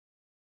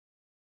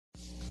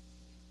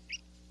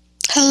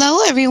Hello,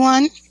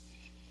 everyone.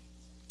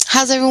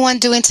 How's everyone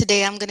doing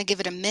today? I'm going to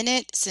give it a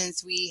minute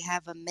since we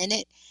have a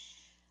minute.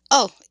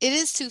 Oh, it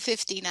is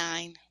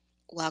 2:59.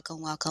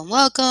 Welcome, welcome,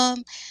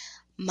 welcome.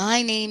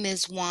 My name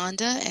is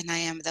Wanda, and I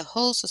am the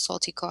host of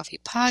Salty Coffee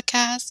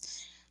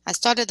Podcast. I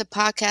started the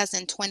podcast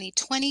in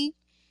 2020.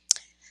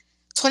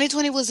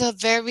 2020 was a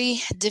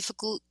very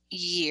difficult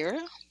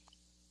year.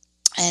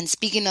 And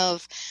speaking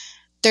of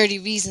 30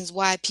 reasons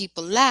why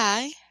people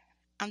lie,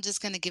 I'm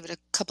just going to give it a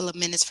couple of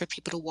minutes for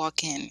people to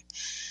walk in.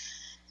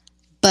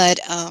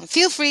 But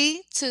feel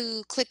free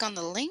to click on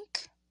the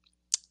link.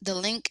 The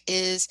link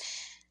is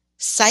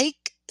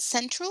Psych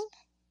Central,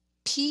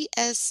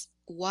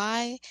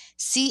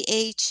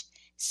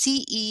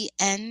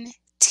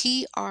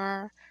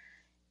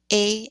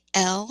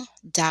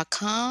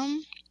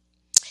 PsychCentral.com.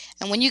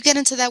 And when you get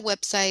into that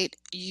website,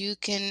 you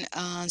can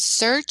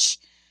search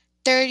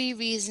 30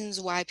 reasons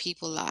why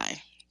people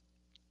lie.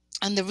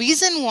 And the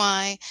reason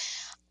why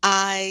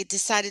I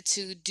decided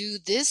to do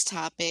this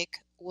topic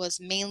was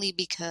mainly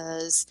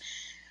because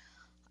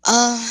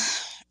uh,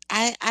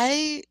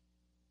 I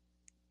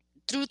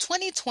through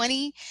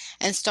 2020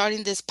 and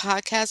starting this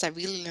podcast, I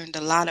really learned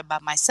a lot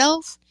about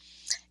myself,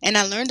 and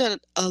I learned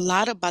a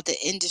lot about the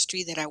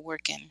industry that I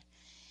work in.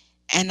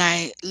 And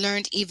I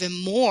learned even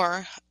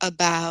more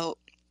about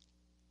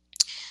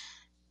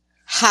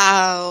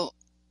how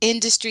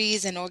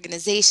industries and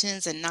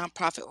organizations and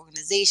nonprofit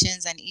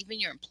organizations and even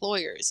your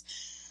employers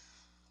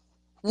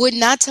would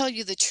not tell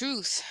you the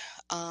truth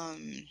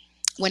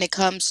when it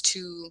comes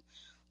to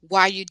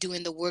why you're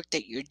doing the work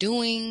that you're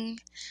doing,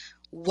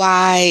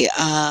 why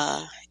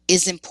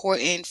is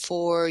important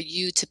for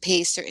you to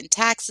pay certain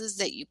taxes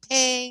that you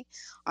pay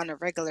on a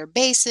regular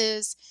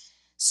basis.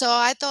 So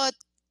I thought,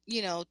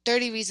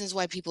 30 reasons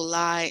why people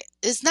lie.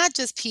 It's not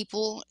just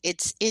people,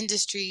 it's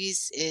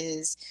industries,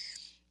 is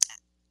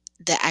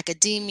the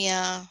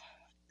academia,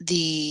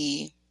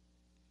 the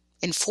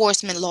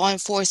law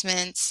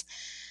enforcement,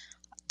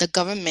 the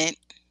government,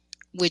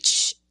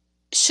 which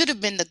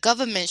the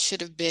government should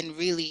have been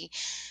really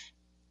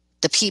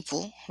the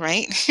people,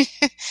 right?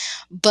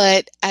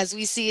 But as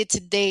we see it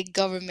today,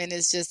 government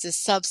is just a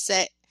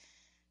set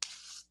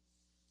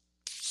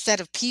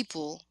of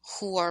people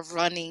who are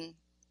running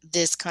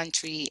this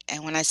country.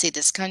 And when I say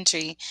this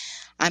country,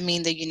 I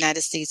mean the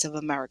United States of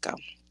America.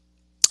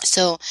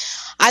 So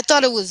I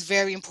thought it was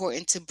very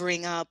important to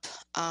bring up,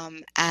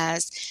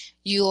 as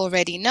you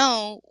already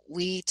know,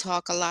 we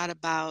talk a lot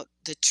about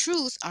the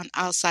truth on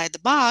Outside the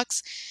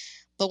Box.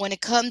 But when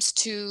it comes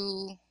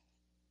to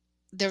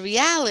the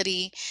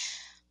reality,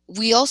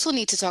 we also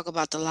need to talk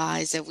about the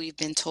lies that we've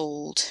been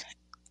told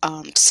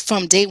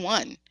from day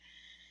one.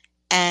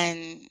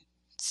 And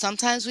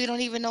sometimes we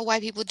don't even know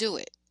why people do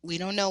it. We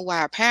don't know why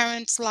our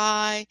parents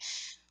lie.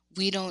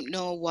 We don't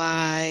know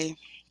why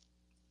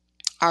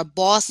our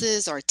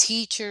bosses, our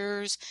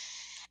teachers,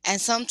 and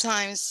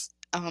sometimes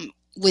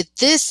with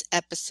this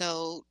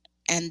episode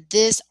and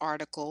this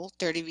article,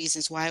 30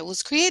 Reasons Why, it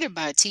was created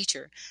by a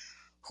teacher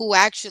who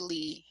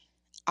actually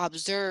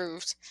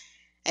observed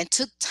and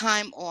took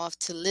time off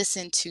to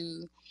listen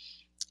to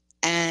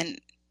and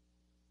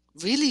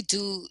really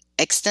do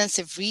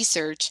extensive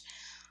research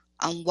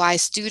on why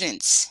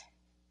students,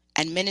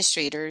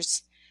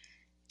 administrators,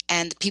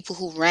 and the people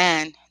who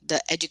ran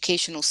the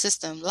educational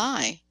system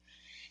lie.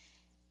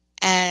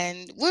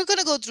 And we're going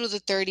to go through the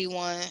 30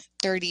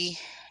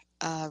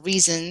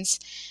 reasons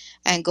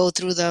and go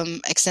through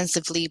them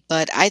extensively.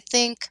 But I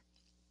think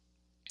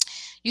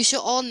you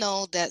should all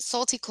know that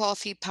Salty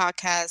Coffee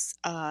podcast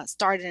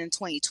started in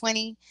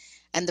 2020.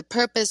 And the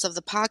purpose of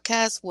the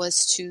podcast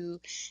was to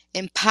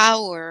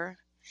empower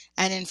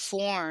and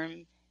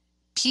inform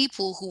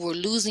people who were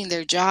losing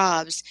their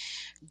jobs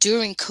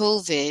during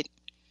COVID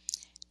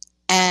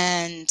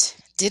and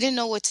didn't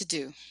know what to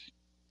do.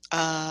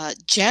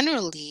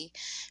 Generally,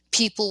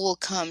 people will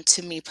come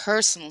to me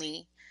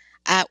personally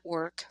at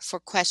work for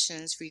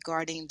questions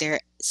regarding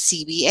their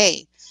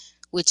CBA,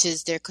 which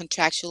is their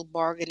contractual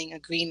bargaining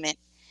agreement,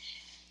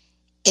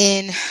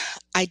 in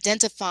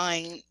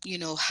identifying,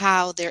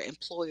 how their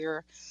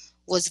employer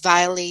was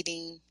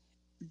violating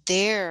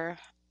their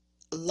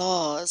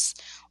laws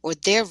or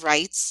their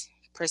rights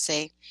per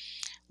se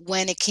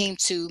when it came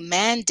to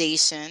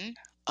mandation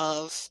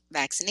of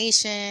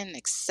vaccination,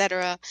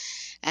 etc.,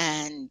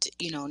 and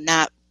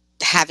not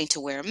having to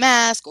wear a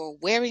mask or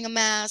wearing a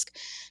mask.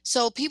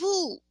 So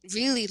people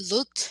really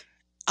looked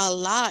a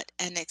lot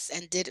and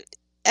did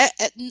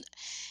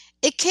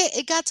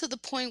it got to the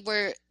point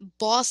where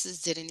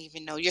bosses didn't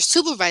even know. Your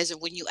supervisor,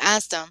 when you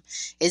asked them,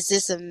 is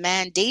this a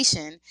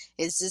mandation?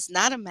 Is this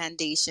not a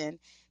mandation?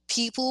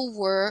 People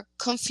were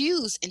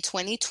confused in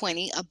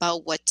 2020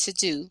 about what to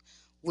do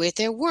with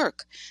their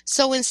work.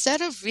 So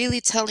instead of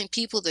really telling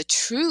people the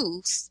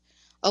truth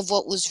of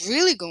what was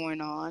really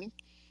going on,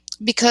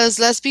 because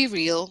let's be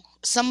real,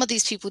 some of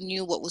these people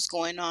knew what was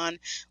going on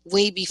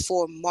way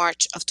before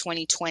March of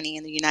 2020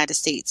 in the United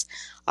States.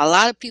 A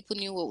lot of people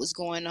knew what was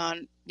going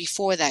on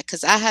before that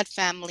because I had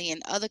family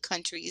in other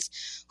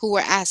countries who were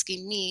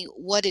asking me,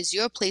 what is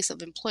your place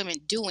of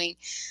employment doing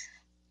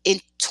in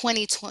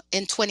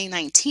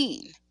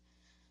 2019.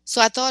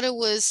 So I thought it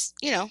was,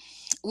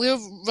 we were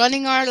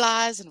running our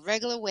lives in a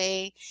regular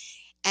way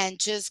and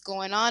just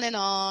going on and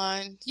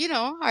on,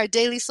 our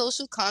daily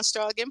social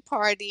construct and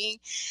partying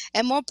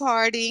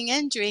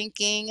and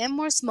drinking and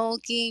more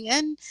smoking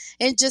and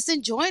just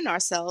enjoying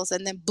ourselves.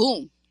 And then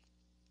boom,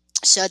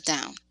 shut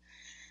down.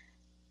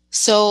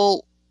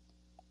 So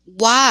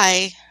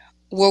why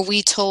were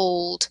we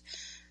told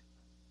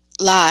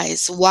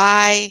lies?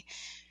 Why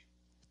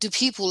do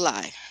people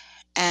lie?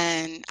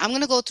 And I'm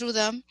going to go through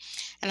them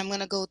and I'm going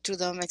to go through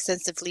them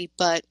extensively.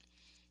 But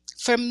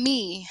for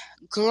me,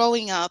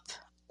 growing up,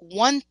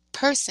 one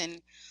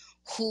person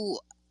who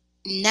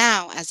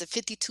now, as a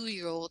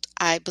 52-year-old,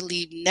 I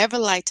believe never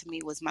lied to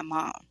me was my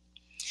mom.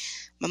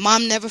 My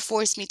mom never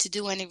forced me to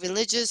do any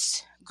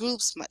religious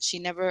groups. She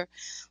never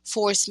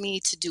forced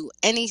me to do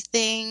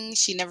anything.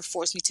 She never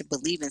forced me to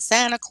believe in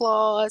Santa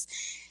Claus.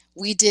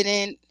 We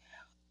didn't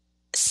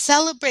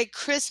celebrate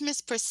Christmas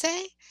per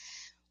se.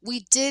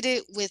 We did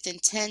it with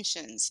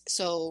intentions.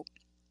 So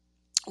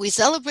we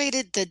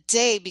celebrated the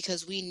day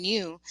because we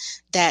knew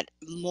that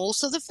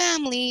most of the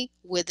family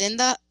within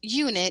the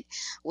unit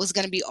was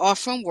going to be off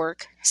from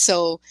work.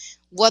 So,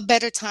 what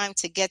better time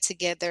to get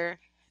together,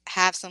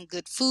 have some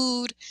good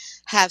food,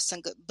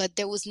 but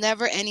there was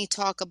never any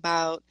talk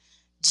about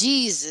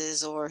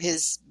Jesus or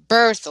his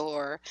birth,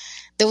 or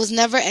there was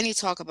never any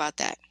talk about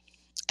that.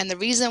 And the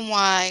reason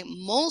why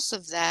most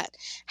of that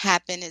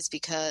happened is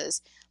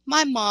because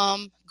my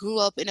mom grew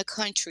up in a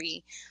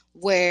country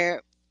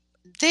where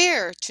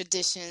their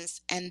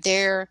traditions and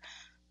their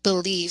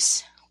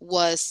beliefs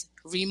was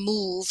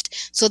removed,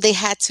 so they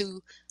had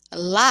to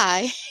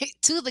lie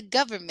to the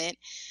government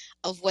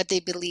of what they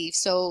believe.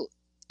 So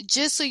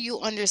just so you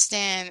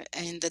understand,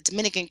 in the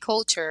Dominican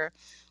culture,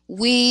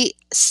 we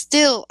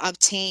still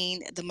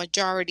obtain the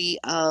majority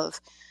of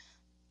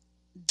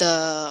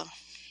the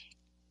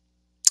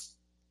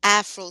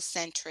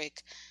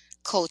Afrocentric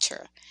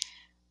culture.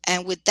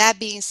 And with that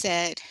being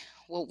said,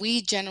 what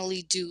we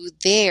generally do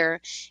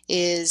there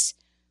is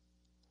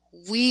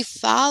we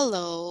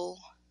follow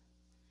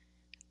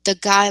the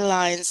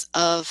guidelines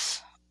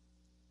of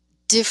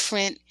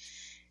different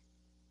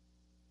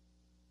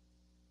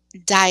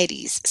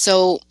deities.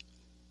 So,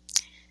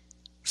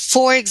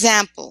 for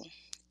example,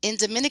 in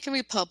Dominican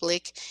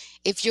Republic,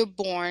 if you're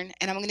born,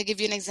 and I'm going to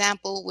give you an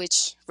example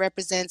which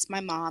represents my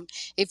mom.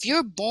 If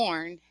you're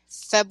born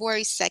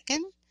February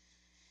 2nd,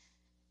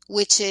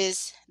 which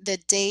is the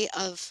day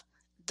of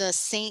the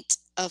Saint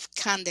of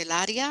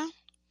Candelaria,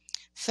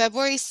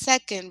 February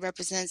 2nd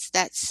represents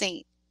that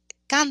saint.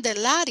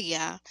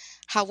 Candelaria,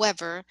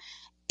 however,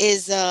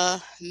 is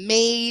a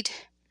made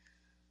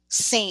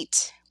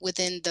saint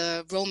within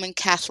the Roman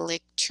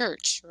Catholic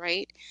Church,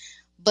 right?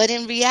 But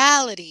in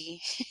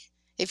reality,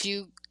 if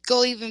you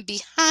go even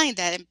behind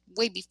that and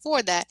way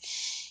before that,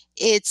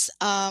 it's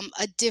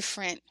a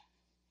different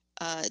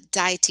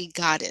deity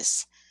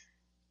goddess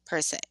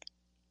per se.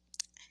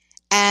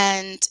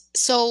 And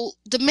so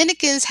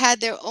Dominicans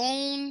had their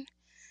own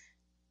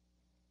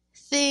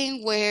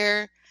thing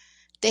where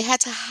they had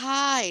to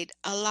hide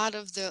a lot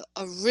of the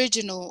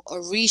original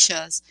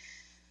orishas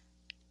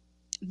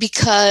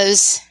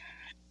because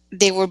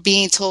they were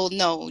being told,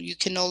 no, you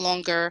can no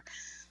longer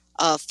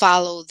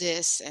follow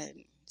this.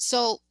 And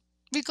so,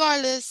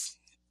 regardless,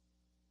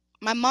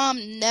 my mom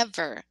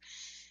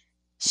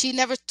she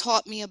never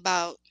taught me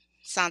about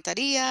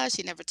Santeria.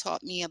 She never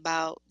taught me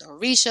about the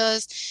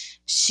Orishas.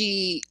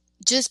 She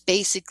just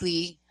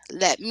basically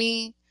let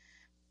me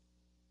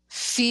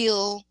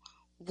feel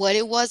what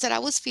it was that I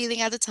was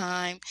feeling at the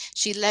time.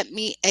 She let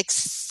me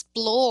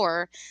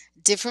explore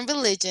different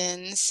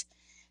religions.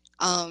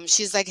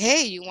 She's like,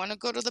 hey, you want to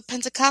go to the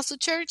Pentecostal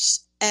church?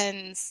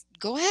 And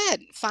go ahead,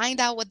 find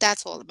out what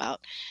that's all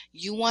about.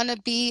 You want to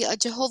be a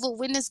Jehovah's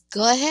Witness?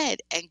 Go ahead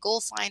and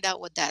go find out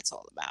what that's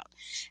all about.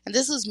 And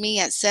this was me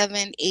at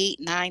 7, 8,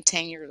 9,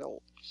 10 years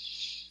old.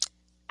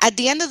 At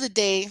the end of the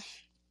day,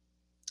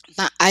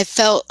 I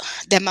felt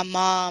that my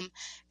mom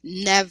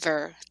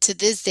never, to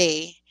this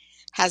day,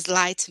 has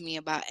lied to me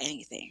about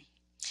anything.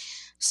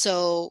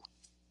 So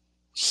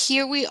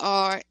here we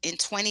are in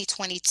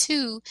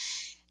 2022.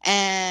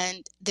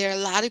 And there are a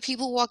lot of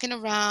people walking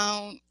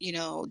around,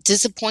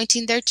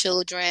 disappointing their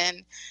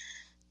children,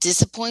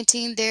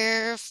 disappointing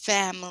their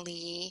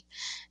family,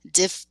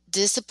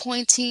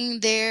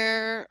 disappointing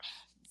their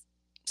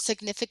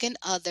significant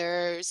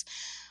others,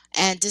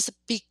 and just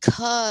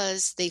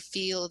because they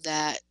feel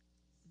that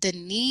the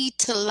need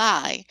to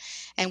lie.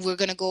 And we're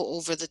going to go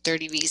over the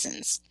 30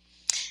 reasons.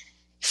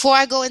 Before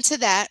I go into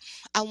that,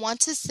 I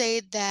want to say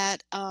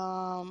that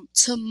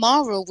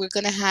tomorrow we're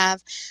going to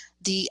have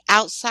the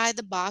Outside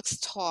the Box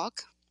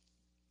talk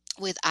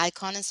with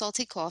Icon and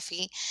Salty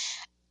Coffee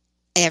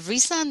every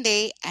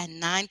Sunday at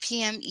 9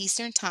 p.m.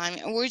 Eastern Time.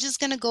 And we're just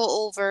going to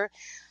go over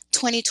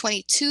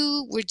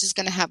 2022. We're just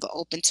going to have an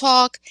open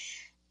talk.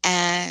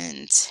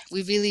 And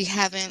we really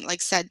haven't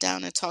sat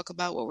down and talk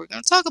about what we're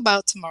going to talk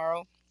about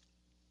tomorrow.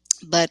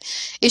 But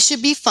it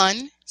should be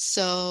fun.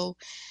 So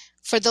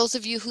For those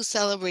of you who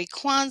celebrate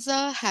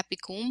Kwanzaa, happy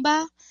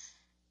Kuumba.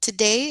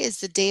 Today is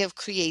the day of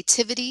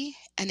creativity.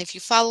 And if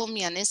you follow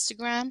me on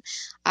Instagram,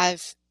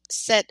 I've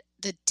set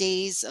the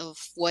days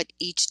of what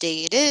each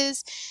day it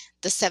is,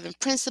 the 7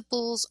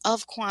 principles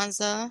of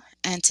Kwanzaa.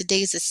 And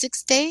today's the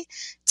 6th day.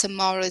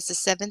 Tomorrow is the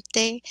 7th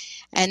day.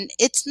 And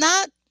it's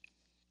not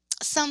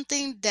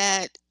something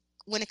that,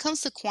 when it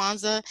comes to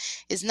Kwanzaa,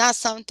 is not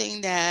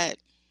something that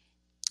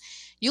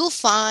you'll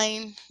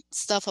find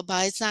stuff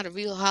about. It's not a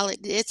real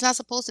holiday. It's not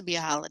supposed to be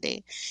a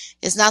holiday.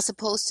 It's not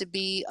supposed to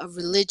be a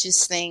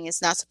religious thing.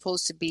 It's not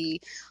supposed to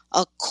be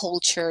a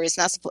culture. It's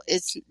not supposed.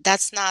 It's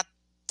That's not.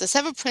 The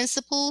 7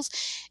 principles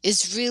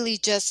is really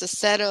just a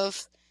set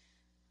of,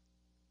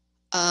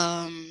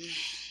 um,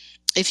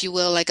 if you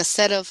will, like a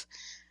set of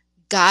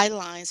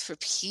guidelines for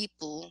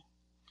people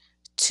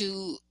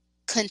to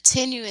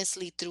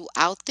continuously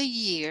throughout the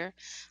year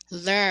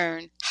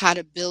learn how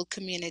to build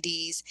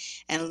communities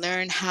and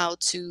learn how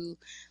to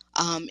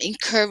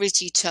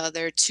encourage each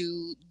other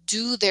to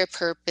do their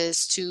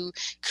purpose, to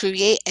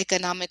create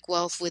economic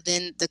wealth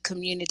within the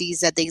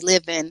communities that they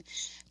live in,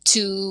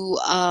 to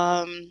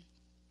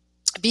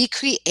be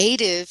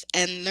creative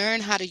and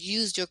learn how to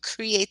use your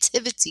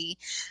creativity,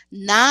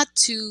 not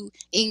to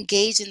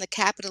engage in the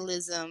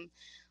capitalism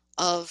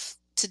of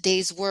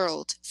today's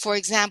world. For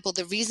example,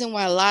 the reason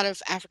why a lot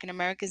of African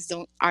Americans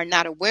don't are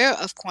not aware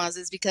of Kwanzaa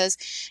is because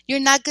you're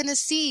not going to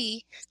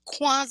see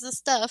Kwanzaa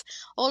stuff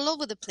all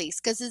over the place,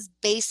 because it's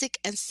basic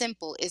and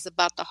simple. It's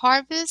about the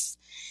harvest,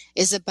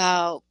 it's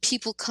about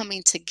people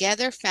coming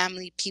together,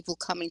 family people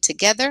coming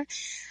together,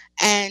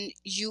 and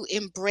you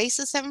embrace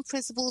the 7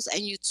 principles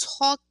and you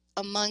talk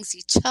amongst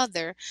each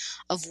other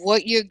of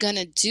what you're going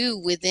to do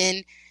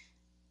within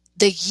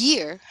the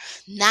year,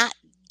 not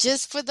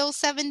just for those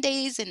 7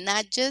 days and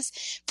not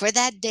just for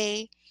that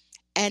day,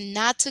 and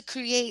not to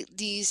create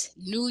these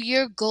New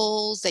Year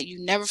goals that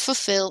you never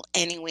fulfill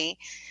anyway,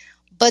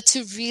 but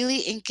to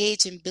really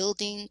engage in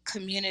building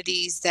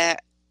communities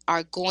that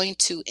are going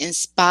to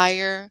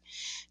inspire,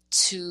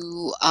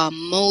 to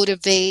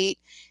motivate,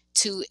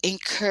 to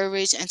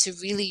encourage, and to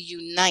really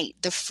unite.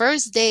 The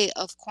first day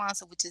of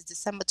Kwanzaa, which is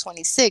December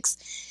 26th,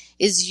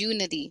 is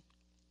unity.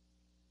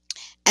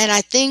 And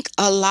I think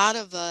a lot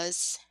of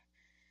us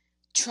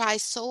try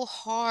so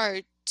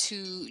hard to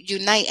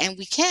unite and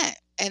we can't,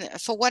 and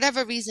for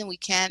whatever reason we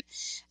can't.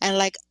 And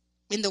like,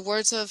 in the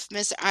words of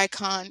Mr.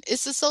 Icon,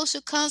 it's a social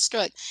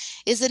construct,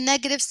 it's a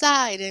negative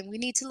side, and we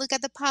need to look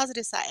at the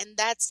positive side, and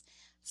that's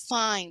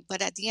fine.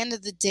 But at the end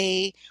of the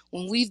day,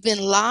 when we've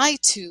been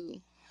lied to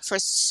for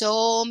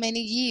so many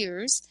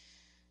years,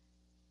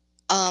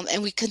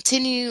 and we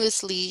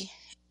continuously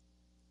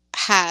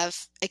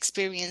have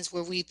experience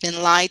where we've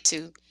been lied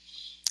to,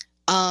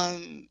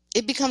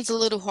 it becomes a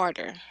little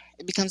harder.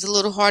 It becomes a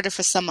little harder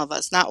for some of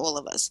us, not all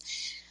of us.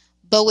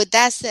 But with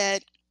that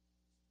said,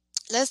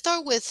 let's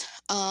start with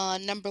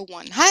number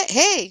one. Hi,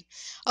 hey.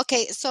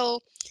 Okay,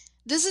 so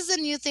this is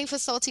a new thing for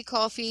Salty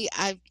Coffee.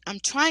 I'm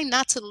trying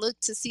not to look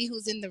to see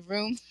who's in the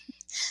room,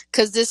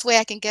 because this way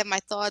I can get my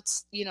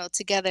thoughts,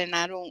 together and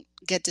I don't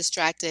get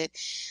distracted.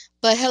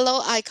 But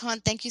hello, Icon.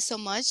 Thank you so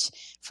much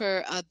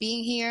for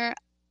being here.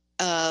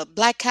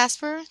 Black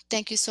Casper,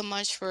 thank you so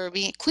much for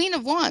being Queen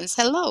of Wands.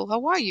 Hello,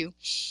 how are you?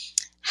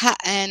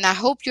 And I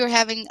hope you're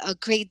having a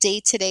great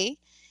day today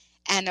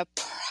and a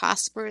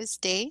prosperous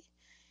day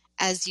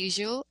as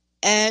usual.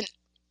 And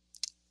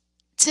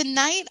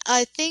tonight,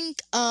 I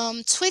think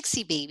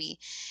Twixie Baby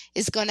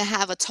is going to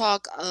have a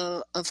talk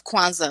of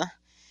Kwanzaa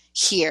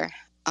here.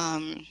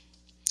 Um,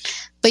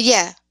 but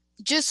yeah,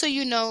 just so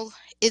you know,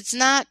 it's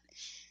not,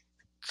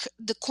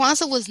 the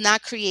Kwanzaa was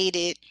not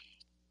created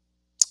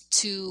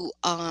to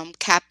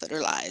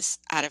capitalize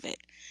out of it.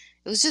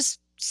 It was just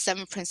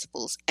 7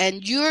 principles.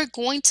 And you're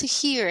going to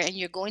hear and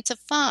you're going to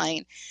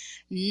find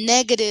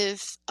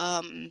negative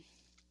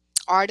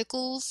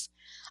articles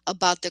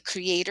about the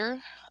creator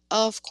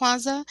of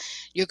Kwanzaa.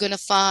 You're going to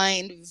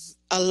find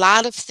a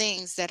lot of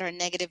things that are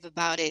negative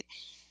about it.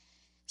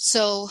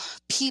 So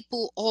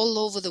people all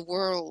over the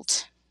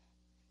world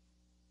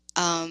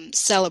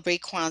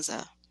celebrate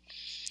Kwanzaa.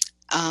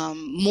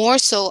 More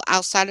so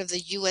outside of the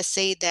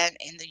USA than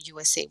in the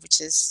USA,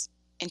 which is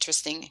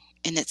interesting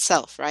in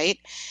itself, right?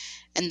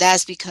 And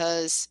that's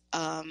because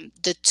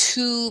the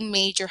two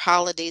major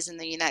holidays in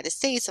the United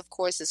States, of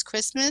course, is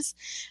Christmas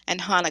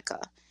and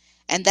Hanukkah.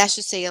 And that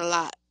should say a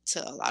lot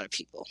to a lot of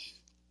people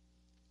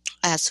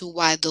as to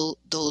why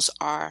those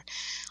are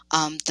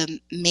the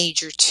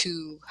major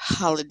two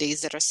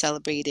holidays that are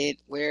celebrated,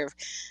 where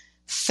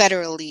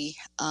federally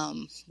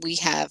we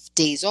have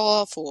days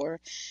off, or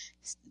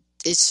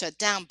it's shut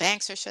down.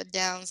 Banks are shut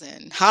down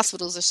and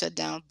hospitals are shut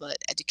down, but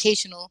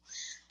educational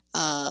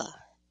uh,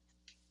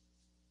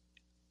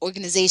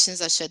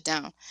 organizations are shut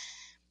down.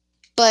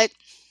 But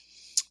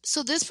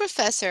so this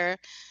professor,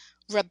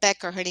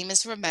 Rebecca, her name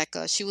is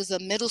Rebecca, she was a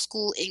middle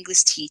school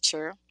English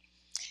teacher.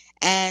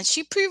 And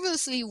she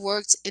previously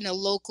worked in a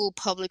local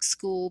public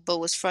school, but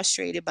was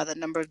frustrated by the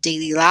number of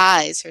daily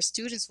lies her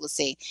students would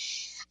say.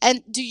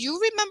 And do you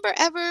remember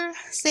ever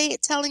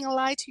telling a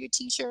lie to your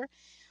teacher?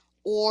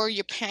 or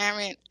your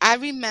parent. I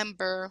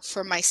remember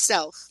for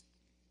myself,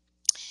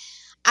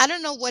 I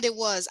don't know what it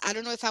was. I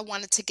don't know if I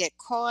wanted to get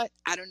caught.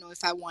 I don't know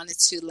if I wanted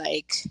to,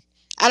 like,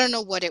 I don't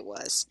know what it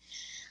was.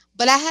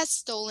 But I had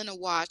stolen a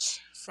watch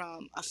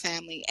from a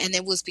family, and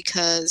it was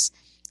because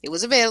it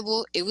was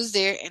available, it was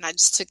there, and I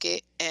just took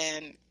it.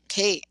 And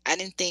hey, I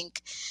didn't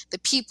think the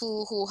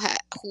people who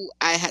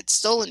I had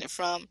stolen it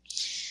from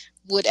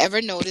would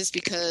ever notice,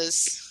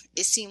 because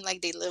it seemed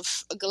like they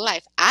live a good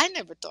life. I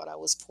never thought I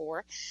was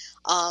poor.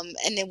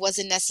 And it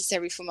wasn't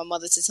necessary for my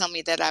mother to tell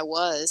me that I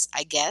was,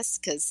 I guess,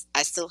 because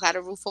I still had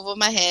a roof over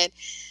my head.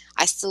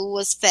 I still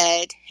was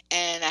fed,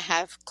 and I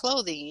have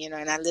clothing,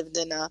 and I lived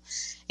in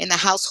a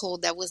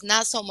household that was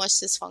not so much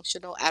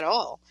dysfunctional at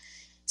all.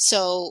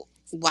 So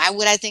why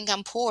would I think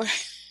I'm poor?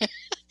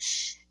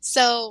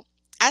 So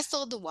I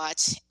stole the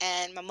watch,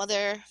 and my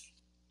mother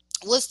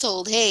was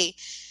told, "Hey,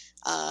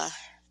 uh,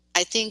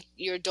 I think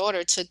your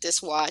daughter took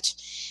this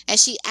watch." And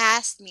she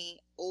asked me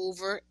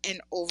over and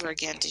over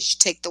again, "Did you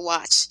take the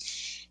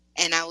watch?"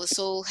 And I was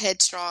so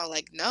headstrong,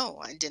 like, "No,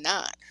 I did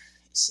not."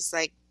 She's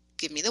like,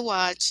 "Give me the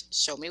watch,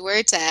 show me where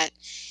it's at,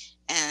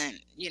 and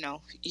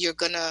you're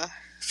gonna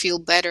feel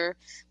better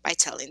by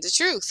telling the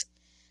truth."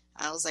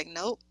 I was like,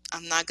 "Nope,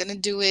 I'm not gonna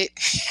do it."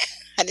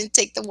 I didn't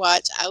take the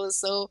watch. I was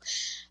so,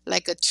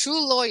 like a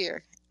true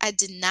lawyer, I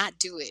did not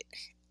do it.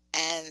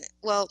 And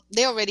well,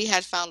 they already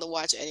had found the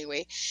watch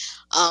anyway.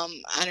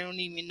 I don't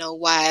even know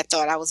why I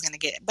thought I was gonna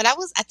get it, but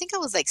I think I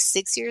was like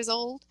 6 years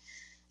old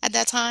at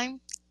that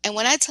time. And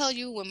when I tell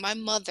you, when my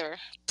mother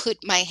put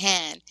my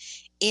hand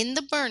in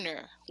the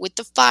burner with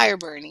the fire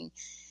burning,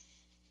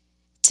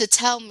 to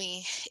tell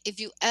me, if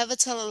you ever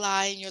tell a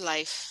lie in your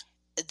life,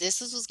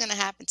 this is what's going to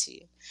happen to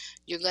you.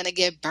 You're going to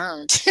get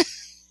burned.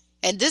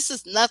 And this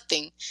is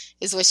nothing,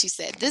 is what she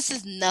said. This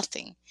is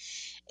nothing.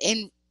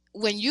 And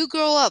when you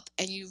grow up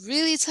and you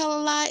really tell a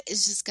lie,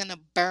 it's just going to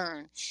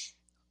burn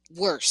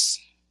worse.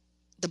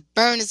 The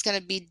burn is going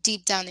to be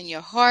deep down in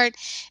your heart.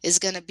 It's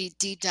going to be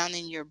deep down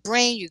in your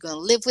brain. You're going to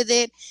live with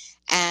it,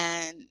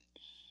 and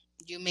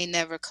you may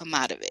never come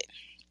out of it.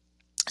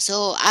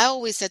 So I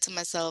always said to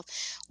myself,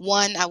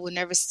 one, I will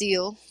never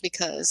steal,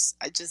 because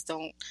I just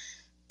don't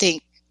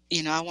think,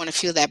 I want to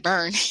feel that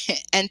burn.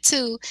 And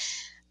two,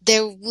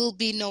 there will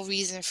be no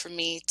reason for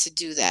me to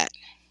do that,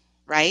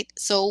 right?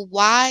 So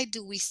why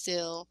do we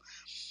still,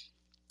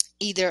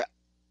 either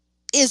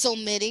is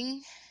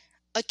omitting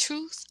a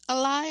truth a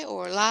lie,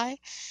 or a lie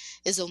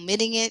is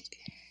omitting it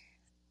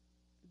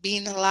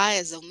being a lie,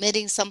 is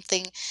omitting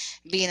something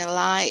being a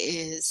lie,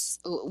 is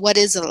what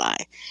is a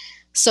lie?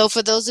 So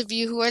for those of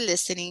you who are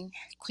listening,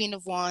 Queen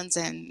of Wands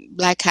and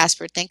Black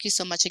Casper, thank you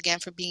so much again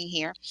for being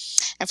here.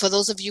 And for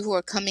those of you who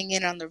are coming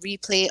in on the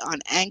replay on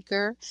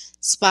Anchor,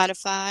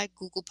 Spotify,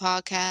 Google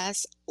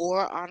Podcasts,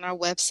 or on our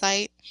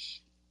website,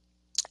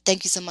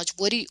 thank you so much.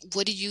 What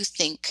do you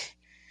think?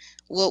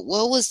 What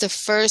was the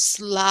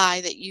first lie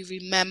that you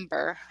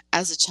remember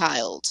as a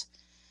child?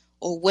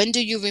 Or when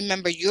do you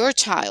remember your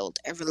child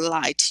ever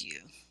lied to you?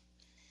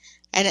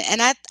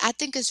 And I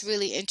think it's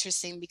really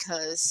interesting,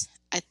 because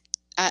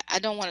I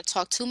don't want to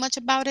talk too much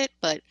about it,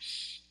 but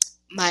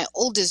my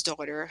oldest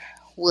daughter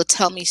will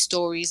tell me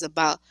stories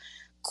about,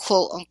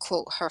 quote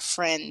unquote, her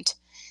friend.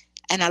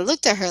 And I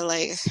looked at her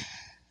like,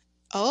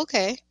 "Oh,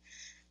 okay,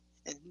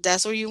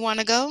 that's where you want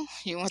to go?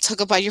 You want to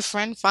talk about your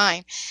friend?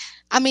 Fine."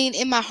 I mean,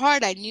 in my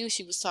heart, I knew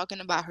she was talking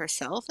about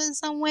herself in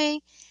some way,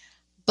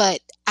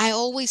 but I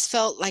always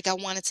felt like I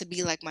wanted to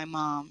be like my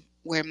mom,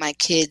 where my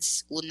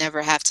kids will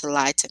never have to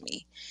lie to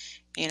me,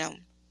 you know,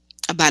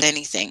 about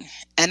anything.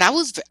 And I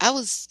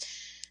was,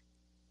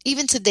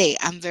 even today,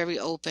 I'm very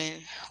open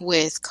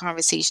with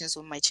conversations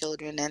with my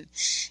children, and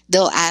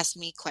they'll ask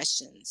me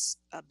questions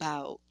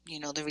about,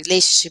 the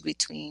relationship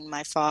between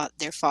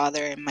their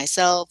father and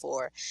myself,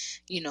 or,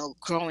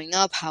 growing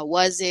up, how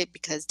was it?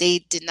 Because they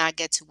did not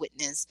get to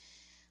witness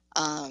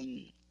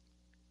um,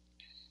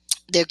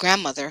 their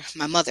grandmother,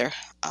 my mother.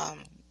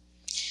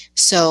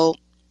 So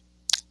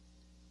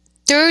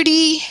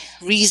 30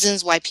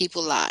 reasons why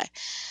people lie.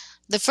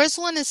 The first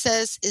one, it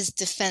says, is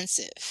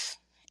defensive.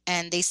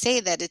 And they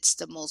say that it's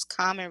the most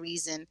common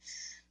reason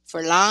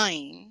for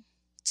lying,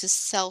 to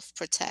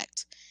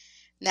self-protect.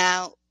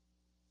 Now,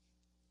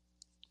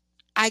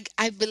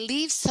 I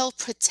believe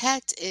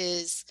self-protect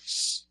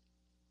is,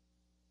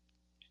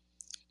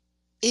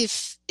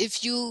 if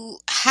you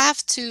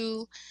have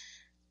to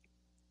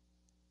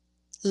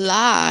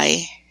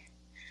lie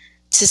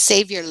to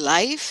save your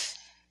life,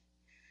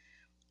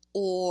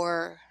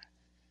 or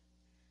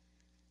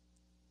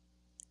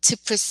to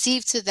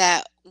perceive to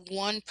that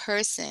one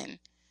person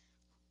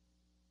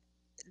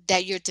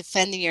that you're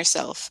defending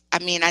yourself. I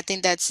mean, I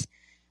think that's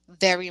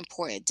very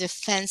important.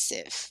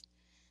 Defensive.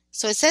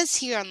 So it says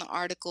here on the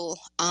article,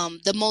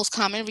 the most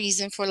common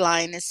reason for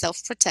lying is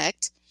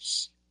self-protect,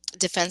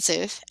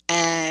 defensive,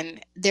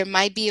 and there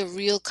might be a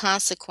real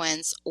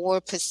consequence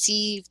or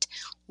perceived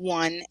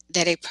one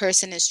that a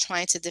person is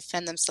trying to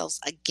defend themselves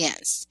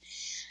against.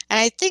 And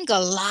I think a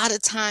lot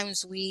of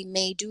times we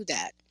may do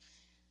that.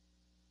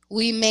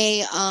 We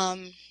may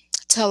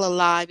tell a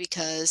lie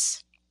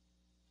because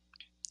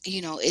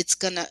it's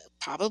gonna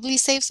probably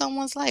save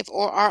someone's life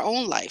or our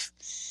own life.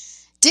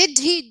 Did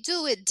he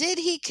do it? Did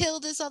he kill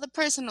this other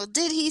person? Or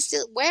did he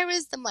still? Where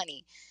is the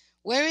money?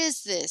 Where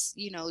is this?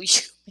 You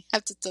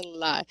have to tell a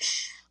lie.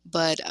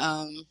 But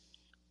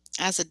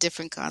that's a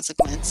different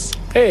consequence.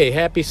 Hey,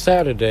 happy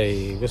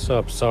Saturday. What's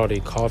up, Saudi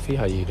Coffee?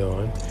 How you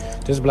doing?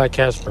 This is Black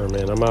Casper,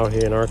 man. I'm out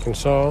here in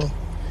Arkansas.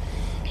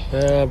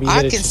 I'll be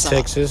headed to Arkansas.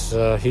 Texas,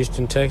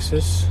 Houston,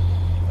 Texas.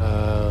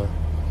 Uh,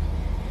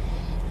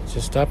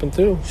 just stopping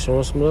through,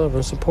 showing some love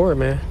and support,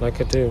 man, like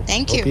I do.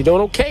 Thank Hope you. you're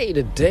doing okay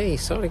today.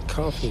 Saudi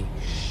Coffee.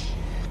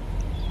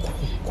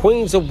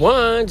 Queens of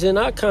Wines and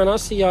Icon. I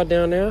see y'all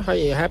down there. How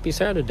you? Happy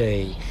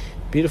Saturday.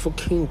 Beautiful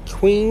King,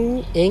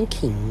 Queen, and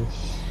King.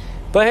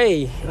 But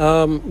hey,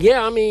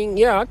 yeah, I mean,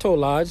 yeah, I told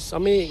lies. I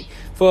mean,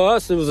 for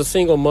us, it was a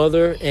single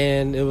mother,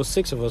 and it was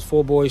six of us,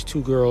 four boys,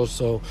 two girls.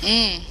 So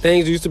Mm.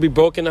 things used to be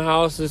broke in the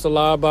house. There's a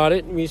lie about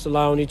it. We used to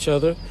lie on each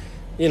other.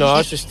 I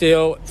used to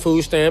steal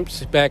food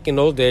stamps. Back in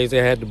those days, they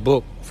had the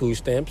book food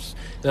stamps,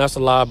 and I used to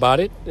lie about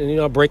it.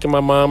 And breaking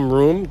my mom's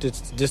room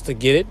just to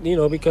get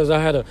it. Because I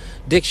had a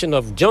addiction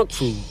of junk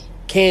food,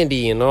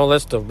 candy, and all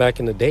that stuff back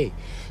in the day.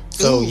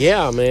 So Ooh.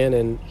 yeah, man,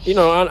 and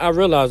I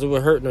realized it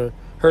would hurt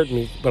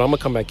me, but I'm gonna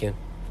come back in.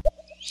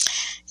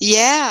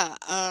 Yeah.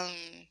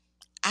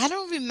 I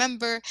don't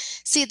remember.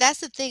 See, that's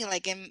the thing.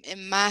 Like in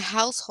my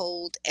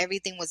household,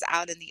 everything was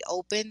out in the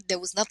open. There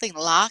was nothing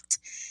locked,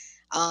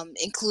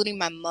 including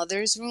my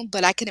mother's room.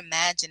 But I can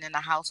imagine in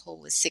a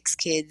household with six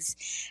kids,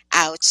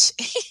 ouch,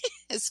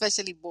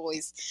 especially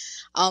boys.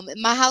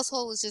 In my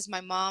household was just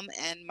my mom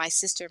and my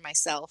sister and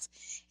myself,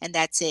 and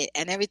that's it.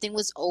 And everything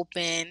was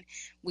open.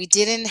 We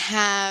didn't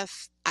have,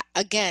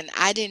 again,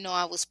 I didn't know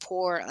I was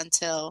poor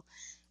until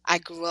I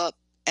grew up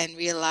and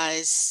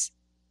realized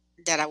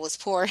that I was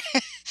poor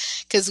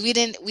because we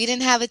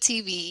didn't have a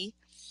TV,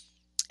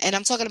 and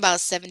I'm talking about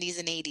 70s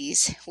and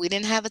 80s. We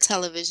didn't have a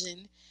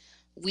television.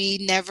 We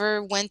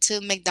never went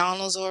to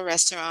McDonald's or a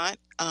restaurant,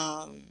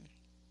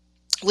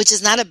 which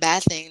is not a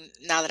bad thing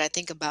now that I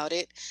think about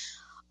it.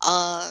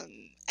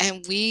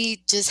 And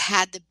we just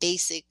had the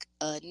basic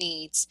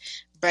needs: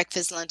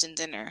 breakfast, lunch, and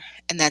dinner,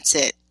 and that's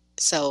it.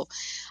 So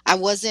I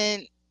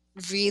wasn't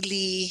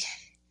really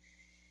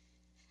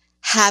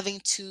having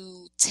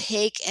to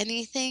take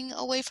anything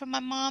away from my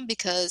mom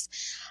because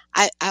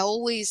I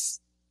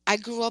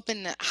grew up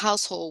in a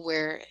household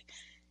where,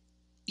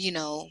 you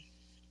know,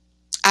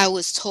 I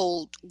was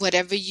told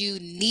whatever you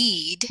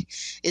need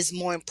is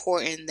more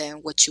important than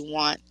what you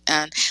want.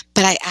 And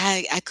but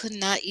I could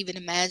not even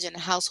imagine a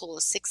household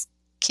of six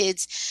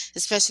kids,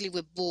 especially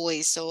with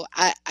boys. So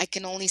I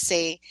can only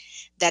say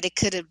that it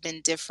could have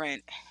been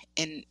different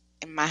in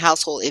my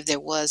household if there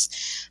was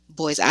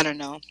boys. I don't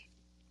know.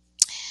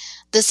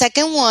 The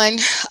second one,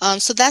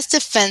 so that's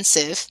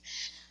defensive.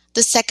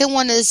 The second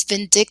one is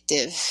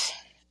vindictive.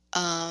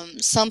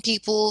 Some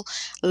people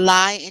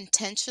lie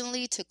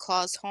intentionally to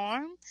cause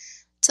harm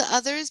to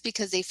others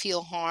because they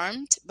feel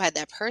harmed by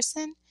that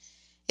person.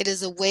 It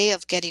is a way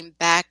of getting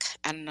back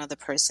at another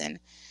person.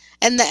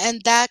 And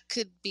that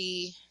could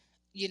be,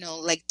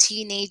 like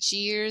teenage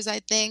years,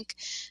 I think.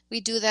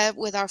 We do that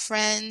with our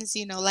friends,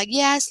 like,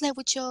 yeah, I slept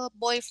with your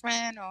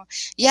boyfriend, or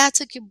yeah, I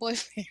took your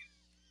boyfriend.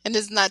 And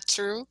it's not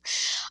true.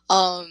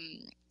 Um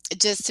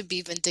just to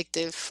be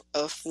vindictive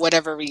of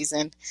whatever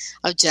reason,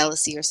 of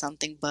jealousy or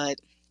something.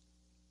 But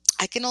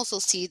I can also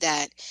see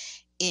that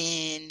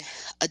in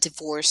a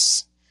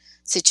divorce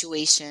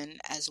situation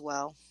as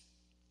well.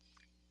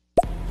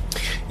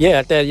 Yeah,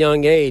 at that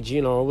young age,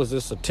 it was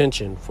this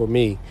attention for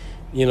me,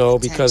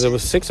 because it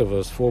was Attention. six of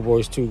us, four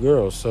boys, two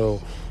girls. So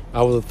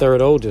I was the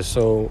third oldest.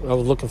 So I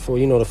was looking for,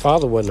 the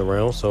father wasn't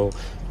around. So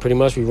pretty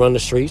much we run the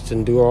streets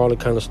and do all that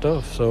kind of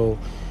stuff. So,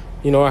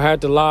 I had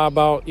to lie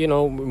about,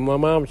 my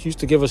mom used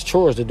to give us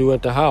chores to do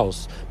at the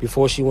house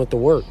before she went to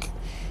work.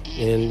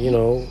 And,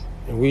 Hmm.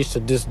 and we used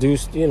to just do,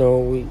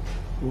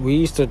 we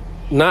used to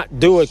not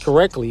do it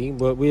correctly,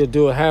 but we'd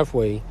do it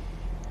halfway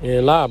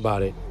and lie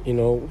about it.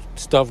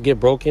 Stuff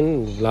get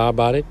broken, lie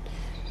about it.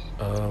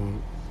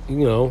 Um,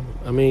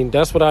 I mean,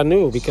 that's what I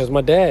knew because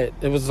my dad.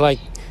 It was like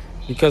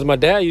because my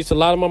dad used to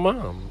lie to my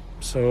mom,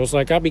 so it's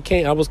like I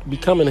was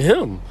becoming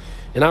him,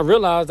 and I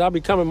realized I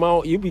becoming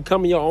you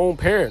becoming your own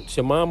parents,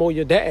 your mom or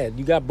your dad.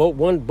 You got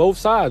both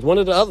sides, one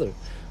or the other.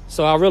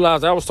 So I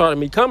realized I was starting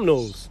to become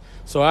those.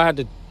 So I had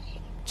to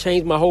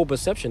change my whole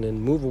perception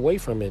and move away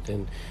from it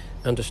and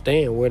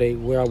understand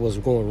where I was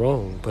going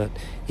wrong. But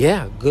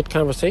yeah, good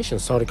conversation.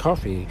 Salty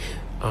coffee.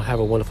 I'll have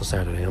a wonderful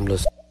Saturday. I'm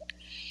listening.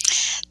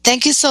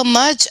 Thank you so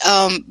much,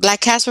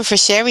 Black Casper, for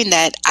sharing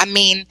that. I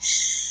mean,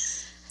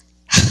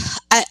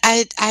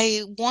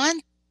 I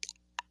want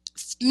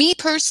me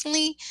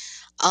personally,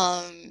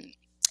 um,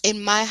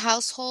 in my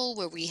household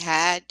where we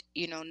had,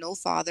 no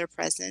father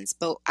presence,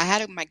 but I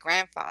had my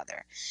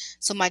grandfather.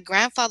 So my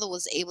grandfather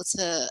was able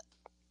to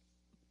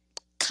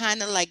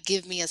kind of like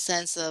give me a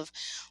sense of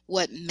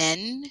what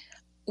men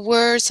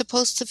were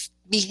supposed to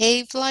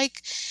behave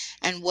like,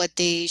 and what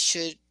they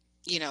should,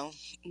 you know,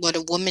 what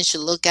a woman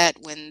should look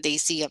at when they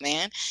see a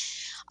man.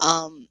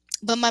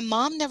 But my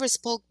mom never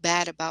spoke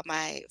bad about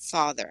my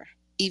father,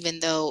 even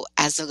though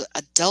as an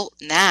adult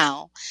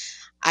now,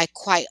 I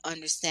quite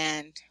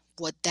understand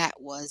what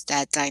that was,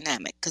 that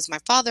dynamic. Because my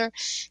father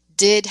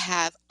did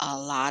have a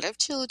lot of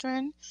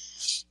children,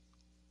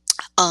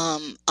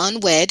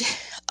 unwed,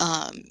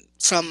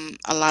 from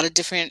a lot of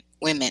different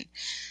women.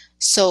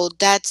 So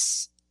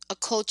that's a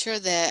culture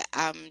that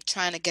I'm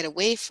trying to get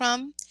away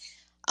from.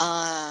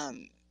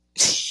 Um,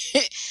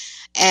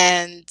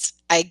 and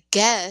I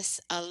guess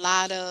a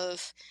lot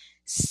of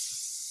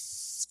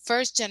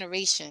first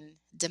generation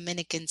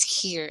Dominicans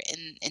here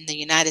in the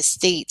United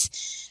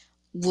States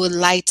would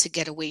like to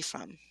get away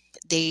from.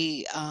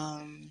 They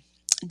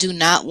do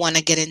not want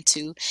to get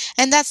into,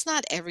 and that's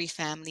not every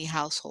family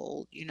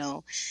household,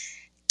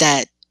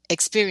 that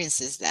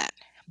experiences that.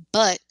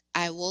 But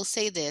I will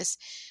say this,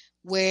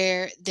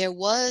 where there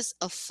was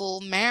a full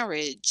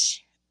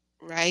marriage,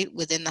 right,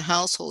 within the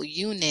household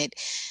unit,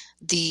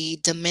 the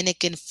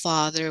Dominican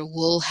father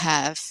will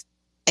have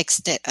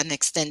an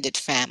extended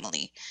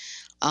family.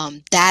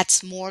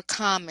 That's more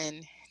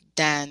common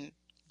than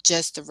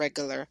just a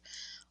regular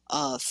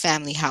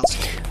family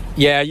household.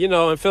 Yeah,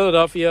 in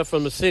Philadelphia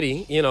from the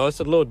city, it's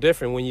a little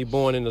different when you're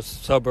born in the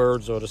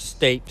suburbs or the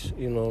state,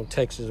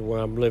 Texas, where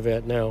I'm living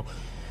at now.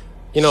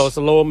 It's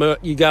a little,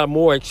 you got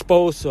more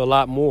exposed to a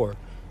lot more.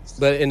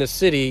 But in the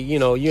city,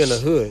 you're in the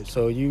hood.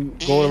 So you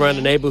going around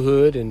the Hmm.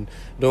 neighborhood and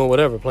doing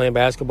whatever, playing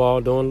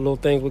basketball, doing little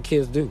things what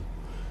kids do,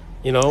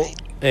 you know? Right.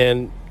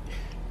 And,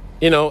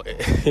 you know,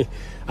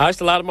 I used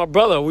to lie to my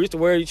brother. We used to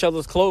wear each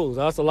other's clothes.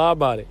 I used to lie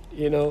about it,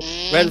 right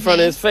in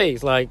front of Hmm. his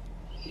face. Like,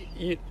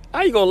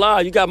 how you gonna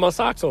lie? You got my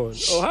socks on.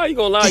 Oh, how you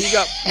gonna lie? You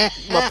got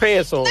my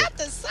pants on. Not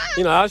the socks.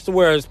 I used to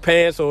wear his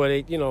pants, or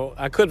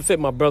I couldn't fit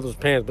my brother's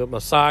pants, but my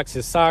socks,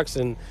 his socks,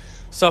 and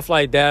stuff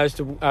like that.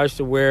 I used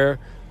to wear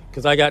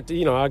because I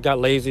got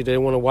lazy. They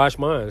didn't want to wash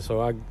mine, so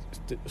I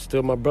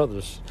steal my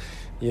brother's.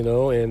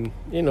 And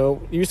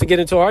you used to get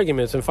into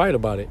arguments and fight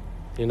about it.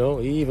 He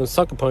even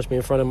sucker punched me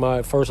in front of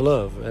my first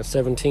love at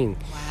 17.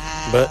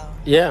 But Wow.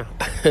 yeah,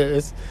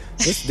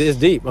 it's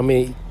deep. I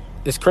mean,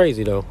 it's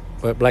crazy though.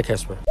 But Black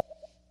Hesper.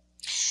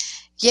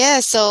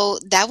 Yeah, so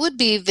that would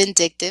be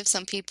vindictive.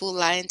 Some people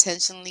lie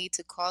intentionally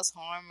to cause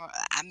harm, or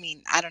I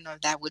mean, I don't know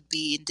if that would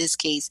be in this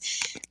case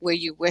where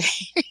you were.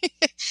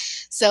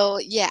 So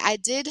yeah, I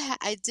did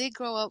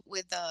grow up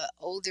with a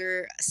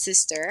older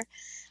sister.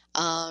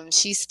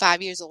 She's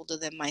 5 years older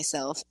than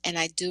myself, and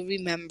I do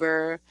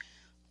remember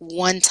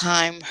one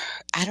time,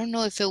 I don't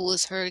know if it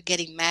was her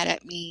getting mad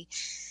at me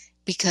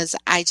because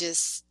I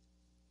just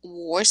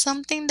wore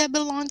something that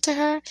belonged to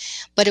her,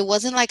 but it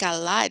wasn't like I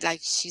lied, like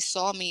she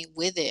saw me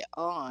with it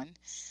on.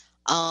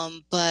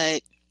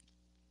 But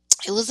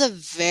it was a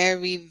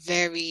very,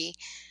 very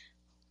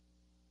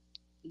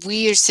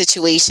weird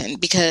situation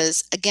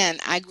because again,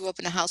 I grew up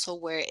in a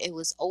household where it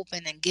was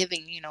open and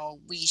giving,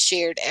 we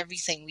shared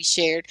everything. We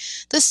shared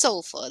the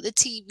sofa, the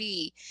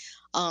TV,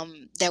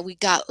 that we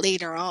got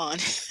later on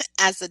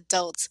as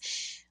adults.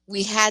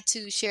 We had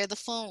to share the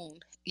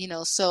phone,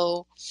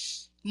 so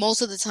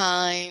most of the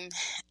time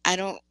I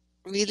don't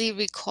really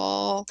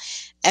recall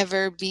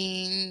ever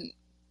being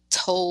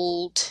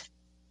told,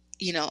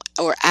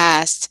 or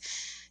asked,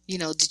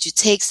 did you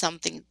take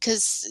something?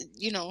 Because,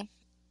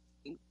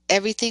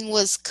 everything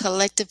was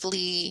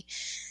collectively,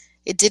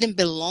 it didn't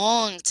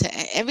belong to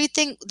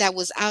everything that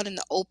was out in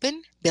the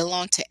open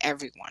belonged to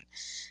everyone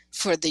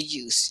for the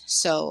use.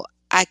 So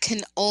I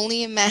can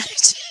only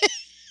imagine.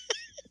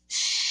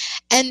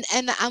 And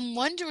I'm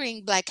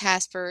wondering, Black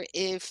Casper,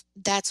 if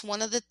that's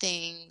one of the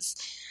things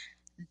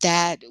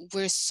that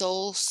we're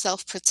so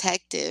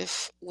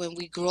self-protective when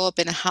we grow up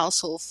in a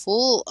household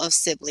full of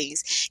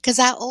siblings. Because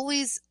I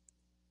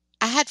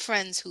had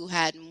friends who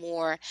had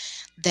more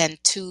than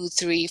two,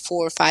 three,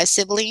 four, five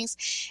siblings,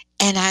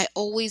 and I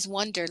always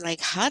wonder, like,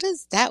 how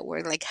does that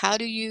work? Like, how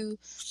do you?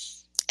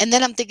 And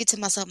then I'm thinking to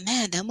myself,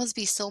 man, that must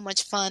be so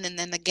much fun. And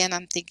then again,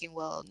 I'm thinking,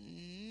 well,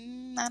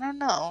 I don't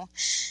know.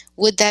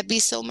 Would that be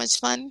so much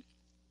fun?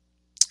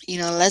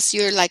 Unless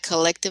you're like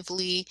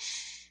collectively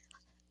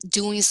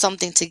doing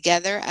something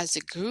together as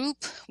a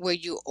group where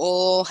you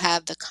all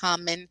have the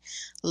common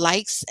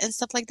likes and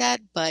stuff like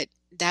that. But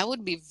that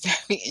would be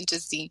very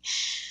interesting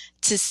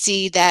to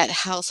see that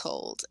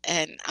household.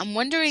 And I'm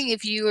wondering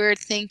if you were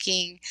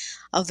thinking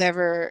of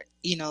ever,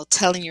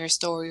 telling your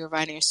story or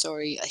writing your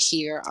story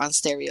here on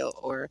stereo,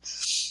 or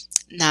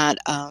not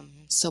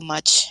so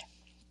much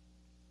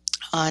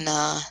on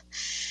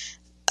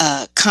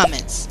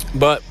comments.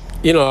 But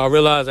I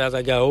realized as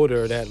I got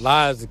older that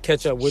lies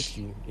catch up with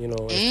you.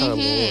 As time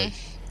goes on.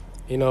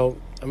 Hmm.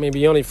 I mean,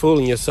 you're only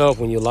fooling yourself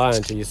when you're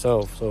lying to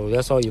yourself. So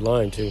that's all you're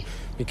lying to.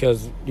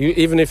 Because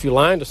even if you're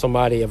lying to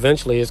somebody,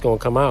 eventually it's going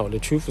to come out. The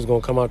truth is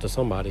going to come out to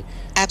somebody.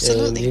 And,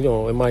 Absolutely.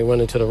 it might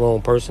run into the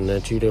wrong person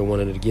that you didn't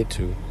want it to get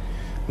to.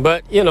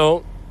 But,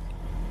 now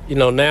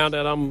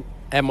that I'm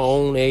at my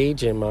own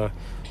age and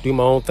do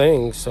my own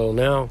thing, so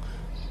now,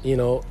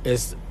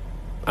 it's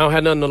I don't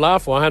have nothing to lie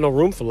for. I have no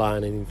room for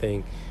lying or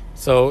anything.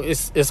 So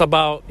it's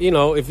about,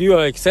 if you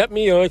accept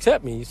me or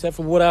accept me, except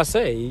for what I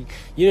say.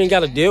 You ain't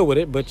got to deal with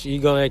it, but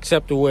you're gonna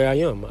accept the way I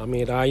am. I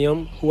mean, I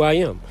am who I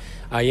am.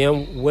 I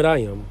am what I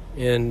am,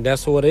 and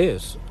that's what it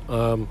is.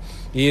 You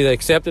either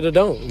accept it or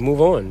don't.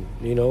 Move on.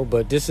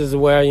 But this is the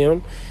way I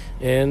am,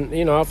 and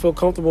I feel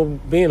comfortable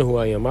being who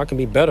I am. I can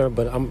be better,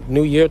 but I'm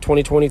New Year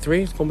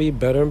 2023. It's gonna be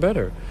better and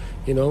better.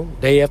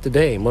 Day after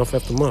day, month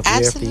after month,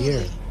 year after year,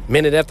 Absolutely.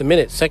 minute after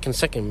minute,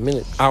 second,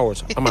 minute,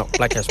 hours. I'm out.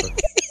 Black Casper.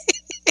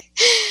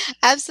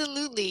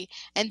 Absolutely.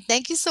 And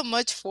thank you so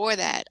much for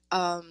that.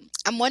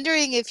 I'm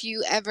wondering if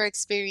you ever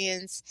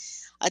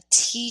experience a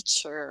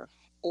teacher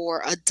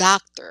or a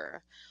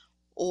doctor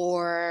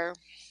or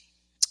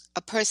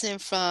a person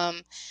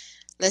from,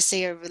 let's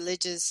say, a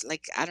religious,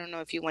 like, I don't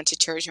know if you went to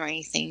church or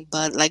anything,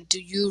 but like, do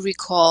you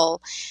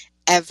recall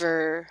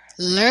ever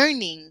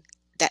learning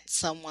that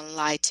someone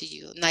lied to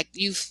you? Like,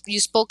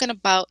 you've spoken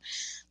about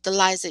the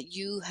lies that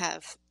you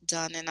have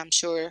done, and I'm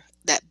sure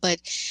that, but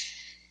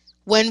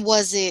when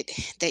was it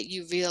that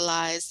you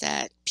realized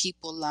that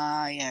people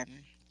lie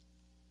and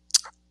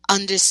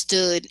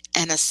understood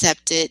and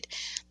accepted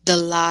the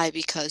lie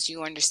because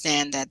you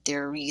understand that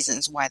there are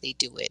reasons why they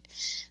do it?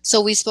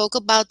 So we spoke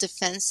about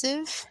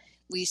defensive,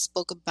 we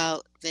spoke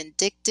about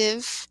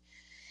vindictive,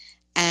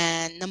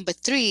 and number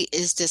three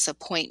is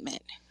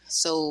disappointment.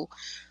 So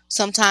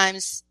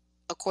sometimes,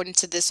 according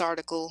to this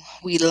article,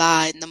 we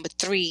lie. Number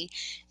three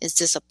is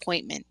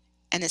disappointment.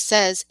 And it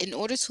says, in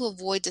order to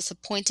avoid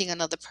disappointing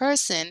another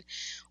person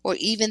or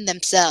even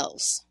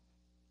themselves,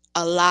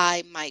 a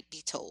lie might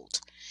be told.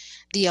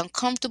 The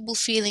uncomfortable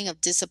feeling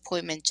of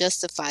disappointment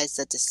justifies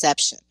the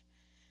deception.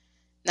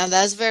 Now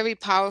that's very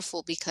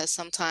powerful because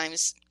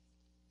sometimes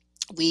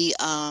we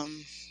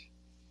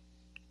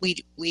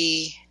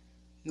we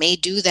may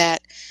do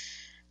that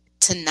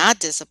to not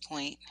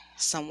disappoint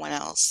someone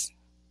else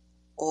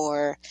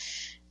or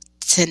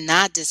to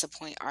not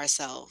disappoint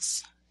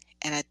ourselves.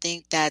 And I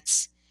think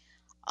that's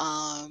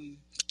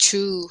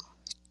true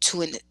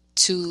to an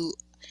to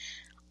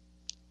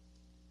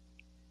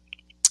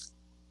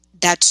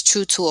that's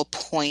true to a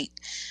point.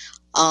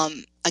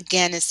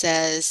 Again, it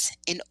says,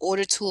 in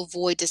order to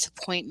avoid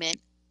disappointing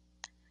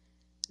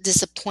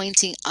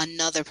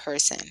another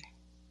person.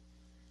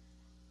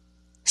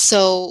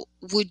 So,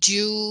 would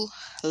you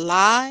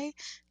lie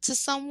to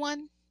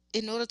someone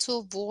in order to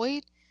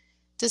avoid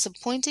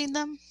disappointing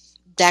them?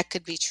 That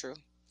could be true.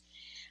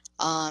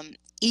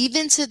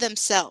 Even to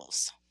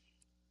themselves.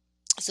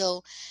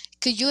 So,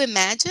 could you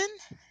imagine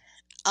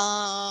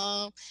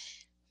um,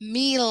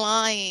 me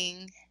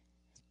lying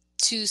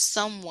to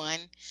someone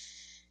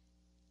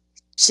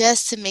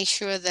just to make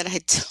sure that I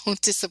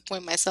don't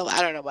disappoint myself?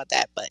 I don't know about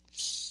that, but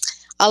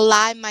a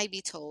lie might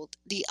be told.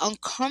 The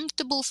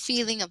uncomfortable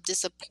feeling of a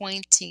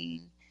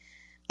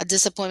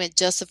disappointment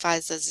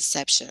justifies the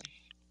deception.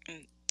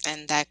 Mm,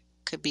 and that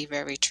could be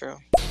very true.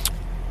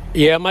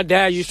 Yeah, my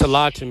dad used to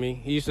lie to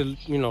me. He used to,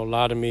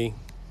 lie to me,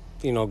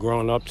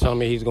 growing up, telling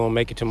me he's gonna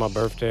make it to my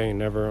birthday and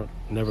never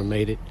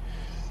made it.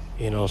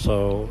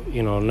 So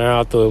now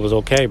I thought it was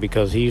okay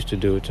because he used to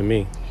do it to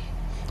me,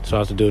 so I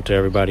have to do it to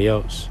everybody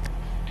else.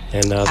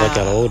 And as I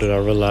got Ah, older, I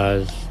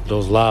realized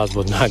those lies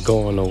was not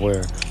going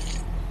nowhere.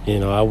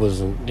 I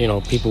wasn't.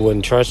 People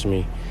wouldn't trust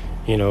me.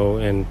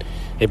 And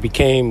it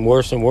became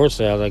worse and worse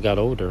as I got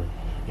older.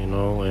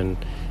 And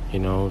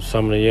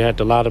some of you had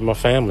to lie to my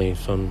family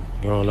from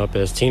growing up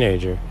as a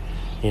teenager.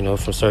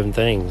 For certain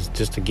things,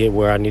 just to get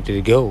where I needed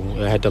to go,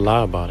 I had to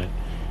lie about it.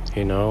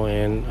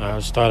 And I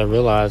started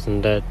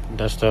realizing that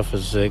that stuff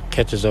it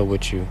catches up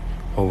with you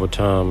over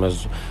time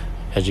as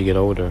you get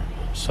older.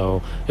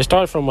 So it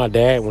started from my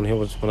dad when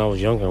I was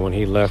younger, when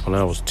he left when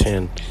I was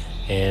 10.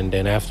 And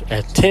then after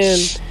at 10,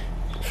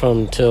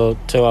 from till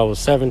I was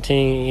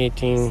 17,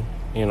 18,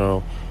 you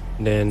know,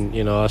 then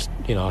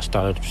I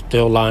started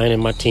still lying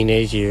in my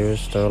teenage years,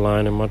 still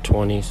lying in my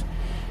 20s.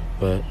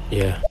 But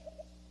yeah.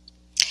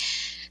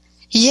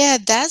 yeah,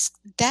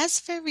 that's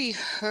very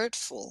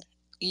hurtful,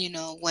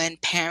 when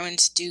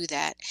parents do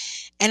that.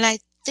 And I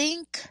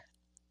think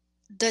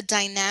the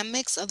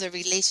dynamics of the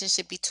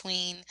relationship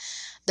between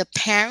the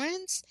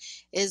parents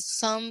is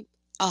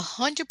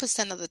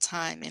 100% of the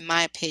time, in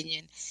my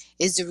opinion,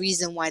 is the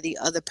reason why the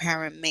other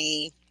parent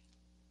may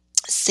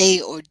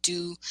say or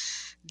do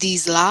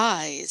these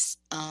lies,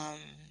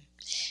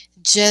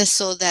 just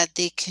so that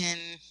they can,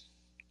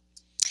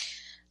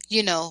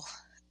 you know,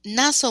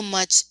 not so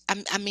much.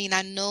 I mean,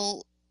 I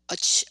know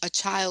a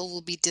child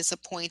will be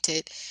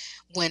disappointed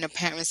when a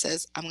parent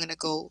says, I'm going to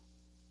go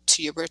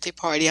to your birthday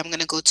party, I'm going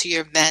to go to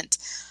your event,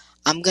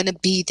 I'm going to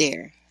be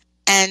there.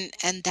 And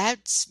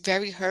that's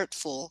very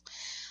hurtful.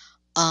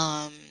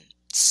 Um,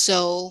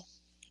 so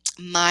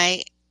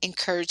my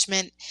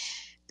encouragement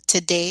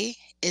today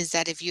is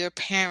that if you're a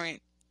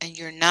parent and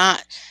you're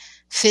not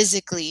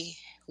physically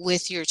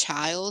with your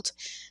child,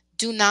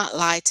 do not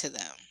lie to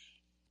them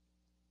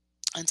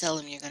and tell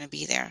them you're going to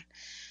be there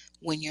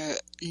when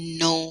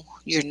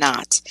you're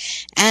not.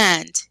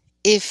 And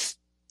if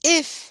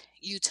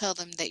you tell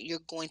them that you're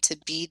going to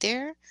be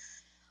there,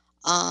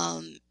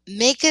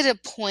 Make it a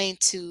point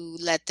to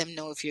let them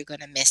know if you're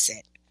going to miss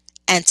it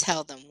and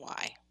tell them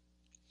why.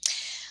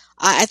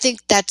 I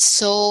think that's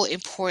so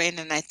important,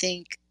 and I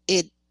think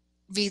it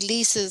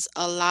releases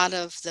a lot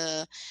of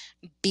the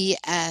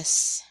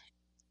BS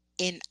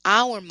in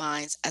our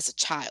minds as a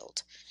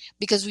child,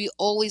 because we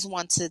always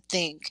want to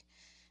think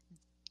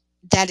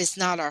that it's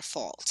not our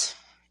fault.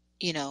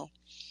 You know,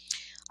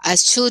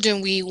 as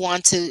children, we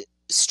want to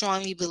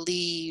strongly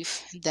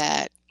believe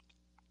that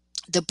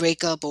the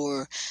breakup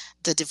or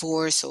the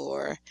divorce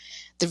or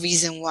the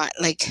reason why,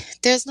 like,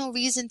 there's no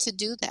reason to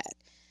do that.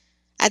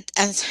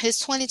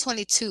 It's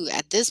 2022.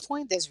 At this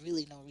point, there's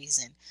really no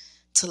reason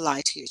to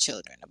lie to your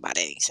children about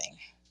anything.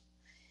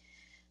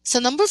 So,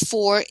 number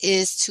four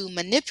is to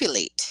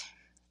manipulate.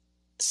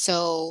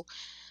 So,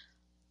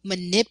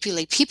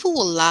 manipulate. People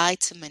will lie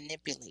to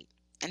manipulate.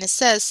 And it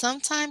says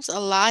sometimes a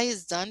lie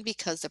is done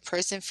because the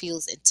person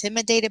feels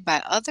intimidated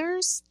by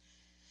others.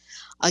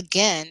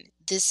 Again,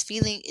 this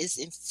feeling is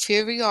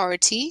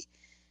inferiority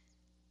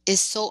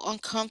is so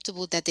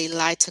uncomfortable that they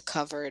lie to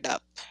cover it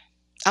up.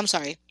 I'm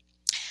sorry.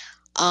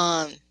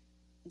 Um,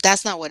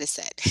 that's not what it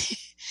said.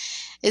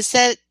 It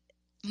said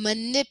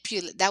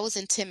manipulate. That was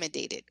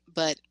intimidated,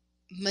 but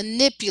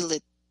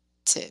manipulative.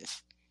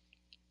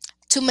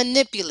 To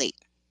manipulate.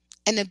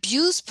 An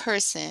abused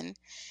person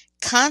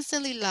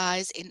constantly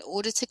lies in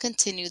order to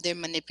continue their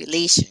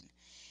manipulation.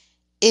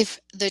 If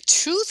the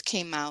truth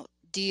came out,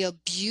 the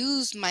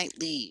abused might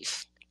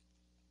leave.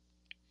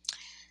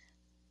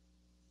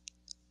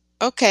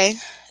 Okay.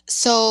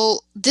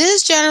 So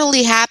this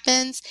generally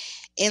happens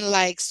in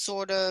like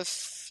sort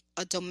of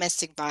a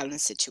domestic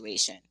violence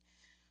situation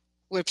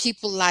where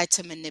people lie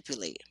to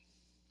manipulate.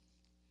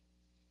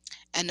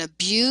 An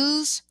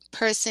abused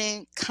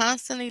person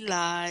constantly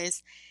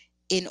lies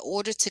in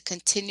order to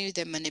continue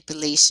their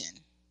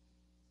manipulation.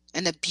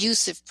 An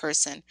abusive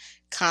person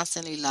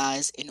constantly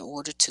lies in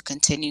order to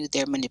continue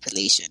their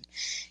manipulation.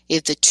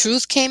 If the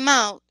truth came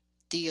out,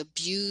 the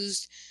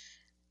abused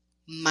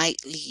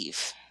might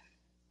leave.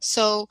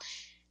 So,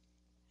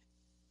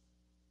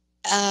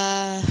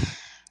 uh,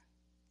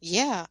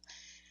 yeah,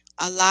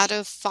 a lot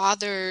of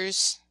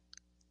fathers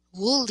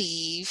will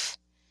leave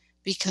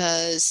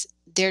because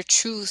their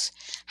truth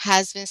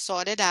has been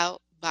sorted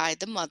out by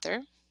the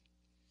mother,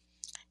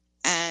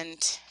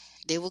 and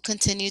they will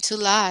continue to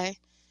lie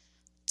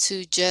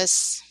to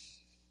just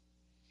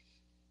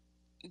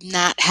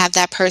not have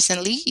that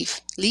person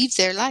leave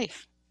their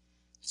life.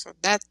 So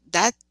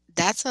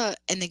that's an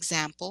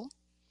example.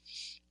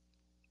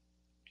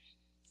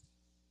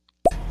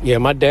 Yeah,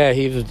 my dad,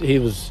 he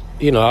was,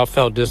 I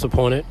felt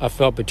disappointed. I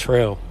felt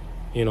betrayal,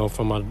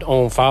 from my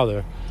own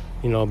father,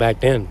 back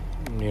then,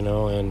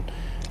 and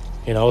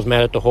I was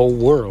mad at the whole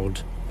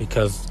world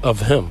because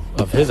of him,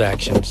 of his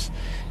actions.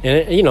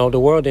 And the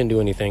world didn't do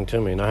anything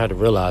to me, and I had to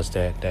realize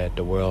that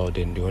the world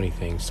didn't do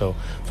anything. So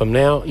from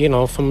now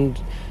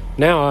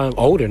I'm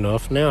old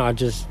enough. Now I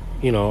just,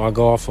 I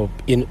go off of,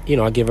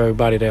 I give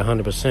everybody their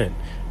 100%.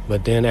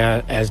 But then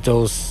as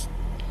those,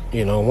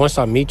 once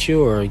I meet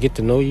you or get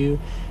to know you,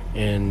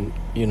 and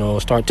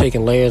start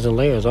taking layers and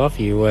layers off of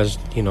you, as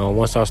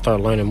once I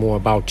start learning more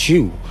about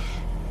you,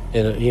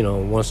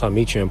 and once I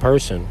meet you in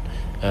person,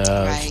 it's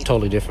a Right.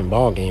 totally different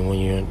ball game when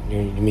you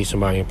meet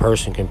somebody in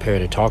person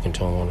compared to talking to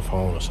them on the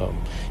phone or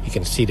something. You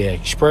can see their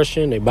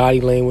expression, their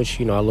body language.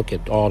 I look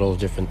at all those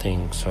different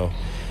things. So,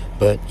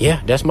 but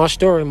yeah, that's my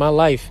story, my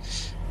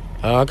life.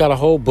 I got a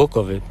whole book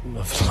of it,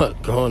 of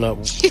growing up,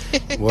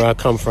 where I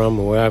come from,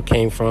 and where I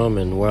came from,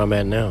 and where I'm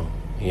at now.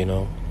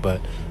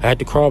 But I had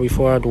to crawl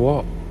before I had to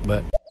walk.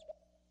 But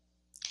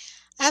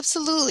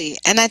Absolutely.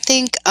 And I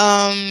think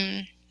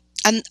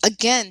and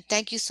again,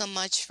 thank you so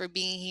much for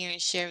being here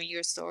and sharing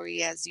your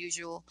story as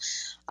usual.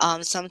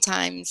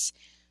 Sometimes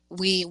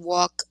we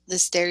walk the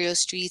stereo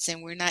streets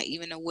and we're not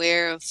even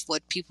aware of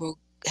what people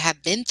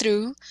have been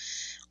through.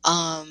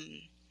 Um,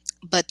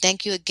 but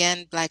thank you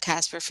again, Black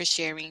Casper, for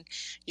sharing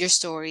your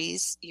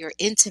stories, your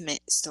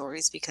intimate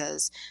stories,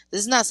 because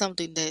this is not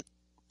something that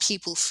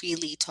people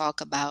freely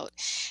talk about.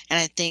 And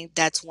I think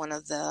that's one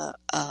of the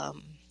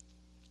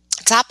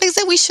topics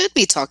that we should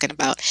be talking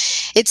about.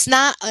 It's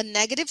not a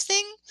negative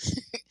thing.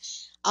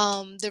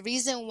 The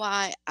reason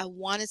why I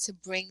wanted to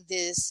bring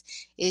this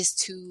is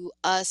to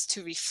us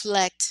to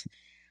reflect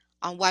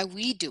on why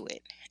we do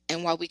it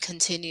and why we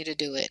continue to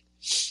do it.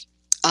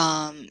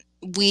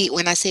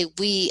 When I say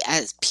we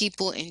as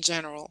people in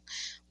general,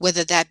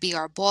 whether that be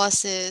our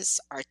bosses,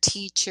 our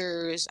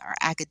teachers, our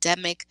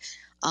academic,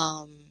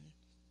 um,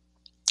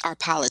 our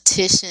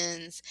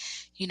politicians,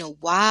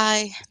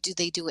 why do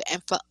they do it?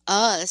 And for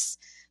us,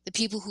 the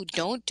people who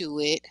don't do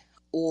it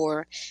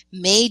or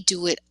may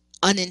do it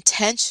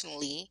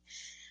unintentionally,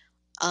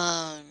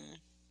 um,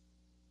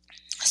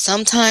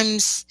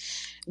 sometimes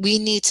we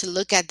need to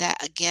look at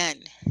that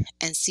again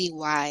and see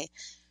why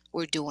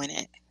we're doing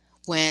it.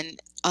 When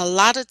a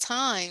lot of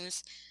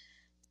times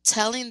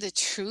telling the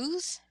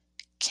truth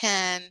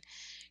can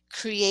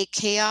create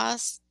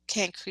chaos,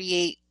 can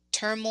create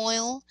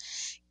turmoil,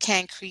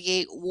 can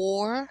create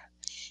war,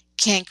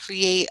 can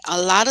create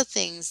a lot of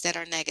things that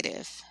are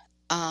negative.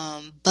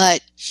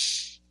 But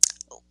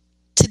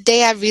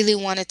today I really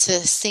wanted to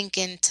sink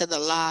into the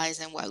lies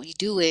and why we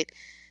do it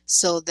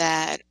so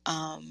that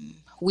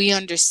we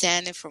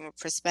understand it from a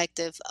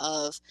perspective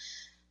of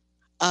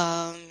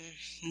um,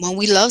 when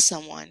we love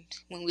someone,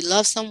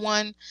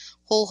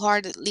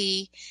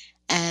 wholeheartedly,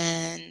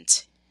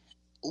 and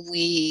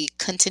we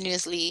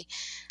continuously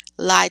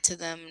lie to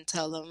them and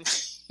tell them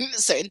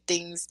certain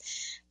things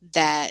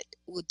that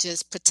would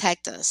just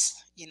protect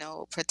us,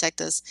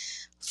 protect us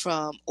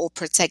from, or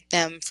protect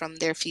them from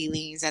their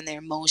feelings and their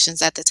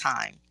emotions at the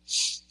time.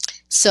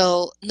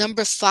 So,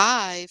 number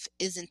five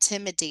is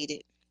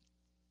intimidated.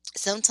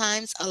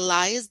 Sometimes a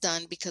lie is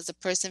done because a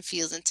person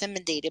feels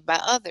intimidated by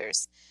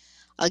others.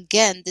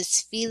 Again,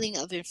 this feeling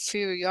of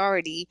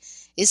inferiority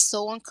is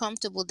so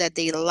uncomfortable that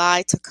they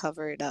lie to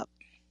cover it up.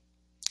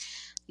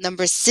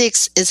 Number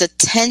six is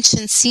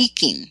attention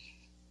seeking.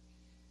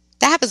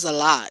 That happens a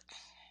lot.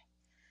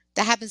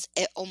 That happens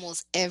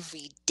almost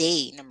every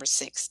day. Number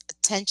six,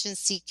 attention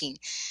seeking.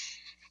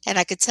 And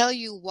I could tell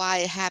you why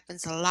it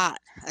happens a lot.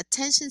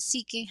 Attention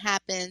seeking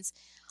happens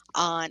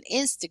on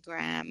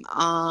Instagram,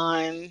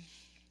 on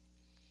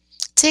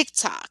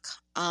TikTok,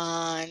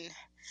 on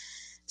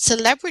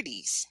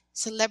celebrities.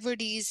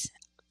 Celebrities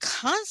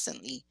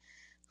constantly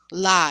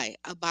lie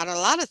about a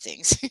lot of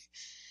things.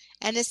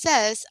 And it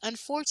says,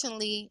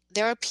 unfortunately,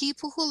 there are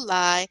people who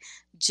lie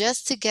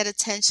just to get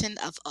attention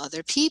of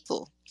other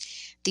people.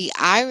 The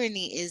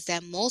irony is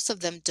that most of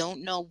them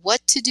don't know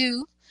what to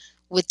do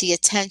with the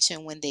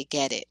attention when they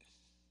get it.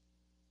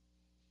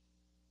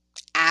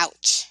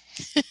 Ouch.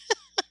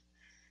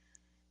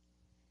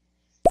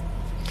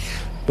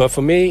 But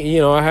for me,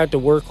 I had to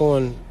work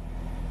on,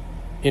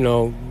 you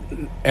know,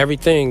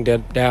 everything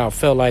that I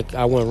felt like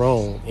I went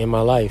wrong in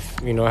my life.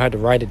 I had to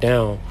write it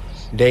down.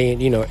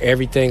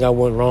 Everything I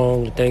went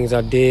wrong, the things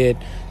I did,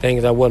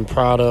 things I wasn't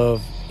proud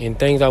of, and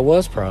things I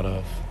was proud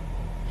of.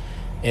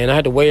 And I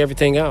had to weigh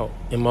everything out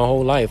in my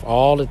whole life.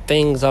 All the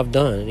things I've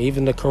done,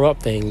 even the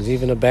corrupt things,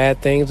 even the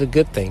bad things, the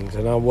good things.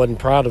 And I wasn't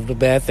proud of the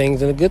bad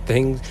things and the good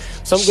things.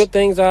 Some good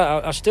things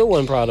I still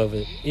wasn't proud of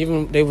it.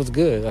 Even they was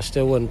good, I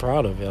still wasn't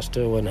proud of it. I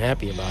still wasn't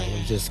happy about it. It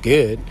was just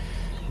good.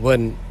 It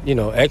wasn't,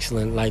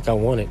 excellent like I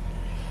wanted.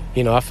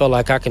 I felt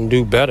like I can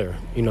do better.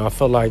 I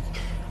felt like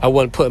I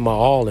wasn't putting my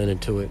all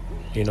into it.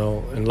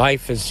 And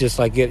life is just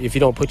like if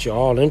you don't put your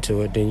all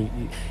into it,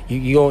 then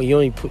you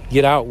only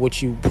get out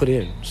what you put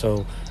in.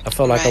 So I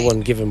felt like I Right.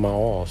 wasn't giving my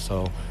all.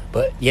 So,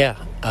 but yeah,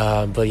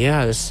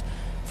 it's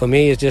for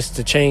me. It's just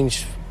to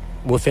change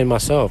within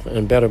myself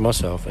and better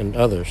myself and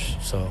others.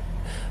 So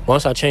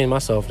once I change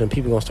myself, then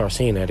people gonna start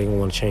seeing that they gonna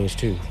want to change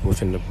too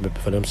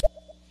for themselves.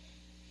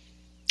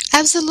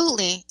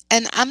 Absolutely.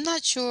 And I'm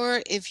not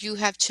sure if you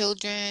have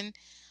children.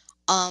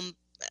 Um,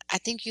 I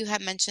think you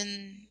had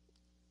mentioned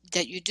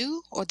that you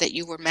do or that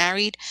you were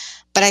married,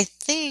 but I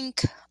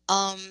think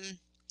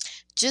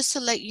just to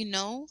let you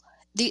know,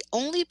 the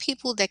only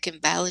people that can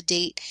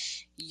validate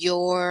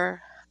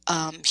your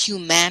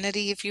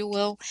humanity, if you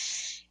will,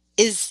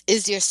 is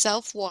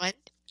yourself, one,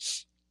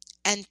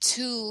 and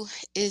two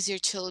is your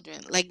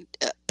children. Like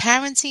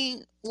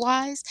parenting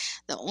wise,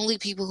 the only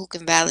people who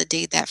can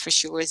validate that for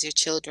sure is your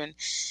children.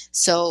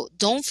 So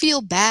don't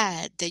feel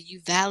bad that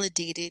you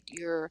validated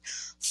your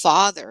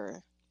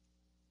father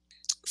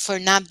for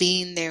not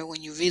being there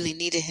when you really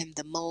needed him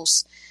the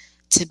most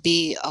to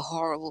be a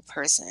horrible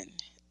person.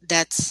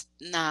 That's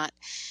not.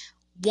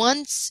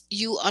 Once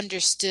you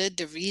understood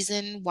the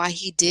reason why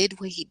he did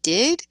what he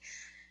did,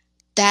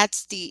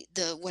 that's the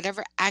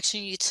whatever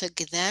action you took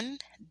then,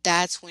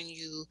 that's when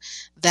you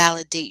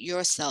validate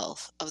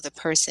yourself of the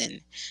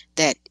person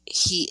that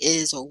he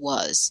is or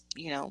was,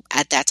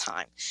 at that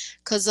time.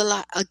 Because a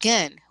lot,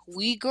 again,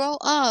 we grow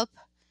up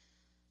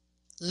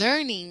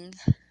learning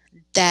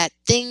that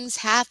things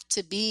have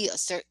to be a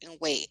certain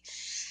way,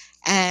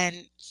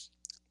 and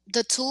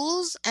the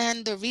tools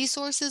and the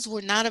resources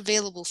were not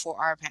available for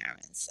our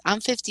parents. I'm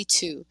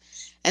 52,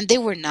 and they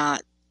were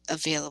not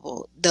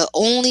available. The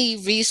only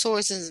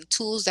resources and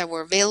tools that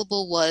were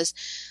available was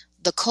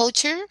the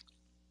culture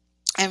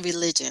and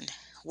religion.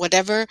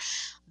 Whatever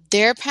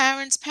their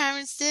parents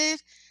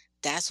did,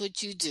 that's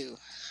what you do.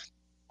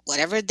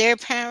 Whatever their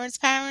parents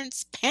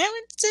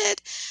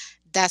did,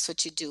 that's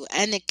what you do.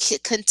 And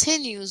it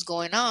continues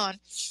going on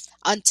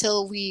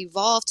until we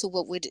evolve to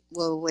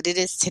what it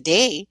is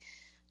today,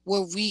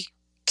 where we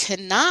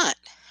cannot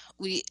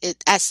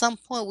at some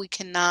point we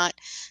cannot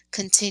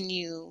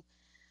continue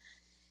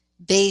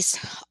based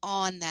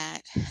on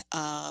that,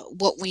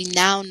 what we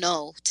now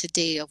know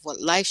today of what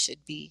life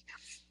should be,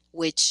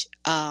 which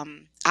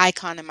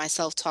Icon and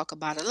myself talk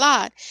about a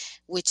lot,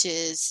 which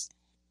is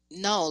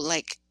no,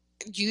 like,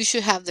 you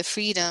should have the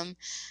freedom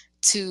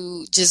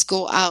to just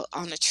go out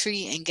on a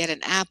tree and get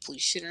an apple. You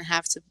shouldn't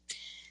have to,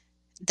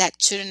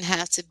 that shouldn't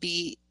have to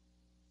be,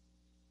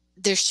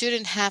 there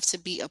shouldn't have to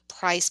be a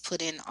price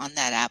put in on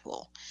that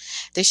apple.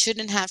 There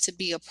shouldn't have to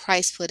be a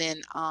price put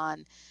in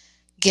on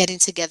getting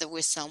together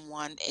with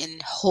someone in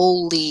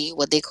holy,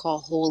 what they call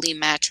holy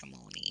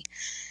matrimony.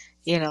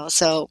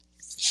 So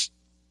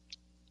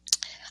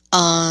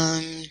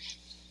Um,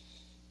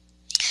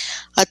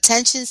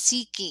 Attention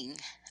seeking.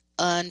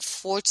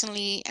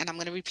 Unfortunately, and I'm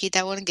going to repeat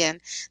that one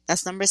again,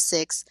 that's number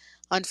six.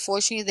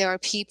 Unfortunately, there are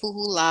people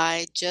who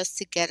lie just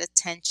to get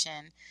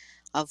attention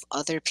of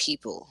other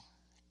people.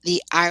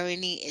 The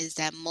irony is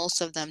that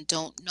most of them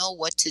don't know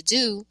what to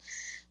do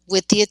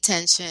with the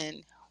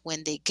attention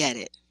when they get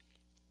it.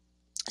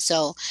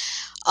 So,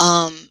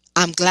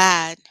 I'm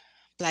glad,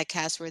 Black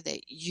Casper,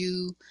 that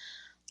you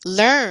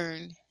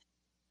learn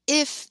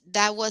if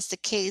that was the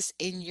case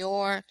in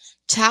your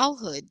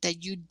childhood,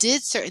 that you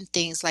did certain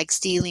things like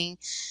stealing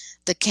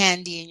the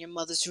candy in your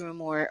mother's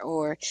room,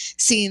 or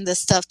seeing the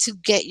stuff to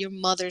get your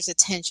mother's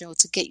attention or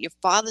to get your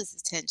father's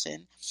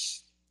attention,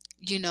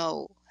 you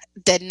know,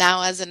 that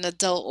now as an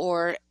adult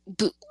or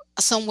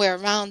somewhere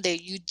around there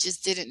you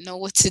just didn't know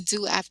what to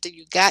do after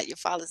you got your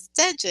father's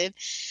attention.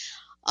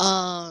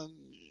 um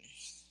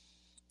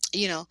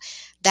you know,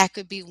 that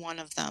could be one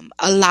of them.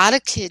 A lot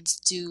of kids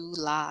do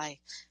lie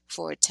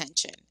for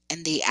attention,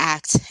 and they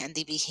act and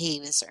they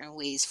behave in certain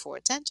ways for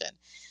attention.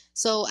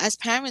 So as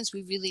parents,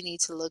 we really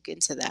need to look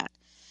into that.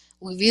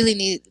 We really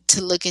need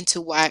to look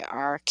into why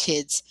our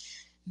kids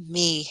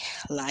may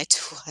lie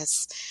to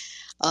us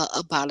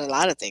about a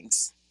lot of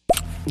things.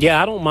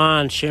 Yeah, I don't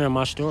mind sharing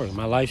my story,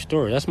 my life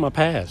story. That's my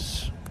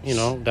past.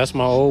 That's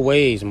my Hmm. old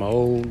ways, my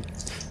old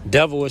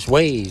devilish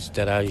ways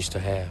that I used to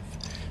have.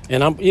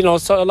 And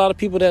so a lot of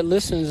people that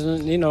listens,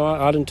 and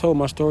I done told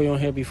my story on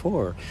here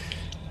before.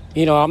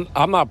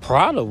 I'm not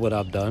proud of what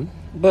I've done,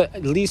 but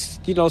at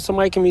least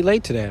somebody can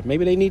relate to that.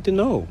 Maybe they need to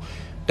know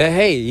that,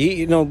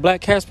 hey,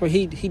 Black Casper,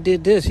 he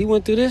did this, he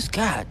went through this.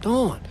 God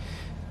darn,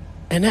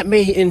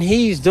 and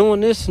he's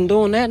doing this and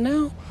doing that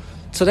now.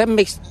 So Hmm.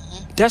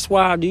 that's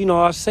why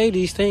I say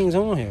these things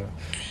on here,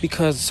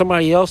 because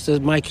somebody else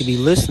that might could be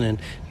listening,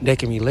 they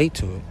can relate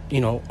to it.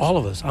 All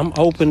of us. I'm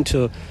open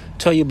to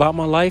tell you about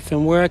my life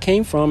and where I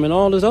came from and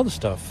all this other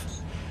stuff.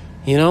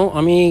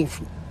 I mean,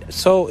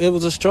 so it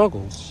was a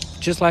struggle,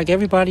 just like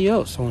everybody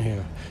else on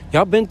here.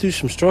 Y'all been through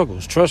some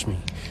struggles, trust me.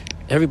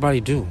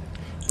 Everybody do.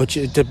 But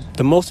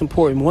the most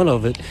important one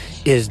of it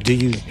is, do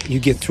you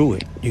get through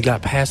it? You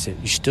got past it.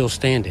 You still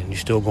standing. You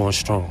still going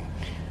strong.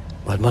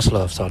 But much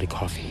love, Saudi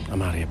Coffee.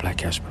 I'm out of here, Black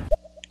Casper.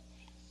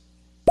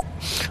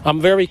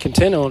 I'm very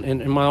content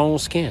in my own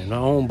skin, my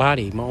own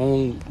body, my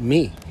own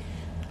me.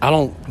 I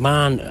don't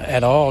mind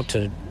at all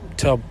to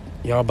tell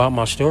y'all about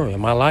my story,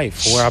 my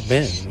life, where I've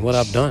been, what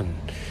I've done.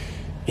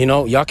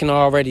 Y'all can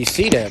already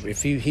see that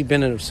if he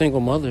been a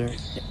single mother,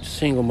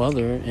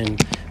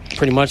 and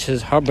pretty much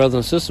her brother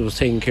and sister was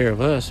taking care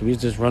of us. We was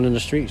just running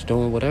the streets,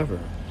 doing whatever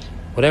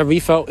we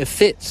felt it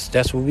fits.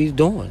 That's what we was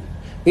doing.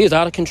 We was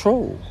out of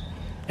control,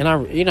 and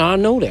I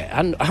know that.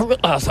 I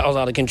realized I was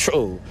out of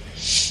control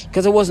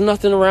because there was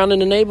nothing around in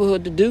the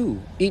neighborhood to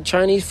do. Eat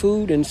Chinese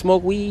food and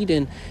smoke weed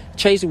and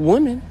chase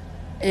women,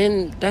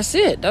 and that's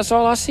it. That's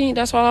all I seen.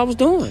 That's all I was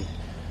doing.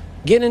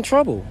 Getting in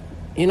trouble,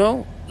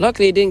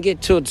 Luckily, it didn't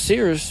get too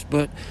serious,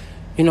 but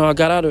I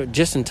got out of it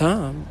just in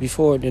time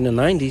before in the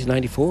 '90s,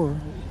 '94.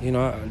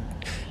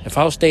 If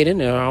I was stayed in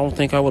there, I don't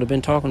think I would have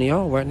been talking to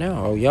y'all right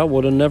now. Or y'all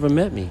would have never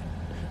met me.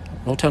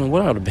 No telling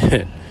what I would have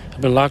been.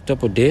 I've been locked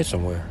up or dead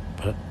somewhere.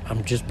 But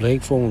I'm just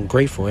grateful and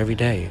grateful every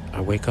day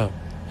I wake up.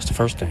 That's the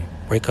first thing.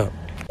 Wake up.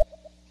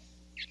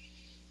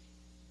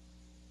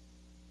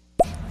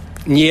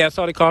 Yeah, I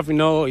saw the coffee.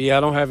 No, yeah,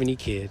 I don't have any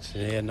kids.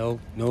 Yeah,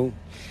 no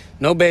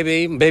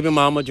baby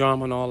mama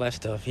drama and all that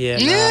stuff. Yeah,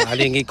 nah, I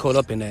didn't get caught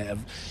up in that.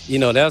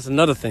 That's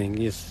another thing.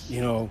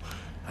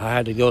 I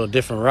had to go a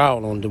different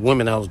route on the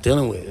women I was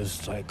dealing with.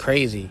 It's like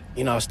crazy.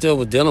 I still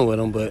was dealing with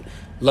them, but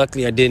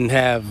luckily I didn't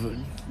have.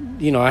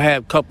 I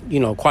had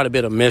quite a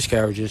bit of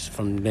miscarriages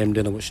from them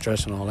dealing with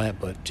stress and all that,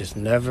 but just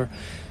never.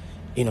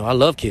 I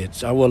love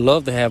kids. I would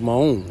love to have my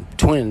own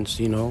twins.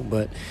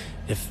 But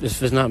if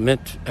it's not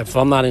meant, if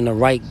I'm not in the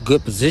right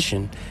good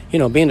position,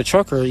 being a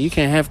trucker, you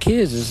can't have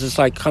kids. It's just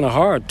like kind of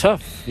hard,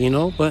 tough,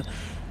 But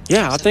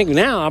yeah, I think Absolutely.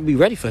 now I'll be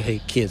ready for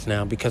kids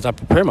now because I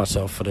prepare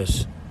myself for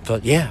this.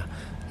 But yeah,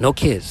 no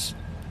kids.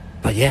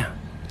 But yeah,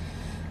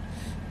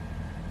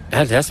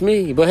 that's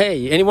me. But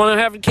hey, anyone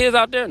having kids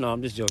out there? No,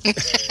 I'm just joking.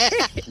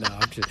 no,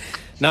 I'm just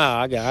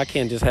I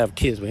can't just have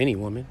kids with any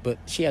woman. But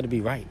she had to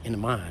be right in the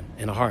mind,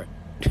 in the heart.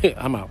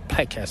 I'm out.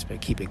 Black Casper,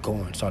 keep it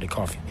going. Salty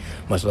coffee.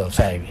 Much love.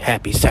 Saturday.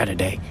 Happy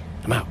Saturday.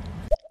 I'm out.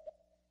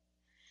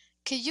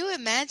 Can you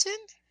imagine?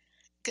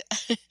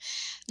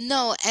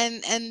 No,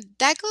 and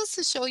that goes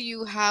to show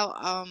you how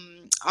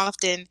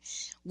often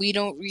we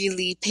don't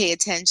really pay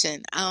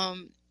attention.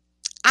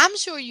 I'm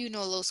sure you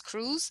know Los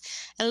Cruz,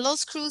 and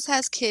Los Cruz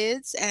has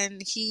kids,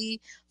 and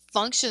he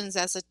functions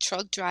as a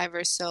truck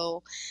driver.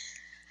 So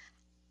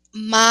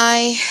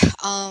my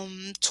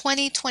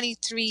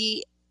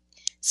 2023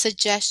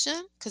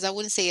 suggestion, because I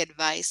wouldn't say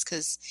advice,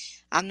 because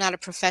I'm not a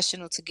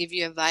professional to give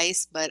you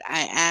advice, but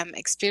I am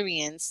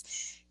experienced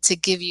to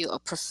give you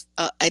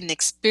an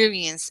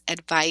experience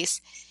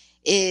advice,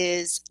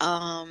 is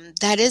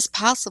that is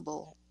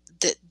possible.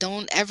 That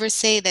don't ever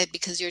say that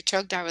because you're a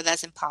truck driver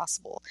that's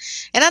impossible.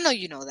 And I know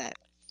you know that.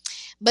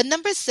 But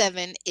number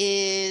seven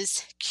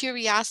is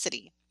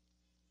curiosity.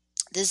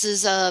 This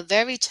is a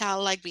very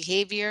childlike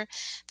behavior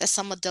that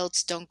some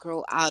adults don't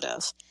grow out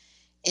of.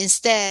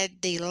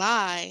 Instead, they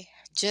lie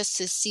just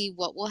to see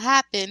what will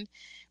happen,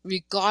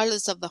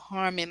 regardless of the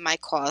harm it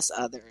might cause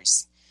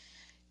others.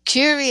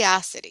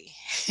 Curiosity.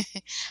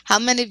 How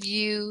many of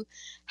you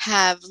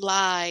have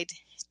lied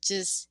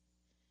just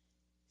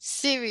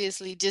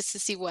seriously just to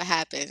see what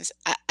happens?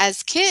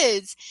 As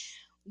kids,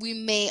 we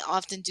may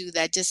often do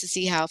that just to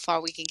see how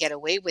far we can get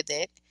away with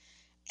it,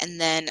 and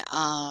then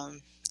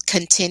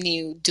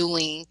continue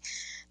doing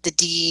the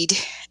deed,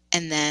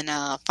 and then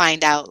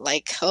find out,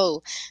 like,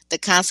 oh, the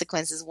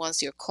consequences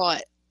once you're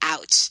caught.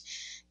 Ouch,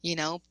 you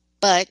know.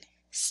 But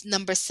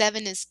number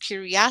seven is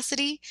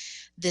curiosity.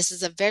 This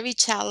is a very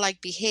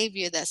childlike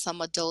behavior that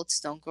some adults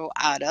don't grow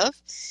out of.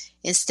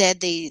 Instead,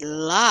 they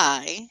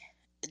lie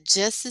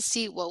just to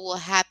see what will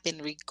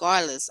happen,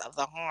 regardless of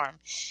the harm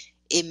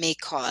it may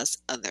cause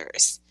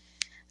others.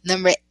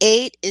 Number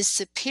eight is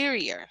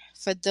superior.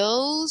 For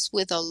those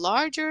with a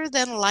larger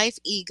than life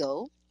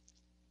ego,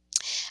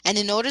 and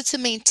in order to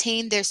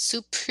maintain their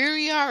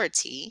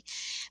superiority,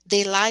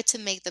 they lie to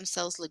make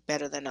themselves look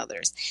better than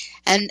others.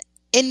 And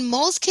in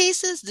most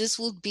cases, this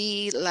would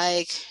be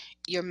like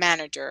your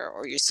manager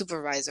or your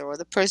supervisor or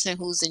the person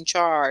who's in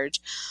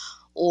charge,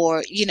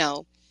 or,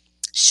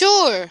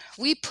 sure,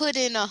 we put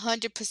in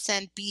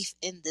 100% beef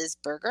in this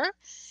burger.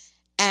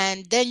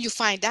 And then you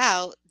find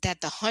out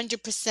that the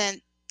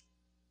 100%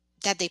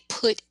 that they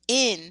put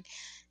in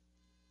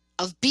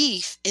of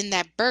beef in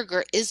that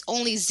burger is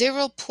only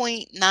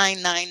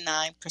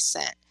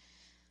 0.999%.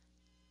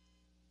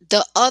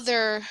 The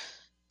other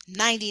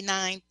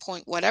 99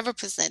 point whatever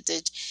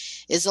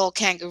percentage is all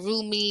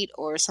kangaroo meat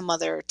or some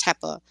other type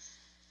of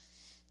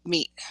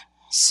meat.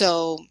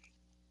 So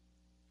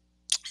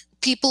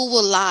people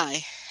will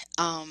lie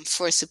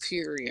for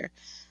superior,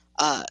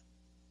 uh,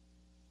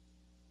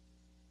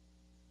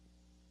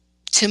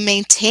 to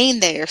maintain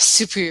their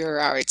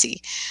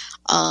superiority.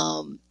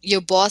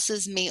 Your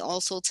bosses may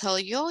also tell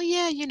you, oh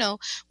yeah,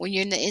 when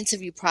you're in the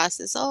interview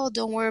process, oh,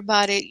 don't worry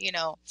about it.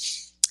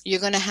 You're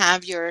going to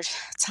have your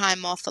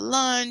time off for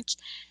lunch.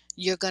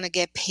 You're going to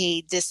get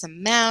paid this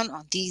amount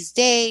on these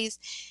days.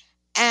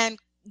 And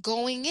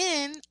going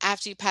in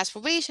after you pass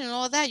probation and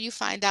all that, you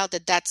find out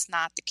that that's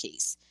not the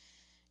case.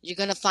 You're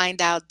going to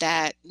find out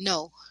that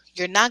no,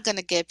 you're not going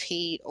to get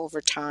paid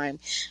overtime.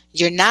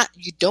 You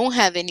don't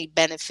have any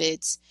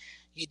benefits.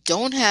 You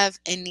don't have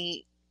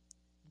any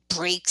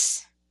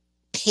breaks,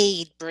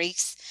 paid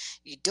breaks.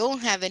 You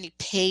don't have any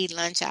paid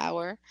lunch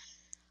hour.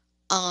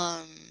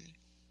 Um,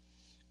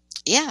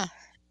 yeah.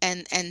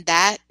 And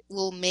that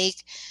will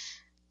make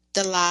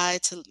the lie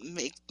to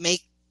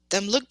make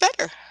them look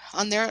better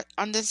on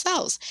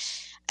themselves.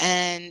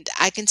 And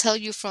I can tell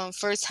you from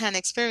firsthand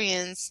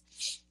experience,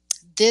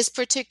 this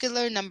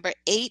particular number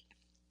eight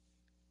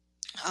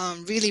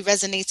really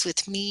resonates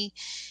with me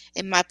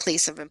in my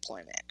place of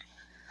employment.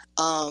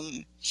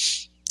 Um,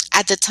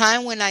 at the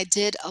time when I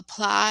did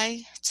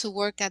apply to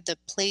work at the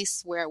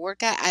place where I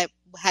work at, I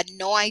had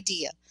no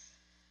idea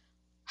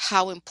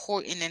how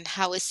important and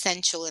how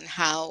essential and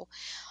how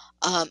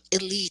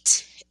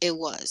elite it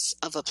was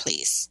of a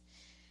place.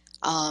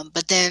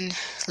 But then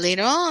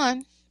later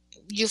on,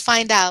 you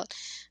find out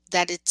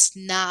that it's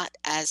not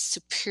as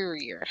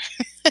superior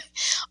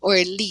or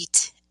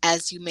elite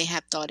as you may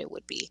have thought it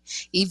would be,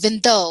 even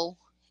though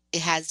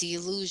it has the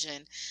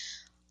illusion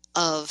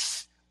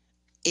of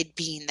it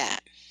being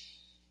that.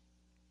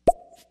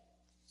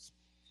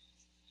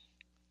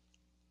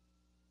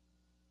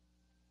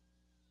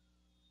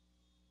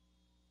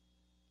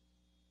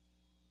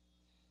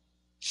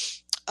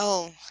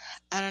 Oh,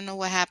 I don't know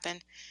what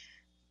happened,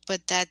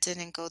 but that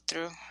didn't go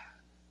through.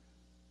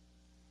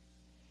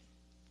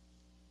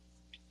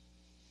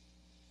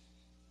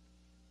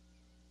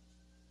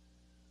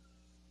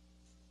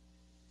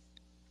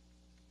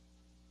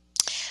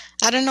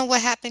 I don't know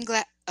what happened.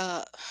 Gla-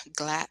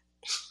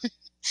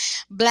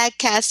 Black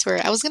Casper.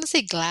 I was gonna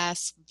say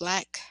glass,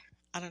 black.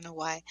 I don't know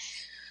why,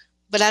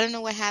 but I don't know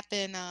what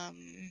happened.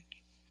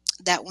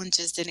 That one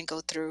just didn't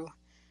go through.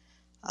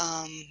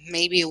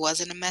 Maybe it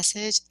wasn't a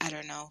message. I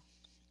don't know.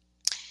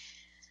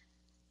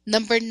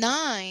 Number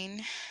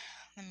nine.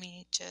 Let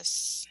me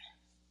just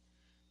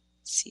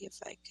see if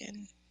I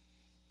can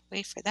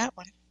wait for that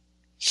one.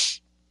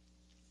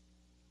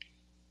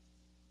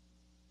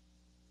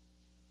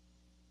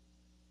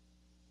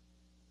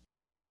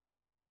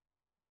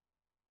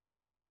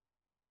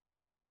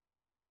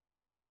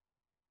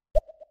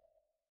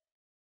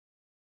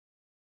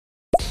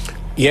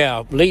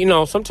 Yeah,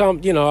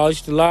 sometimes, I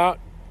used to lie,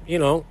 I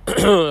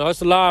used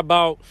to lie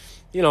about,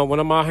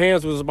 when my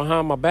hands was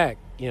behind my back.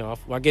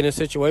 I get in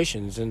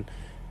situations and,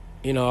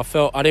 I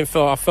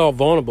felt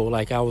vulnerable,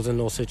 like I was in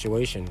those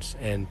situations.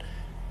 And,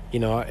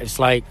 it's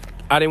like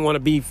I didn't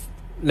want to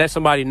let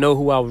somebody know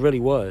who I really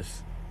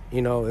was.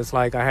 It's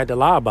like I had to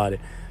lie about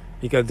it,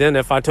 because then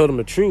if I told them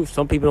the truth,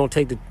 some people don't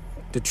take the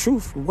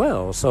truth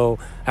well. So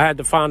I had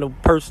to find a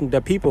person,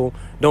 that people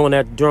doing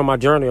that during my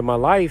journey of my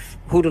life,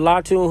 who to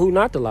lie to and who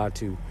not to lie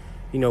to.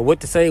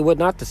 What to say, what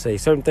not to say.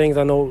 Certain things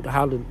I know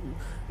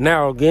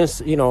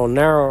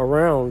narrow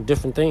around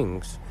different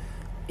things,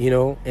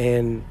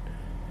 and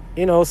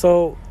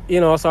so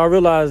I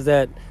realized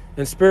that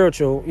in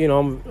spiritual,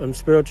 I'm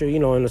spiritual,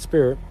 in the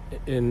spirit,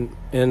 and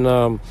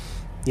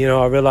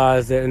I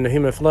realized that in the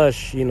human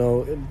flesh,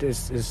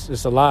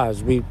 it's a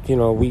lies. We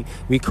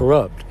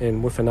corrupt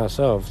and within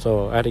ourselves.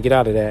 So I had to get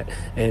out of that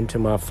and to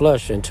my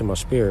flesh and to my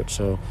spirit.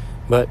 So,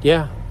 but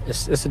yeah,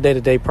 it's a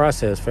day-to-day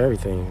process for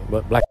everything.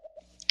 But black.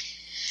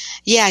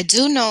 Yeah, I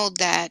do know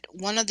that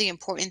one of the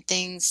important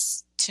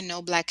things to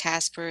know, Black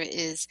Casper,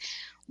 is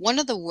one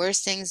of the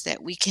worst things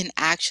that we can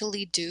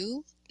actually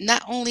do,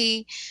 not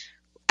only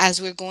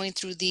as we're going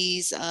through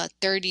these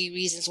 30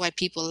 reasons why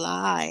people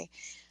lie,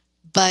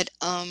 but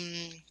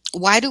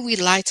why do we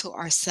lie to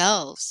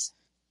ourselves?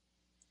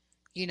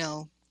 You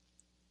know,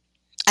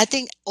 I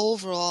think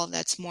overall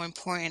that's more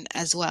important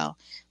as well.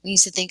 We need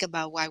to think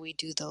about why we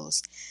do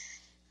those.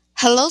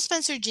 Hello,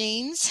 Spencer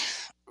James.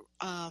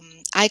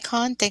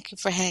 Icon, thank you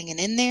for hanging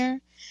in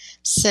there.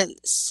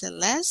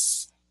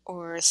 Celeste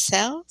or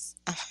Cells?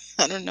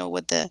 I don't know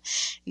what the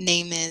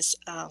name is,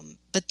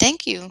 but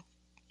thank you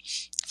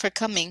for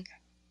coming.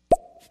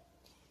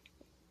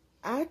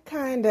 I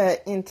kind of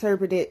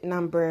interpreted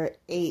number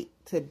 8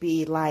 to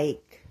be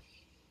like,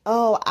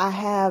 oh, I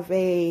have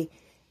a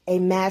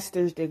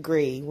master's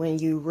degree when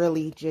you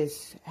really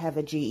just have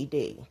a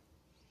GED.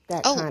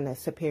 That Oh, kind of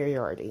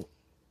superiority.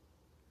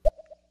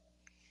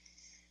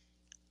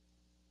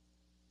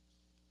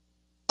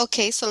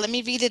 okay, so let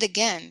me read it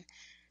again.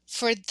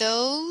 For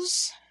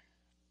those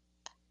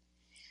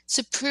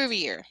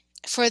superior,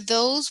 for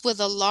those with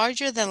a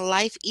larger than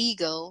life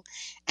ego,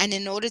 and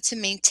in order to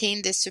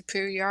maintain this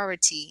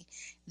superiority,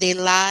 they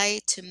lie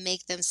to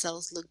make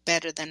themselves look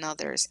better than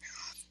others.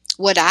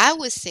 What I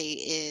would say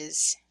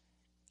is,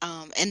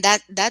 and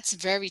that's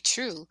very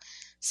true.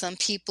 Some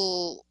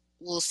people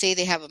will say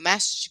they have a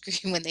master's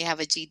degree when they have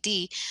a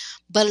GD,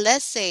 but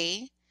let's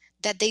say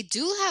that they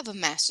do have a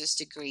master's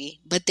degree,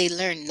 but they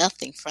learn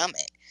nothing from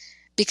it.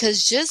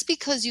 Because just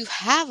because you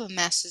have a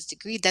master's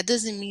degree, that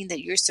doesn't mean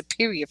that you're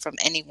superior from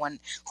anyone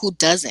who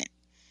doesn't.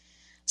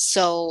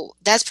 So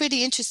that's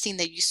pretty interesting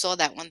that you saw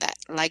that one that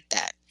like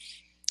that.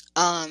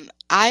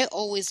 I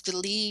always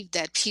believe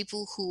that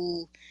people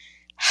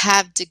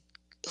have de-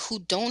 who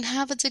don't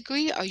have a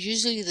degree are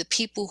usually the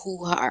people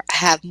who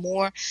have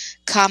more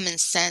common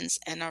sense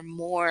and are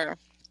more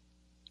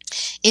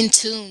in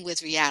tune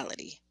with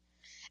reality.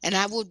 And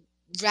I would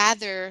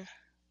rather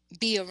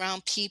be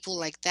around people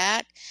like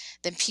that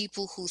than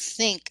people who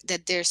think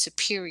that they're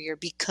superior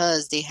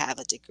because they have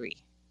a degree,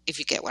 if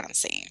you get what I'm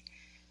saying.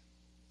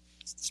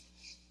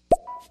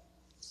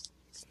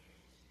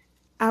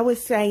 I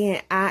was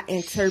saying I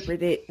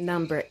interpreted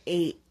number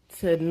 8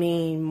 to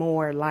mean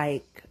more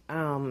like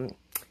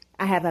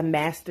I have a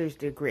master's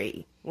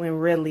degree when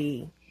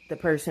really the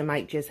person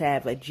might just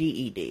have a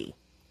GED.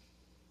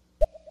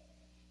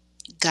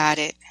 Got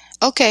it.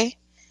 Okay.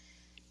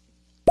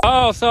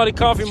 Oh, sorry,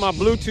 coffee. My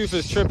Bluetooth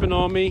is tripping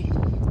on me.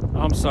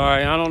 I'm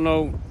sorry. I don't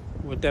know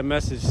what that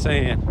message is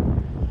saying.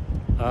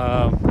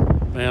 Uh,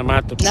 Man, I'm gonna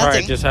have to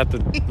probably Nothing. just have to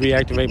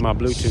reactivate my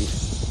Bluetooth.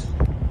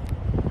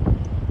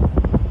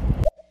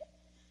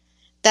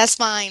 That's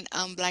fine,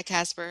 Black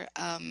Casper.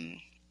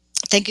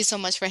 Thank you so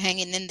much for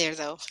hanging in there,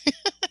 though.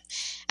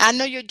 I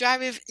know you're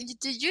driving.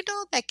 Did you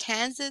know that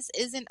Kansas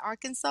is in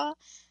Arkansas?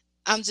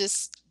 I'm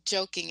just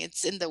joking.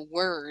 It's in the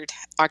word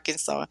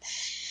Arkansas.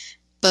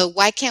 But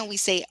why can't we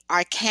say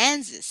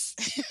Arkansas?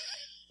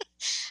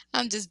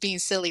 I'm just being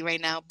silly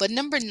right now. But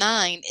number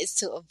nine is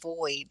to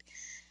avoid.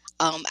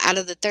 Out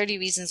of the 30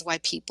 reasons why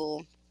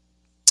people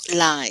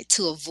lie,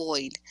 to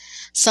avoid.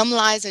 Some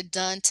lies are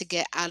done to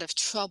get out of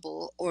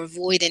trouble or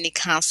avoid any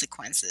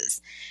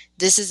consequences.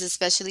 This is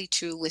especially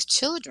true with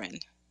children.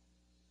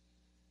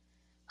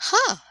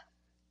 Huh.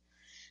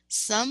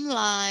 Some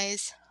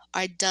lies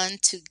are done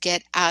to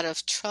get out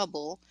of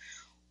trouble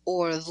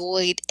or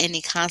avoid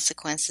any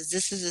consequences.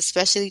 This is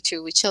especially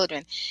true with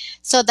children.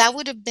 So that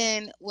would have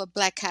been what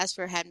Black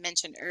Casper had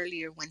mentioned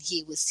earlier when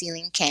he was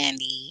stealing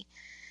candy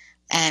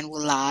and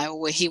will lie, or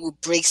where he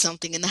would break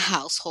something in the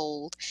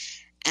household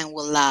and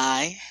will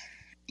lie,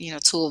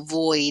 to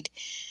avoid,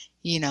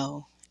 you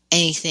know,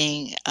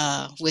 anything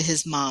with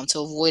his mom, to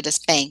avoid a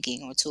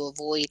spanking or to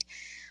avoid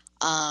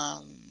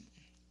um,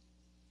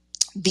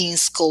 being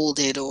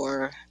scolded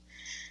or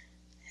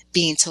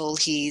being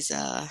told he's,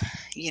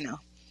 you know,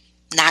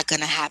 not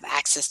going to have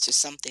access to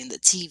something, the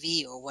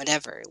TV or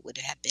whatever it would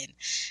have been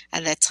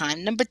at that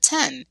time. Number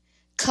 10,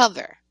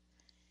 cover.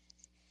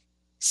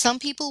 Some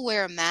people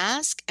wear a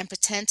mask and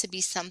pretend to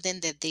be something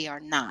that they are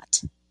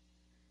not.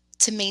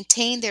 To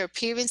maintain their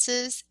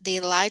appearances, they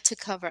lie to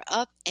cover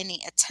up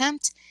any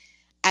attempt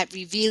at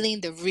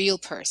revealing the real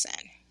person.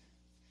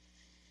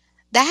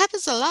 That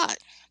happens a lot.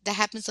 That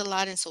happens a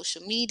lot in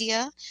social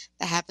media.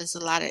 That happens a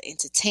lot in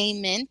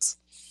entertainment.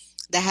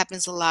 That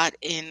happens a lot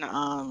in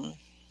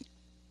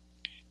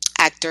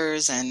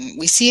actors, and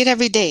we see it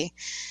every day.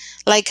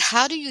 Like,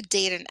 how do you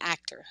date an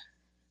actor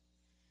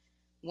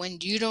when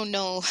you don't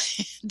know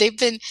they've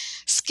been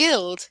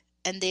skilled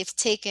and they've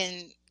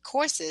taken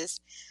courses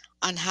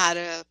on how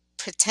to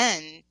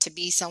pretend to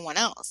be someone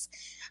else.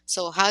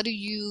 So how do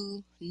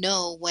you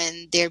know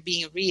when they're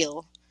being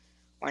real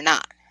or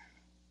not?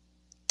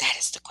 That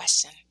is the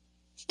question.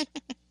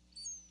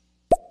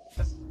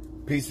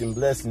 Peace and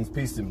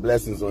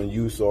blessings on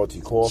you,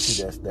 Salty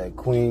Coffee. That's that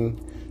queen.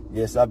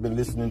 Yes, I've been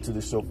listening to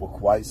the show for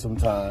quite some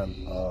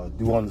time.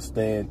 Do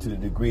understand to the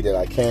degree that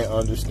I can't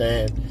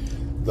understand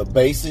the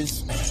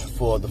basis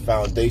for the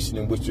foundation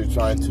in which you're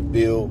trying to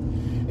build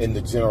in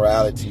the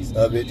generalities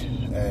of it.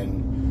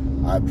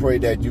 And I pray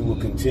that you will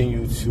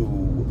continue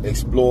to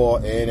explore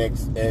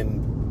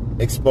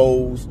and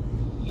expose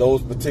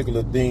those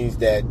particular things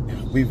that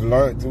we've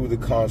learned through the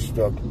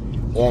construct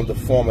on the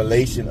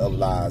formulation of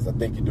lies. I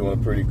think you're doing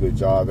a pretty good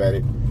job at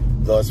it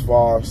thus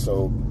far.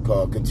 So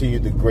continue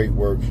the great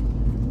work.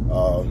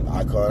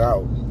 I cut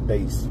out.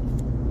 Peace.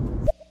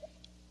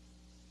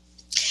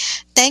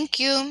 Thank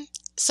you.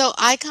 So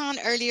Icon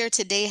earlier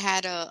today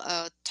had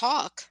a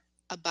talk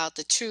about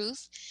the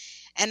truth,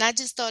 and I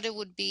just thought it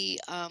would be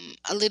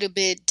a little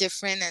bit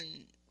different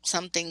and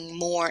something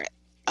more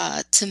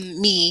to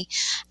me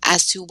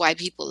as to why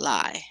people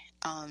lie.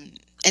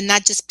 And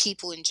not just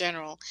people in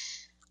general,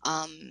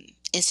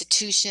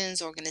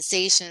 institutions,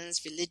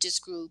 organizations, religious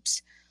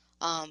groups,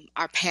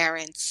 our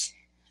parents,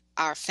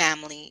 our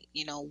family,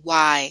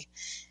 why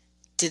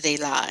do they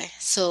lie?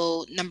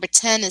 So number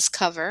 10 is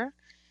cover,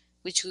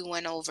 which we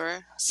went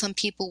over. Some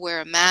people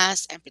wear a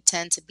mask and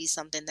pretend to be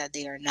something that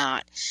they are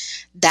not.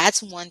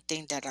 That's one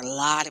thing that a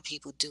lot of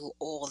people do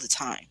all the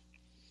time.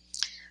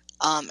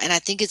 And I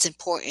think it's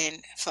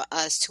important for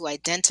us to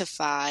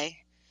identify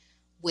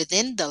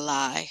within the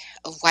lie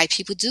of why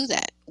people do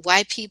that,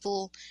 why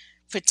people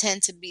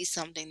pretend to be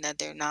something that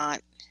they're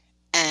not.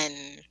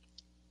 And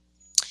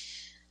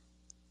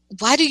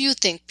why do you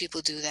think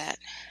people do that?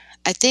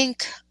 I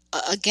think,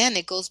 again,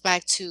 it goes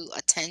back to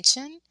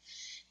attention.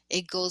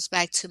 It goes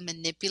back to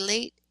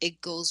manipulate. It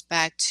goes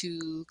back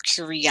to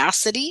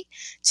curiosity,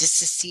 just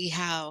to see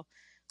how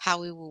it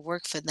will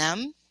work for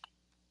them.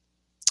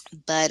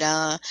 But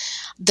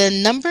the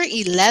number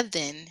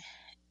 11,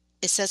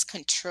 it says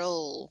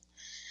control.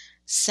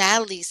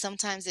 Sadly,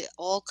 sometimes it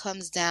all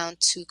comes down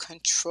to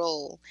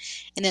control.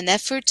 In an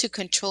effort to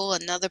control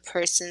another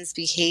person's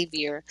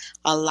behavior,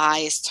 a lie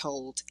is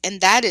told. And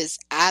that is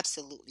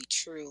absolutely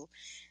true.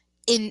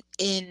 In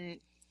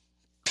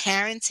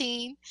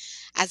parenting,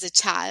 as a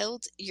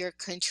child, you're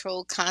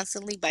controlled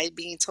constantly by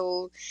being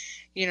told,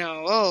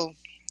 oh,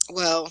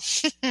 well,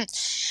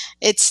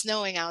 it's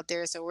snowing out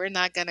there, so we're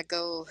not going to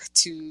go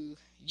to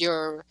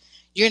you're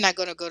not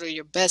going to go to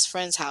your best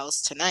friend's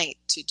house tonight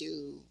to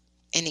do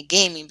any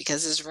gaming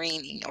because it's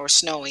raining or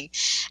snowing.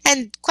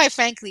 And quite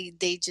frankly,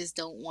 they just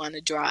don't want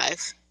to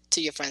drive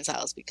to your friend's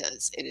house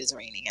because it is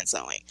raining and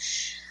snowing.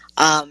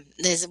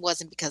 This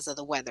wasn't because of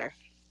the weather.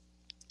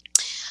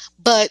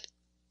 But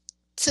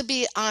to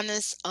be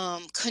honest,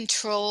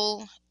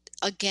 control,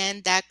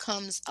 again, that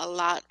comes a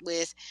lot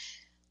with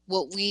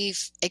what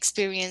we've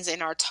experienced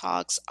in our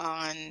talks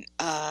on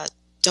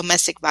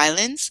domestic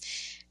violence,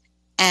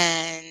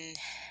 and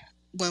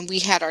when we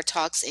had our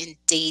talks in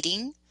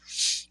dating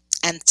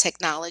and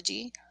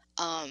technology.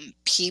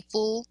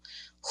 People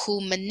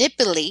who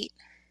manipulate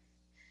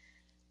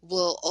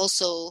will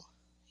also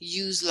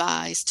use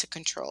lies to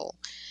control.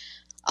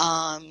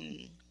 Um,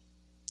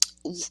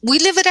 we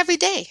live it every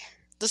day.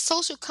 The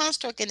social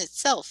construct in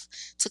itself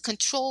to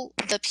control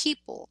the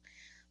people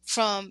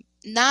from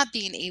not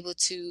being able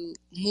to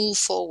move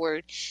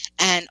forward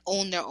and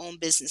own their own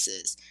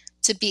businesses,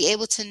 to be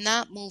able to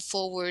not move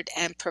forward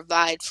and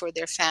provide for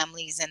their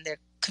families and their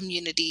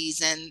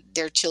communities and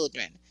their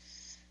children,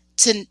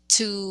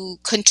 to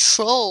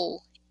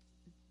control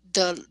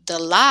the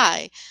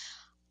lie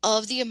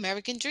of the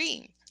American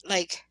dream.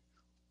 Like,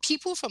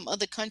 people from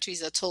other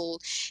countries are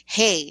told,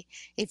 hey,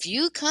 if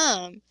you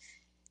come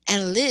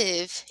and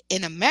live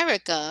in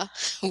America,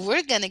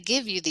 we're going to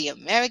give you the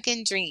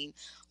American dream.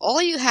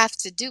 All you have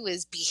to do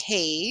is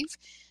behave,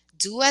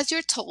 do as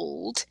you're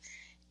told,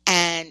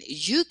 and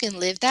you can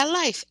live that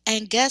life.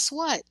 And guess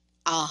what?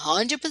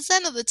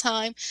 100% of the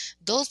time,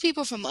 those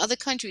people from other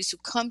countries who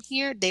come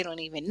here, they don't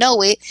even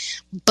know it,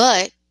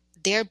 but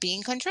they're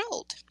being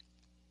controlled.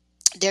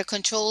 They're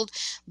controlled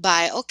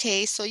by,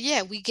 okay, so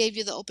yeah, we gave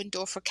you the open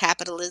door for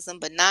capitalism,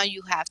 but now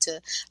you have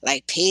to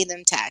like pay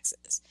them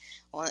taxes.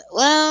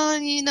 Well,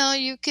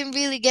 you can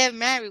really get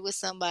married with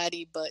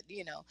somebody, but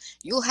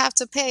you'll have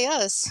to pay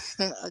us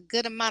a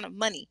good amount of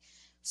money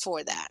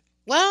for that.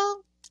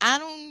 Well, I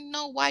don't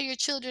know why your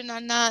children are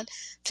not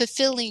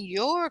fulfilling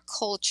your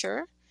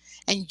culture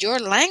and your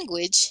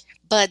language,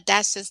 but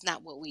that's just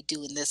not what we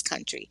do in this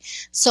country.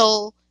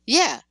 So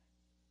yeah,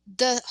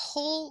 the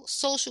whole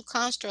social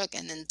construct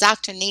and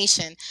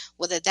indoctrination,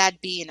 whether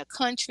that be in a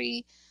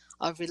country,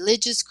 a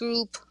religious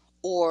group,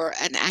 or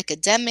an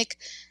academic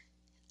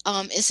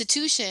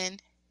institution,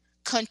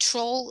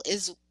 control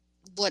is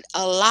what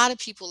a lot of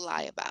people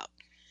lie about.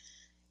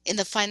 In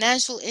the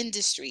financial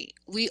industry,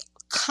 we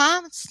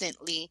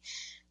constantly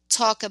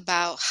talk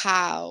about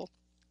how,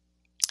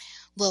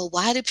 well,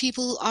 why do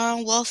people are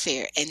on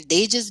welfare and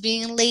they just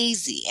being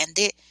lazy and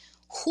they,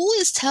 Who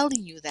is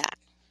telling you that?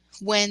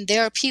 When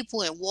there are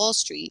people in Wall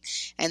Street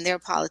and there are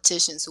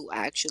politicians who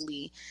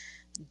actually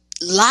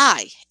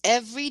lie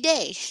every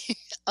day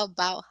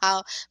about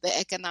how the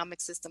economic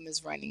system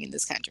is running in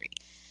this country.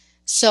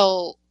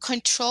 So,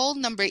 control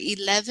number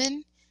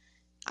 11,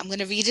 I'm going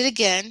to read it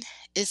again.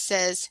 It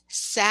says,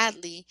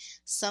 sadly,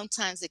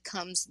 sometimes it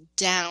comes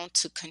down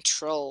to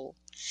control.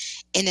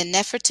 In an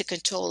effort to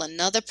control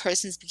another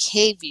person's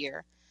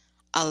behavior,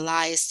 a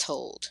lie is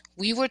told.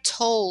 We were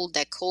told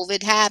that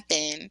COVID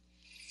happened,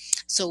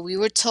 so we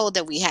were told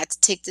that we had to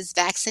take this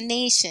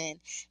vaccination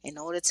in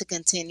order to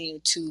continue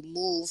to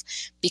move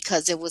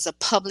because it was a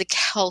public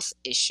health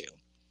issue.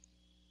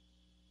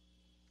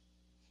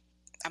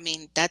 I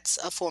mean, that's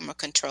a form of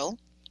control,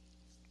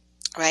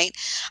 right?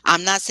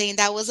 I'm not saying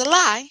that was a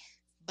lie,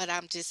 but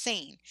I'm just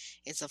saying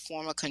it's a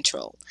form of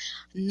control.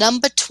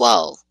 Number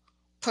 12,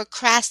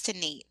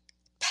 procrastinate.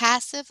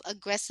 Passive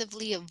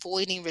aggressively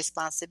avoiding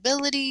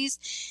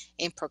responsibilities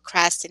and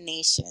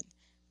procrastination.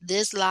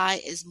 This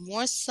lie is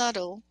more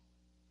subtle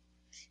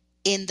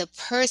in the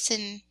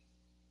person,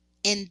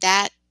 in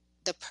that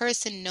the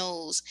person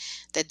knows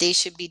that they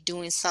should be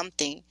doing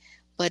something,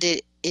 but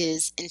it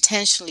is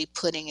intentionally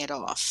putting it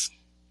off.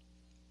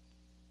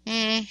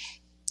 Mm.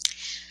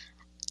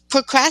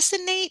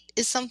 Procrastinate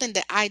is something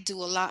that I do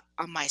a lot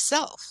on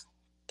myself.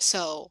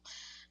 So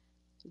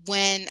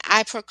when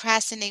I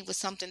procrastinate with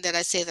something that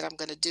I say that I'm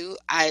going to do,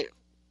 I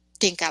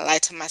think I lie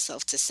to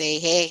myself to say,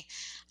 hey,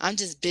 I'm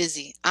just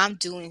busy. I'm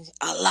doing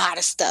a lot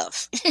of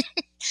stuff.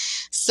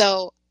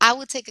 So I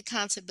would take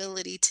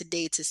accountability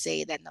today to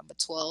say that number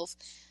 12,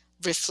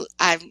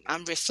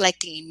 I'm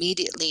reflecting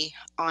immediately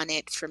on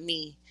it for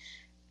me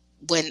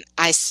when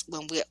I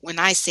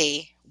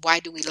say, why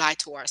do we lie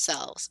to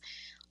ourselves?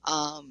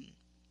 Um,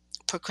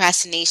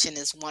 Procrastination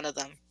is one of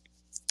them.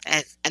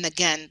 And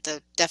again,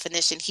 the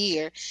definition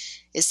here,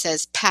 it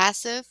says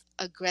passive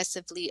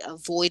aggressively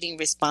avoiding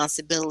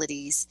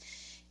responsibilities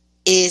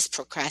is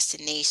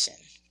procrastination.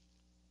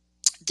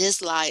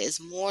 This lie is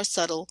more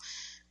subtle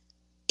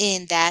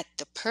in that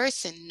the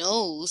person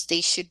knows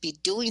they should be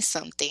doing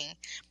something,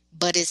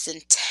 but is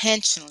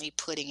intentionally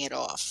putting it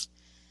off.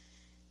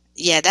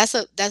 Yeah, that's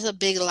a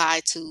big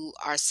lie to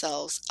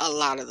ourselves a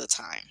lot of the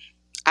time.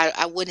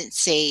 I wouldn't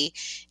say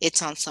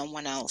it's on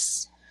someone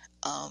else.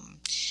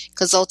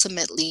 Because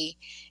ultimately,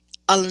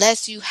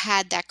 unless you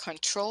had that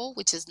control,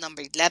 which is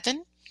number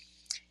 11,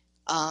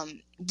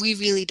 we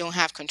really don't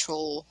have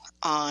control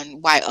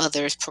on why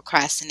others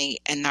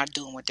procrastinate and not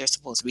doing what they're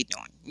supposed to be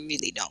doing. We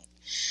really don't.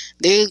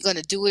 They're going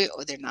to do it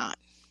or they're not.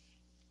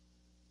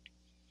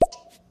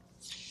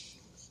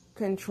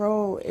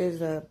 Control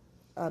is a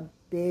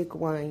big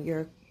one.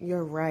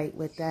 You're right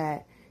with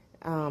that.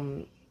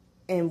 Um,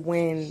 and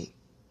when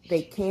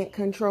they can't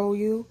control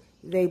you,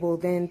 they will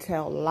then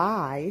tell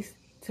lies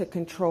to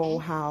control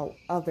Hmm. how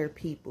other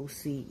people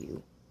see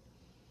you.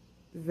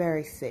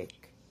 Very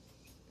sick.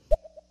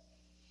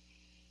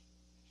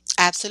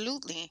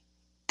 Absolutely.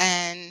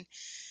 And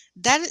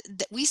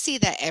we see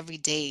that every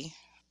day.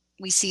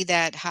 We see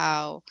that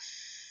how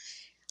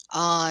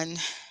on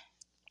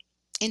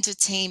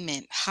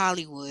entertainment,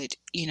 Hollywood,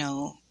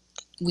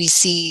 we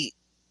see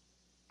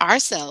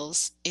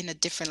ourselves in a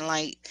different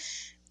light,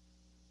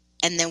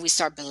 and then we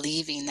start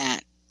believing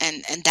that.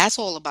 And that's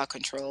all about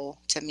control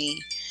to me.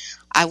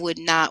 I would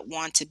not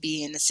want to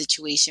be in a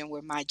situation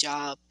where my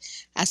job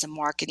as a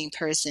marketing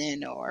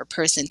person or a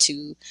person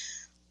to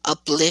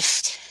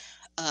uplift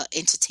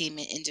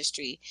entertainment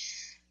industry,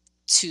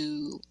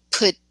 to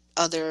put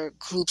other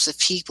groups of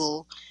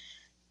people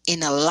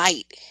in a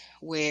light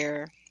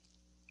where,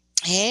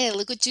 hey,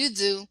 look what you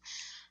do.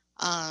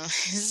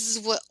 This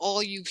is what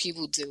all you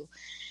people do.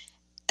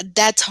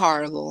 That's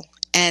horrible.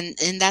 And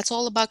that's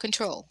all about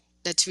control.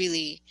 That's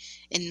really,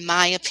 in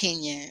my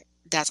opinion,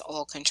 that's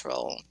all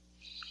control.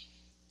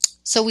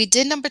 So we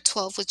did number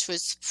 12, which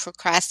was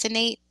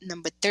procrastinate.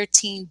 Number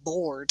 13,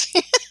 bored.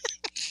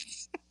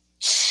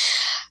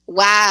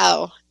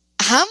 Wow.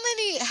 How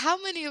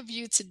many of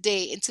you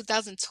today in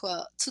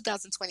 2012,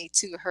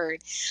 2022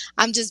 heard,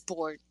 I'm just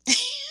bored. I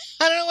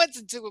don't know what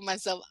to do with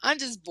myself. I'm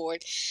just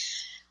bored.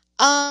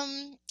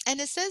 And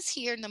it says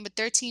here, number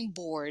 13,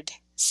 bored.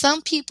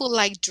 Some people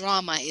like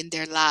drama in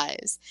their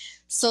lives,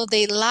 so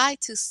they lie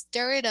to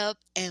stir it up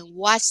and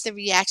watch the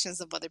reactions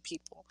of other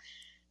people.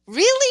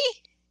 Really?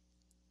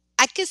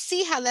 I could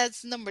see how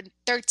that's number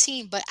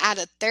 13, but out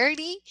of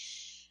 30,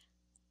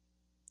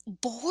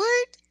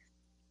 bored?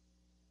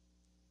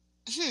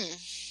 Hmm.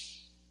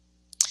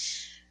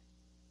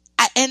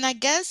 And I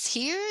guess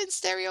here in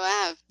Stereo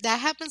Ave,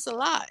 that happens a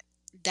lot.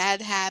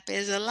 That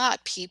happens a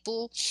lot.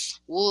 People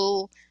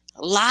will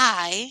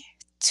lie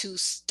to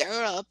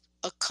stir up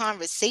a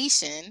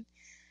conversation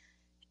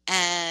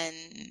and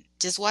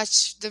just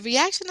watch the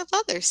reaction of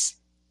others.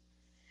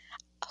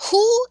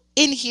 Who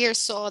in here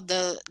saw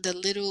the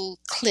little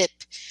clip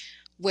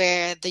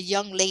where the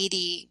young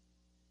lady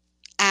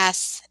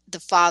asked the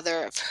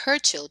father of her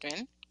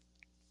children?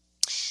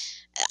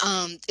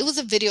 It was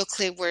a video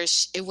clip where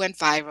it went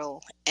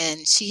viral, and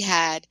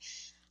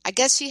I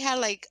guess she had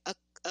like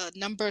a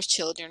number of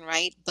children,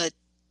 right? But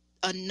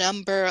a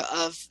number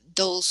of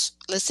those,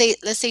 let's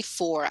say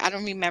four. I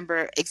don't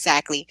remember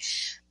exactly,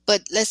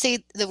 but let's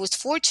say there was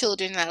four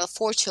children. Out of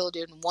four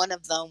children, one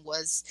of them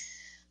was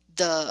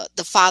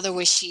the father,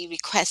 where she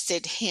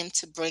requested him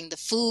to bring the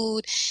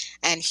food,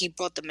 and he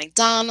brought the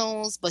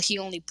McDonald's, but he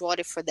only brought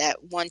it for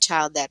that one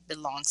child that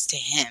belongs to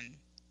him,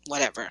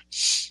 whatever.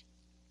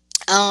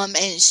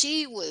 And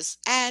she was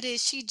at it.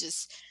 She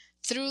just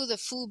threw the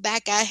food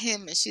back at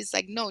him, and she's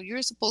like, "No,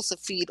 you're supposed to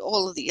feed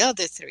all of the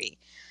other three."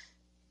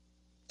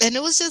 And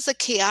it was just a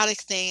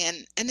chaotic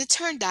thing, and it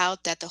turned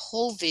out that the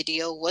whole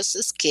video was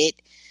a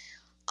skit,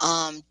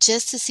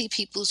 just to see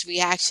people's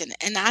reaction.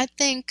 And I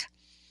think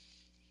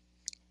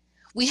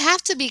we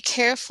have to be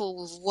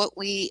careful with what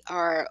we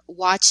are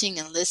watching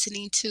and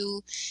listening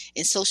to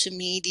in social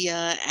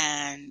media,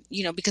 and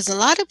because a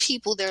lot of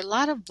people, there are a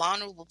lot of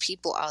vulnerable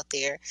people out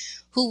there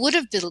who would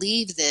have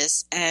believed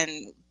this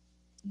and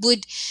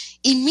would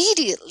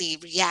immediately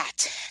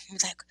react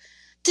like,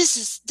 this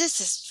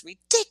is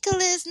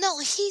ridiculous. No,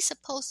 he's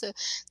supposed to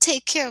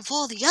take care of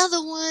all the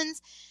other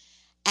ones.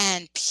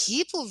 And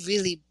people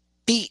really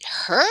beat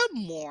her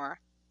more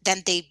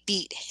than they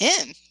beat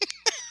him.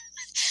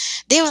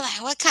 They were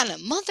like, "What kind of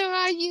mother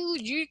are you?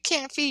 You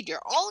can't feed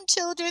your own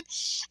children."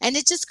 And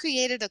it just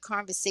created a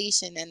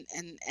conversation,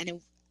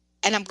 and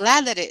I'm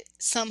glad that it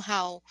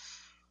somehow,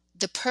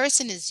 the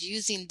person is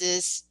using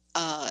this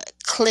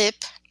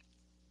clip,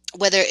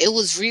 whether it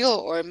was real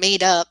or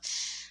made up,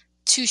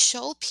 to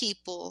show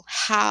people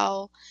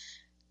how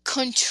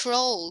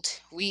controlled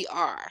we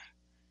are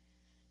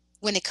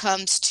when it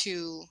comes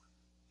to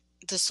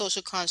the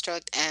social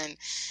construct and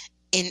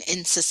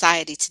in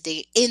society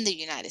today in the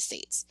United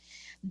States.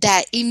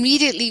 That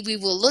immediately we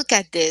will look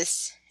at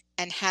this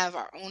and have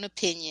our own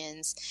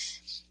opinions,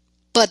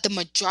 but the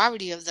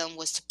majority of them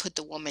was to put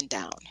the woman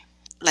down.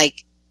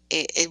 Like,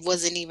 it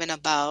wasn't even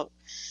about,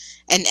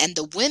 and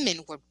the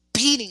women were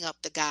beating up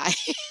the guy.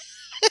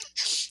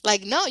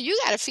 Like, no, you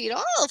got to feed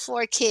all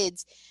four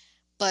kids.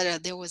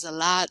 But there was a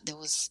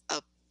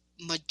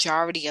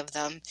majority of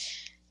them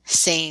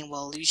saying,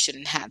 well, you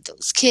shouldn't have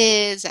those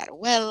kids out of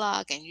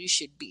wedlock, and you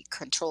should be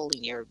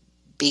controlling your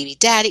baby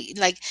daddy.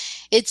 Like,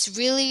 it's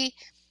really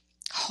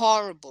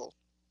horrible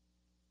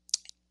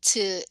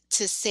to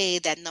say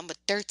that number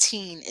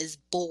 13 is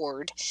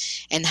bored,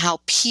 and how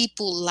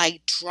people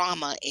like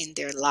drama in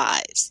their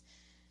lives,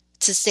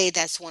 to say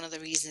that's one of the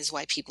reasons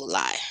why people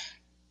lie.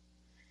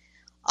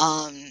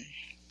 um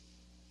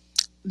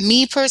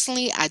Me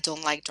personally, I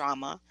don't like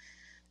drama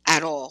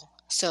at all,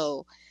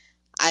 so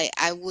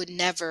I would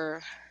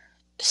never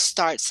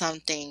start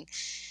something.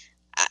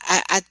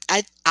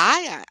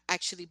 I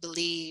actually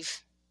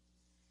believe,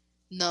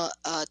 no,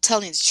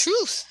 telling the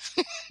truth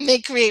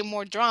may create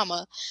more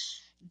drama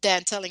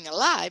than telling a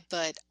lie.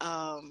 But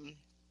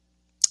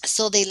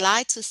so they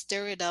lie to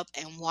stir it up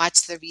and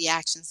watch the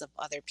reactions of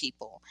other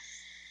people.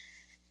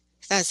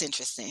 That's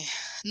interesting.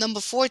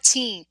 Number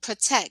 14,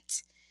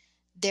 protect.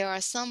 There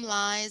are some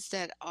lies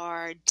that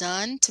are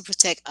done to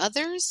protect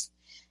others.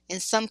 In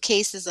some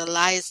cases, a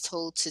lie is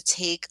told to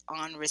take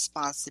on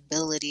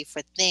responsibility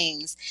for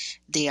things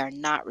they are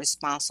not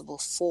responsible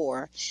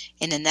for,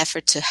 in an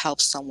effort to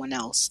help someone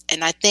else.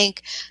 And I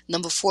think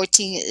number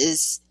 14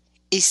 is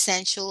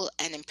essential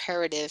and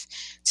imperative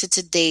to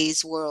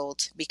today's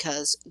world,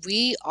 because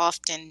we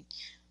often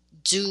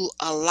do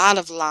a lot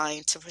of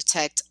lying to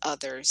protect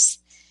others.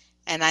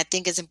 And I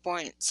think it's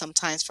important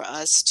sometimes for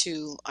us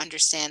to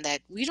understand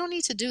that we don't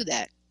need to do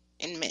that.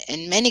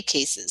 In many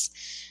cases,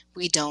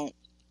 we don't,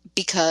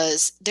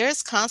 because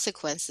there's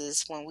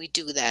consequences when we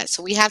do that.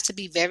 So we have to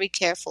be very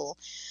careful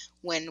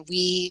when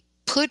we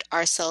put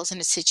ourselves in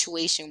a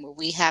situation where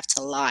we have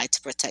to lie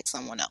to protect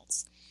someone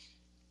else.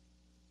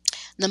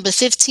 Number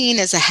 15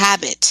 is a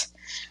habit.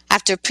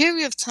 After a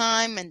period of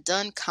time and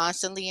done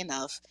constantly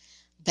enough,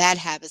 bad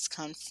habits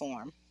can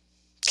form.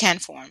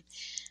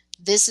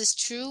 This is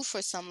true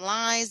for some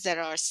lies that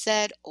are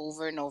said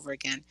over and over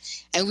again.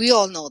 And we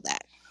all know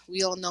that.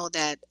 We all know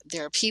that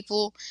there are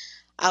people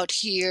out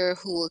here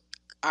who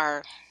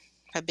are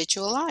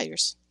habitual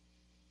liars.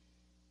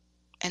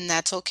 And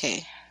that's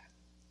okay,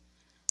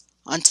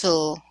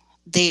 until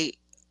they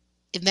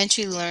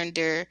eventually learn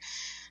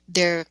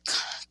their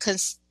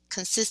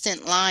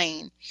consistent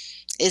lying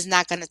is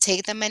not going to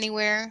take them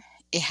anywhere.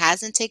 It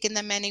hasn't taken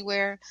them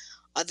anywhere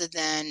other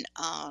than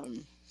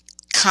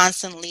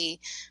constantly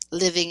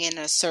living in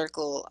a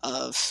circle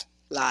of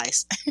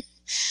lies.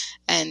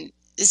 And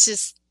it's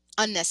just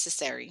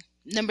unnecessary.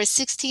 Number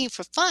 16,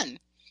 for fun.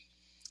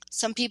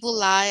 Some people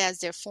lie as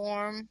their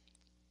form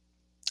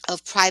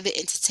of private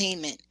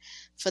entertainment.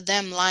 For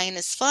them, lying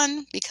is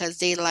fun because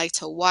they like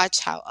to watch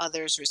how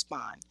others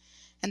respond.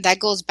 And that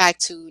goes back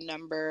to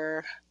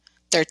number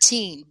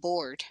 13,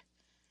 bored.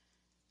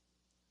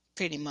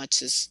 Pretty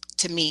much is,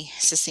 to me,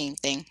 it's the same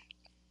thing.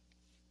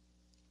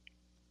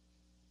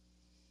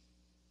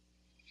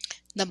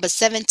 Number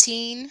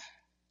 17,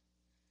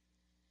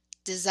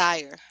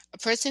 desire. A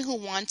person who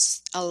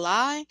wants a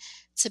lie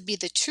to be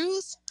the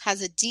truth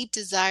has a deep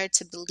desire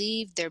to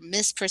believe their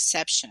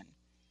misperception.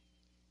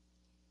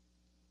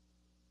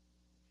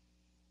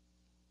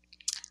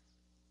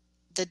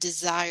 the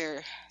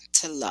desire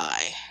to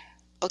lie.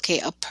 Okay,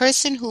 a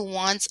person who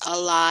wants a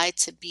lie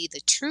to be the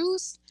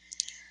truth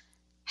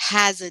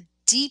has a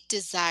deep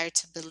desire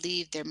to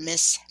believe their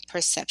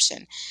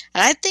misperception.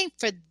 And I think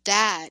for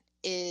that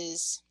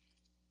is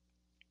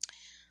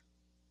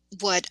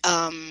what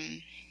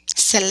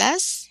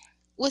Celeste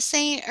was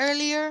saying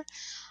earlier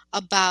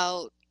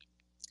about,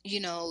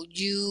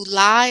 you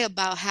lie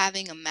about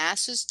having a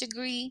master's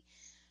degree,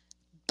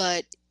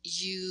 but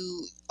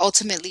you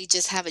ultimately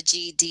just have a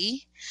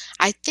GED.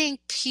 I think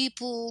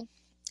people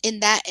in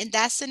that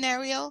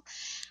scenario,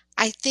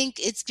 I think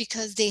it's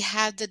because they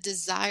have the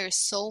desire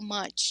so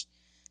much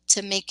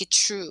to make it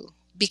true,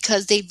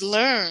 because they've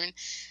learned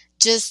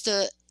just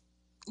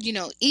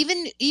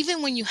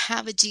even when you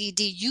have a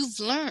GED, you've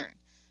learned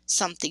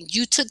something.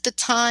 You took the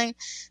time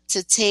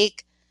to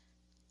take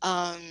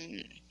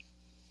um,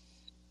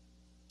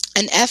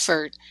 an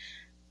effort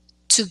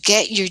to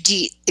get your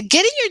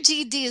getting your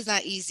GED is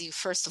not easy,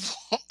 first of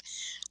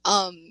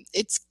all.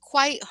 It's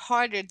quite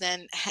harder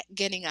than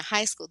getting a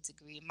high school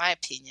degree, in my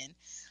opinion.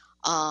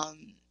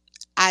 Um,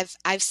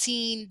 I've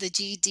seen the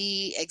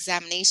GED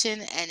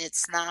examination, and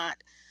it's not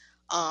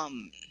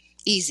um,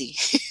 easy.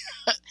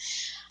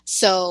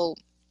 So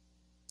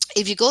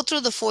if you go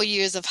through the 4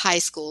 years of high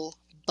school,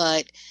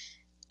 but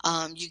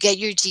you get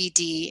your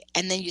GED,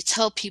 and then you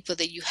tell people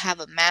that you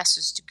have a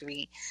master's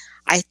degree,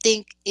 I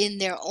think in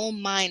their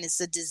own mind is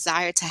the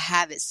desire to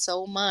have it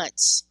so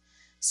much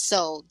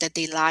so that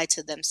they lie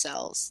to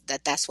themselves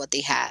that that's what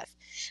they have.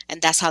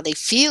 And that's how they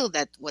feel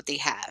that what they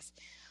have.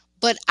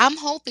 But I'm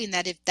hoping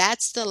that if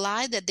that's the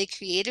lie that they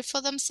created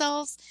for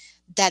themselves,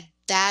 that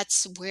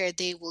that's where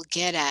they will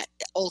get at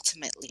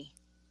ultimately,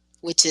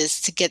 which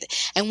is to get.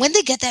 And when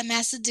they get that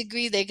master's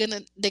degree, they're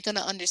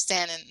gonna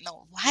understand and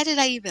know, why did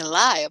I even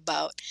lie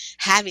about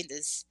having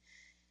this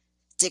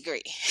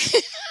degree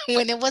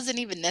when it wasn't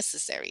even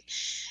necessary.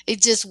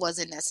 It just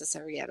wasn't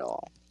necessary at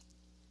all.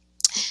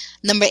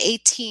 Number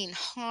 18,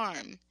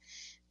 harm.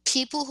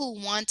 People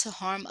who want to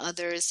harm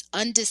others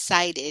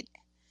undecided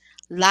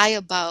lie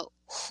about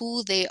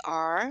who they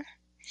are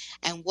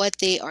and what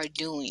they are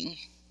doing.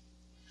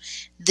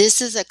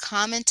 This is a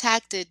common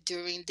tactic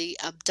during the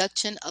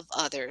abduction of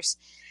others.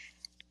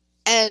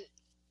 And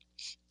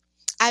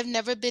I've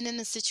never been in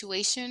a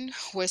situation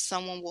where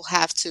someone will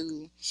have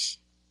to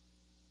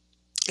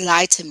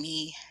lie to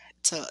me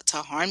to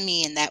harm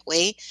me in that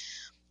way.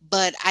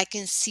 But I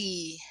can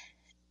see,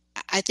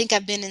 I think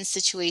I've been in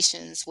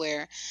situations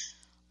where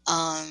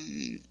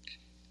um,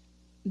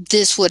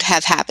 this would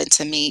have happened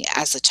to me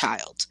as a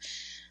child.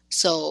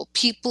 So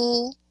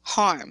people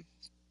harm,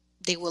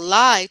 they will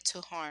lie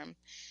to harm.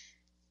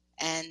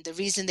 And the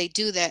reason they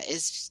do that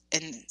is,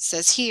 and it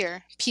says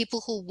here,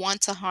 people who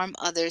want to harm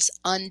others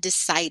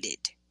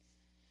undecided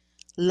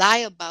lie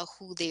about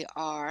who they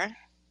are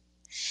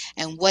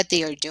and what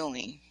they are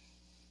doing.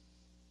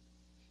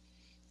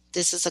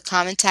 This is a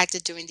common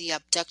tactic during the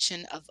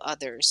abduction of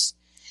others.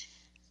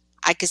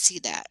 I could see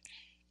that.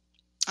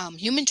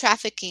 Human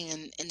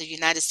trafficking in the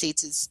United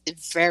States is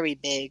very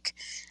big,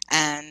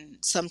 and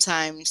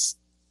sometimes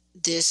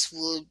this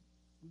would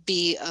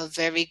be a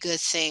very good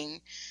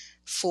thing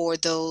for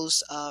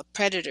those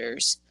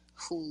predators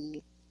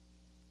who,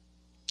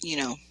 you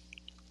know,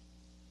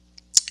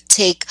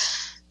 take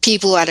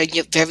people at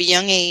a very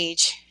young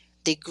age.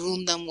 They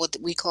groom them, what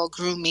we call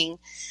grooming,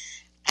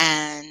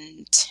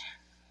 and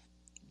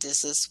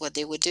this is what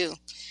they would do.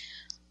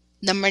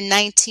 Number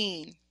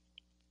 19,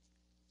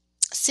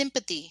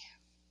 sympathy.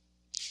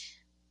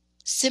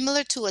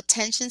 Similar to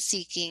attention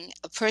seeking,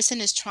 a person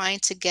is trying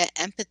to get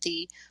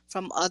empathy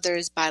from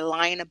others by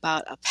lying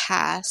about a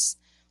past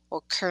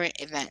or current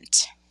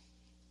event.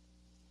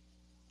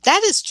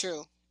 That is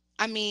true.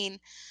 I mean,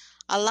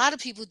 a lot of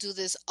people do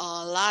this a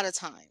lot of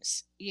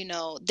times.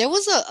 There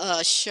was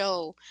a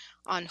show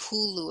on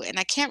Hulu, and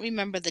I can't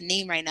remember the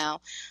name right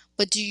now,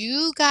 but do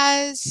you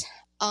guys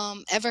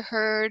ever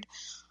heard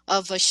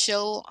of a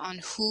show on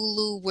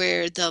Hulu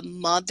where the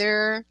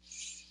mother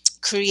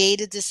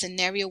created this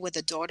scenario where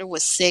the daughter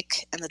was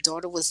sick and the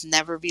daughter was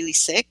never really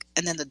sick,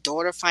 and then the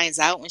daughter finds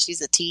out when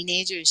she's a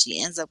teenager and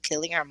she ends up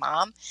killing her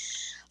mom?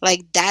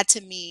 Like, that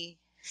to me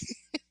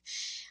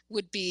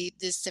would be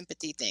this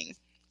sympathy thing,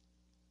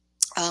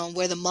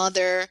 where the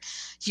mother,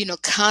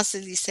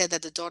 constantly said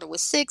that the daughter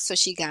was sick, so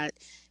she got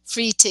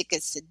free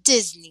tickets to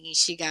Disney,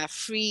 she got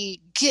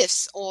free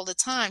gifts all the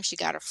time, she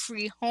got a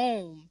free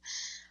home,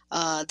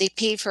 they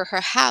paid for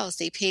her house,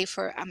 they paid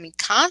for, I mean,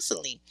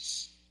 constantly.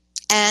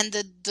 And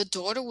the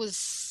daughter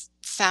was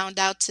found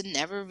out to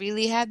never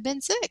really have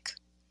been sick.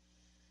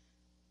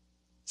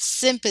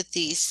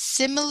 Sympathy.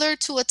 Similar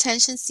to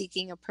attention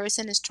seeking, a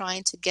person is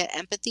trying to get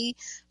empathy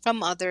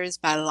from others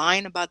by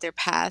lying about their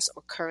past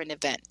or current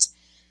event.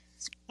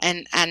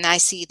 And I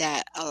see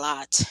that a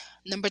lot.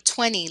 Number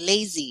 20,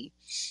 lazy.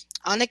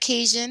 On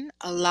occasion,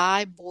 a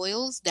lie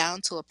boils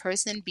down to a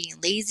person being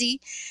lazy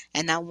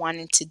and not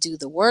wanting to do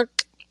the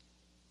work.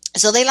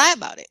 So they lie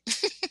about it.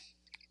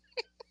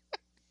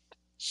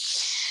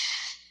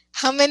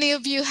 How many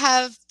of you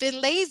have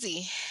been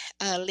lazy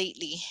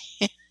lately?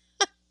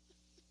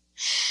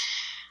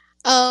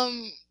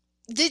 Um,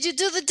 did you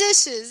do the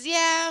dishes?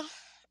 Yeah,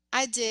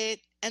 I did.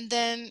 And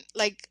then,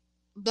 like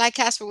Black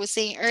Casper was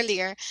saying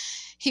earlier,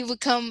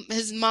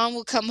 his mom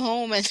would come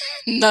home and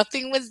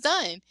nothing was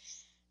done.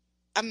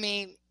 I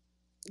mean,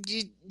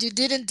 you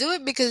didn't do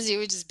it because you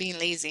were just being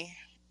lazy.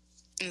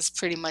 That's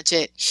pretty much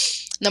it.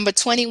 Number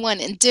 21,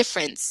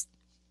 indifference.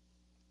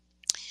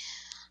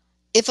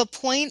 If a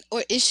point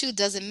or issue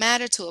doesn't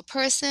matter to a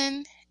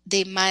person,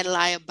 they might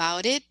lie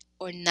about it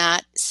or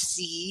not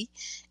see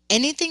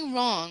anything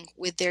wrong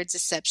with their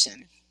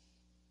deception.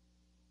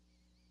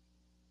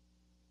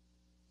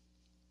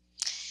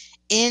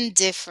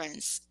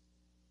 Indifference.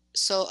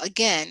 So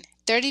again,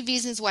 30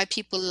 reasons why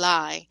people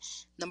lie.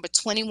 Number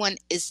 21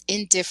 is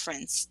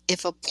indifference.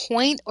 If a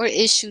point or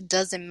issue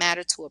doesn't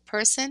matter to a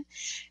person,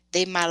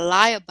 they might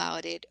lie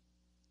about it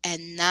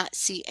and not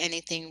see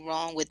anything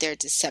wrong with their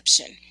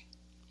deception.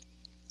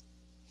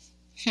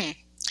 Hmm.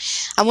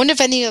 I wonder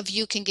if any of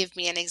you can give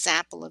me an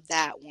example of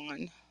that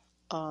one,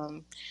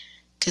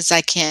 because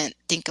I can't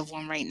think of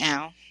one right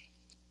now.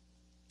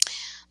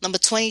 Number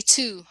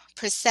 22,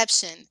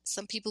 perception.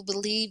 Some people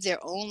believe their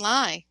own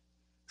lie.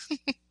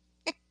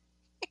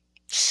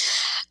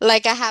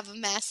 Like I have a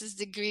master's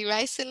degree,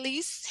 right,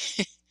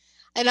 Celeste?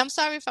 And I'm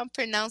sorry if I'm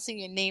pronouncing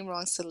your name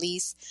wrong,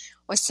 Celeste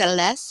or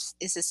Celeste.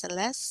 Is it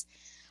Celeste?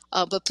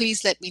 But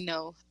please let me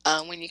know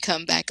when you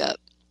come back up.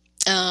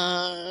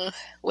 Uh,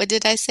 what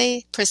did I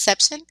say?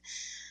 Perception.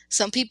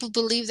 Some people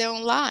believe their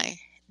own lie.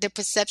 Their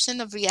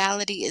perception of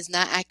reality is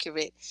not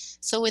accurate.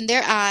 So in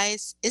their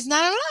eyes, it's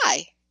not a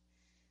lie.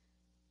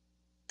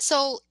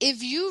 So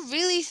if you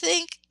really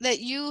think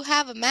that you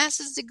have a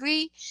master's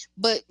degree,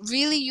 but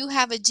really you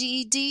have a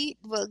GED,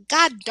 well,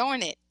 God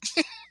darn it.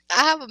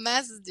 I have a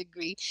master's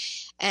degree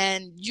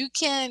and you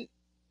can't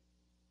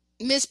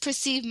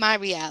misperceive my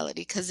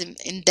reality because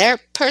in their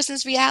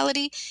person's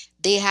reality,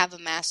 they have a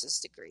master's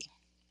degree.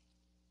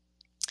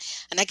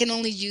 And I can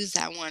only use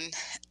that one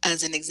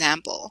as an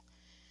example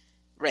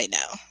right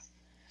now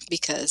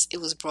because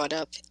it was brought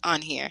up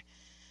on here.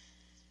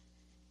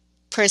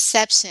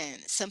 Perception.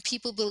 Some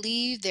people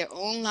believe their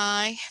own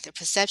lie. Their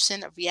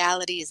perception of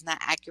reality is not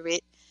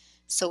accurate.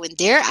 So in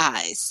their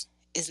eyes,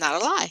 it's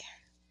not a lie.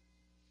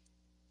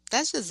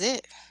 That's just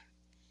it.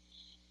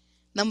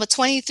 Number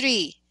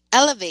 23,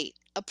 elevate.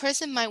 A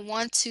person might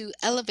want to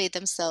elevate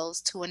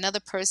themselves to another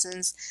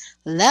person's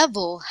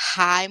level,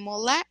 high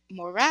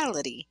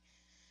morality,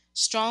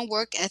 strong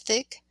work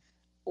ethic,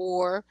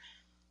 or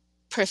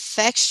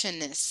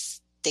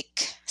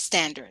perfectionistic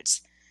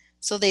standards.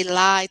 So they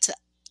lie to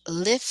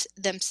lift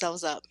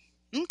themselves up.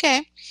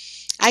 Okay,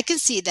 I can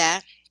see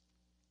that.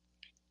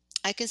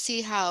 I can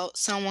see how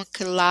someone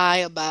could lie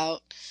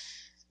about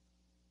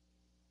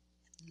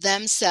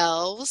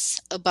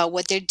themselves, about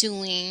what they're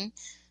doing,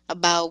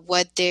 about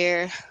what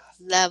their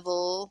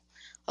level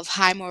of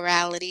high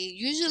morality.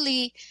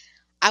 Usually,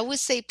 I would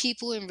say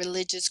people in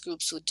religious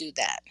groups would do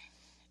that.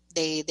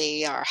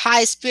 They are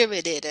high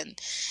spirited and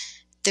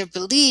their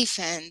belief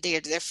and their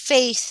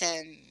faith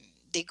and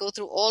they go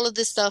through all of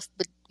this stuff,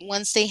 but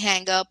once they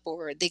hang up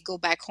or they go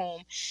back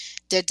home,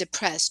 they're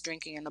depressed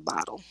drinking in a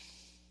bottle.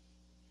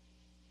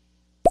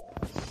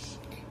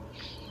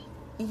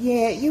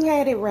 Yeah, you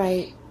had it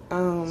right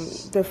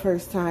the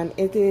first time.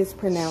 It is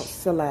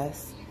pronounced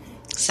Celeste.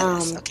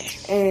 Celeste, okay.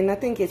 And I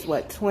think it's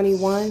what,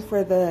 21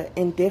 for the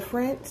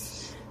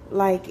indifference.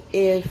 Like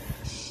if,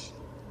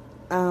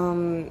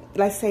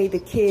 let's say the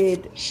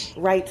kid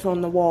writes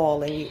on the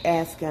wall and you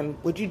ask them,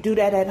 would you do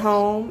that at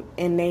home?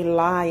 And they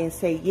lie and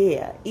say,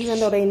 yeah, even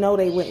though they know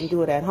they wouldn't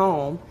do it at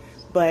home,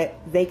 but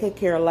they could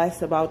care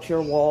less about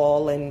your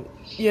wall and,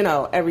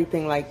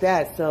 everything like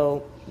that.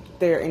 So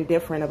they're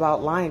indifferent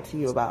about lying to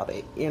you about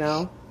it.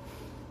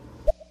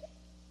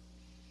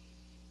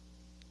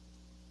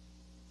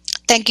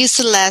 Thank you,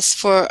 Celeste,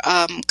 for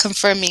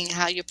confirming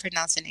how you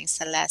pronounce your name,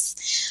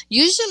 Celeste.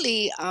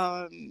 Usually,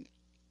 I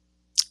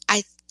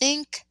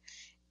think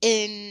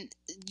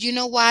you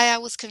know why I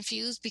was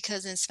confused?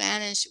 Because in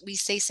Spanish, we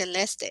say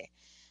Celeste.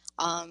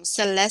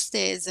 Celeste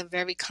is a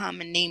very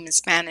common name in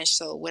Spanish,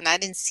 so when I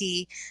didn't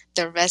see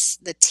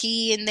the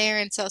T in there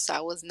and so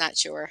I was not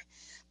sure.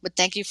 But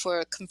thank you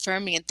for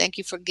confirming and thank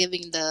you for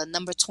giving the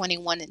number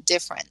 21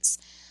 indifference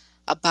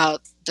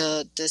about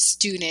the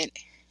student,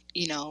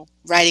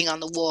 writing on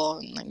the wall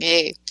and like,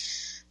 hey,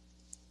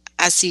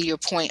 I see your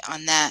point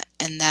on that,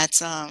 and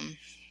that's a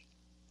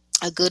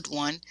good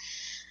one.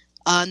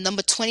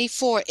 Number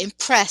 24,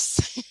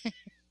 impress.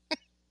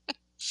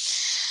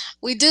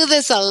 We do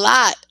this a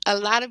lot. A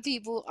lot of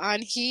people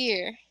on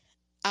here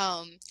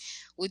um,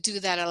 would do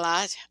that a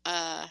lot.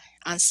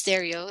 On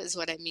stereo is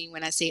what I mean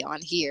when I say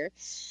on here.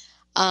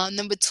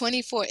 Number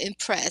 24,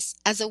 impress.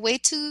 As a way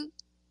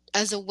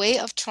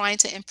of trying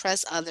to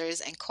impress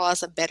others and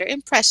cause a better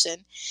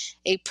impression,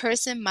 a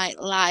person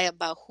might lie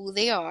about who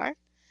they are,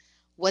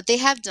 what they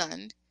have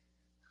done,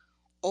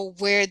 or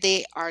where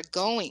they are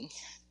going.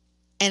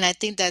 And I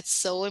think that's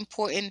so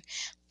important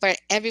for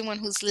everyone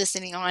who's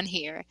listening on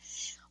here,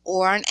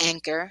 or on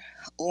Anchor,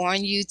 or on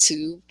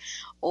YouTube,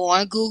 or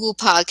on Google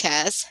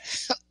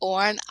Podcasts,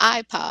 or on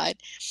iPod.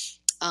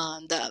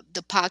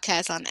 the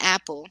podcast on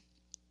Apple,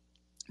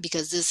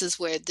 because this is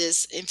where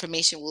this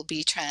information will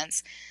be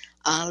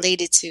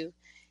translated to.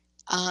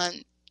 Um,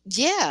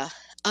 yeah,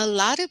 a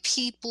lot of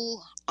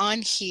people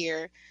on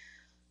here,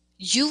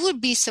 you would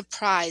be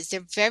surprised.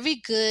 They're very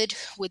good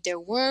with their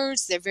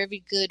words. They're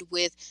very good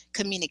with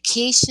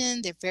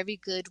communication. They're very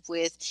good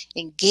with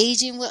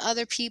engaging with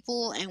other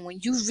people. And when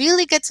you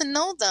really get to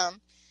know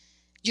them,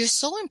 you're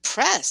so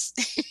impressed.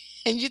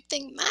 And you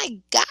think, my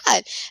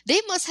God,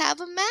 they must have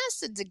a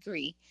master's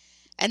degree.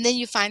 And then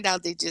you find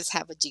out they just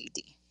have a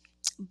GED.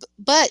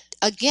 But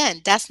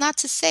again, that's not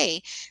to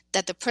say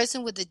that the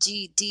person with the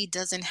GED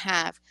doesn't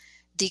have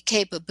the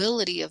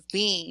capability of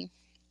being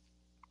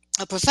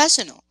a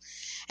professional.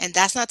 And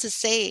that's not to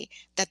say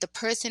that the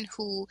person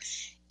who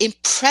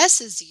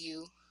impresses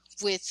you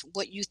with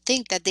what you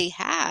think that they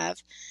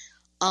have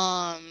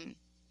um,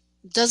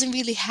 doesn't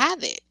really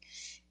have it.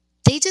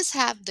 They just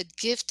have the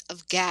gift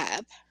of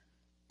gab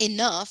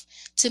enough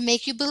to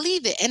make you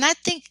believe it. And I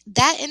think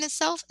that in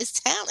itself is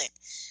talent.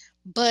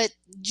 But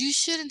you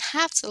shouldn't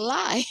have to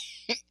lie.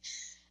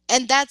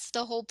 And that's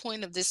the whole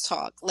point of this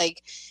talk.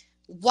 Like,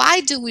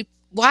 why do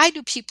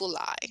people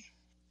lie?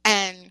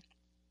 And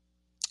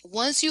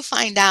once you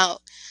find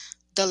out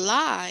the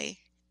lie,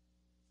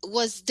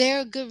 was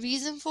there a good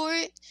reason for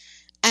it?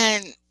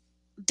 And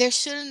there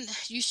shouldn't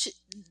you should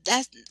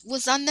that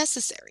was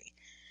unnecessary.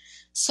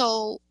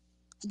 So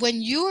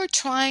when you are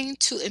trying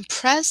to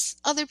impress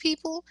other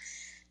people,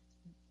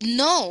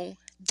 know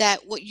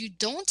that what you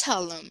don't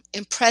tell them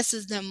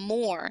impresses them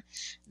more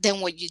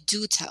than what you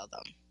do tell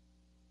them.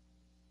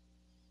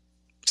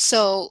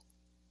 So,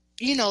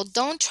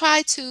 don't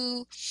try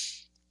to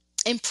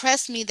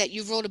impress me that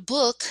you wrote a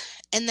book,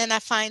 and then I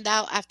find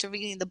out after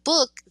reading the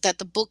book that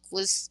the book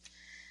was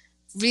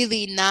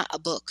really not a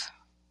book.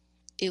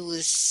 It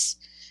was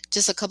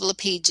just a couple of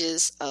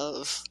pages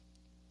of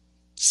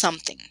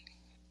something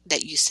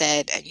that you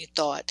said and you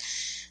thought,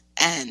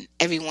 and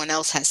everyone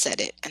else has said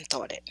it and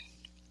thought it.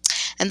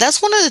 And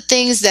that's one of the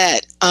things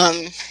that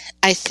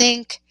I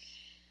think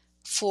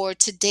for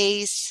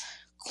Kwanzaa,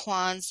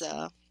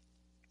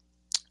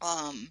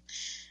 um,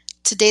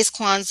 today's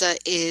Kwanzaa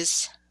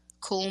is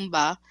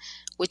Kuumba,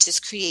 which is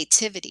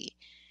creativity.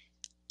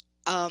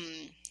 Um,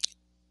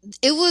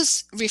 it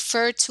was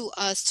referred to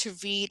us to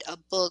read a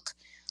book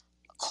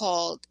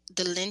called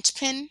The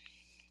Linchpin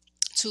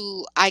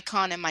to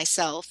Icon and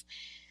myself.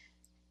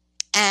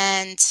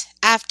 And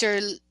after,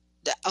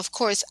 of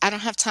course, I don't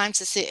have time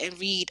to sit and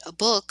read a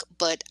book,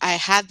 but I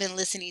have been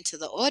listening to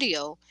the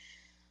audio.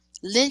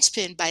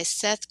 Linchpin by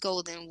Seth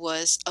Godin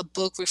was a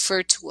book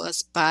referred to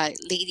us by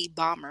Lady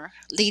Bomber.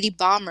 Lady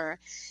Bomber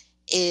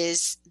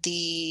is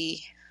the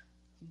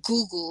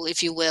Google,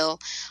 if you will,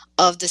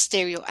 of the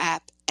Stereo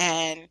app.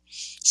 And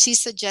she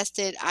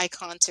suggested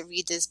Icon to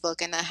read this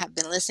book, and I have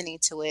been listening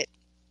to it.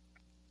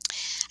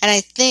 And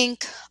I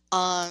think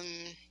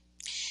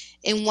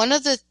in one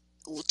of the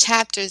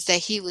chapters that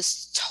he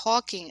was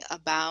talking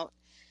about,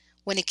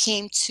 when it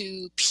came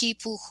to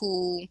people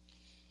who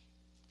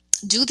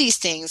do these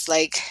things,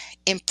 like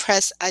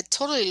impress, I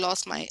totally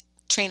lost my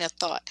train of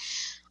thought.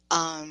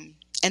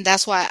 And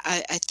that's why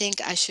I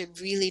think I should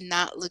really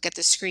not look at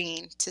the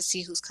screen to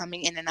see who's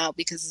coming in and out,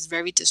 because it's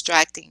very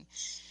distracting.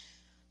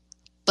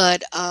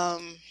 But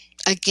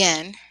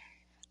again,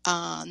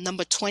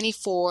 number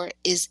 24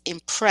 is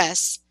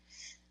impress.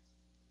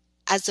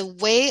 As a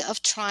way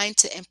of trying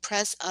to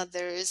impress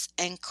others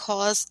and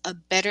cause a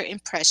better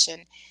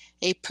impression,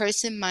 a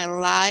person might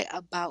lie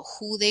about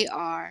who they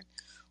are,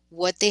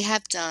 what they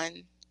have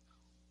done,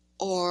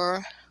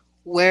 or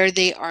where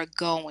they are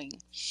going.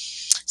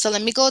 So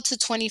let me go to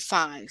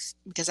 25,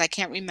 because I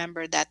can't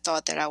remember that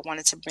thought that I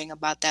wanted to bring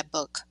about that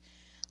book,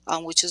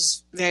 which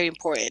is very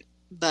important.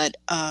 But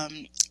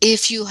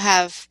if you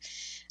have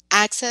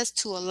access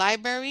to a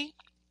library,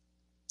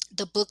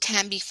 the book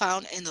can be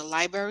found in the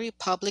library,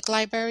 public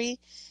library.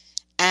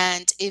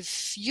 And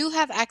if you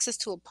have access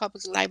to a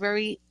public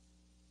library,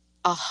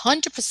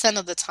 100%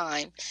 of the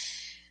time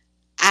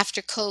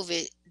after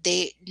COVID,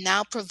 they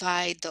now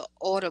provide the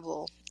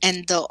Audible.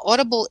 And the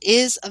Audible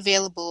is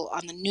available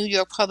on the New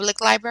York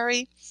Public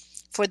Library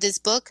for this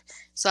book.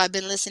 So I've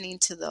been listening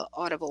to the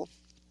Audible.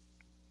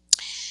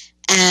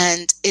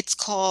 And it's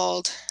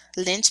called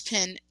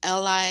Linchpin,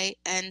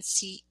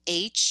 Linchpin,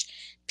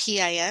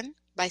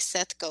 by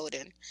Seth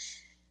Godin.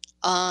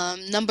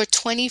 Number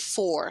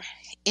 24,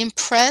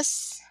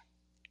 Impress.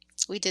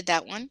 We did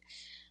that one.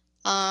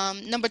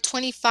 Number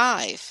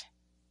 25,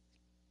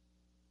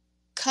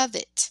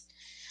 Covet.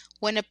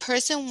 When a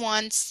person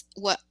wants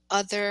what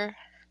other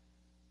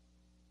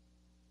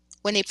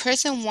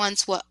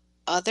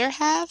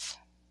have,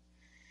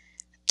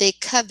 they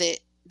covet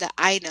the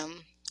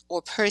item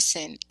or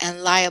person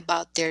and lie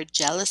about their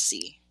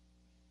jealousy.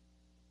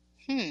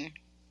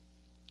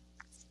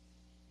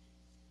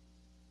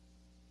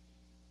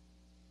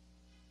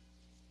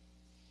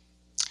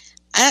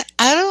 I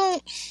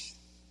don't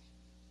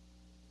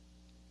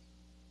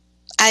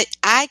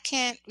I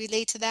can't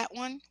relate to that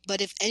one,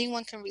 but if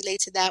anyone can relate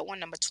to that one,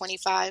 number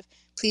 25,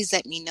 please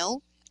let me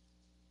know.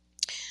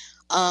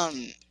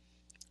 Um,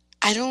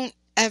 I don't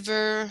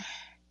ever,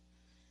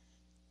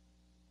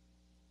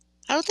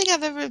 I don't think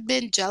I've ever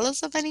been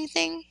jealous of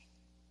anything.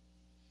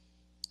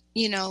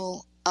 You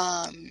know,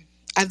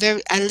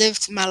 I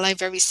lived my life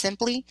very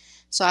simply,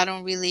 so I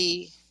don't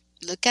really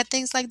look at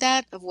things like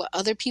that of what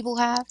other people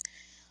have.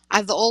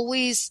 I've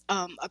always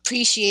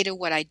appreciated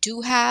what I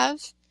do have,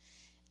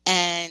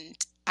 and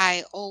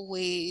I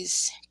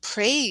always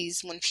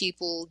praise when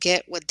people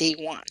get what they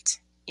want.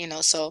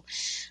 So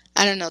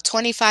I don't know,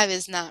 25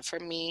 is not for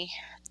me.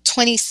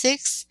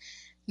 26,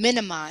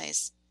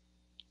 minimize.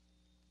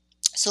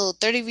 So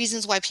 30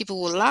 reasons why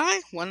people will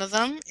lie. One of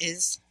them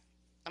is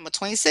number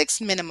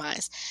 26,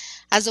 minimize.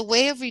 As a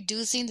way of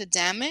reducing the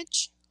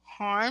damage,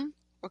 harm,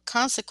 or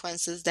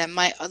consequences that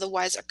might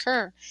otherwise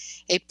occur,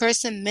 a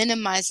person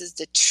minimizes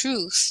the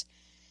truth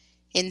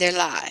in their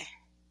lie.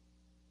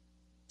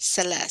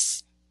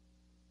 Celeste,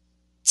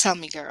 tell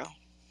me, girl.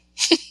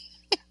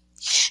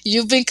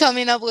 You've been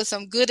coming up with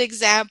some good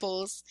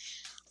examples.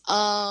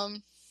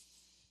 Um,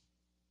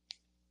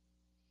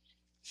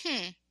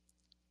 hmm.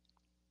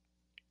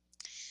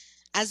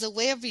 As a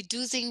way of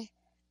reducing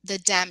the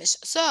damage.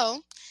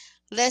 So,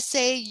 let's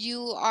say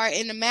you are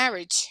in a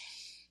marriage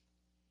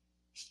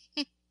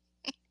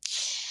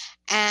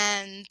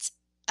and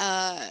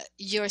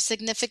your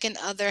significant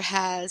other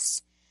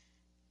has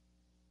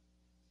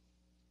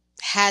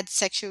had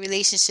sexual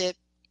relationship,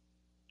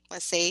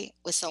 let's say,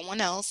 with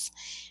someone else,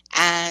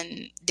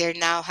 and they're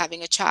now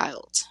having a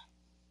child.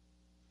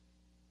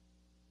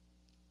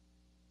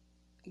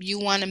 You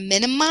want to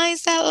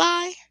minimize that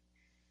lie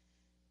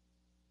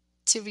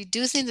to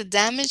reducing the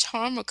damage,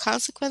 harm, or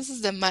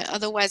consequences that might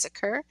otherwise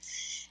occur.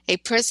 A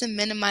person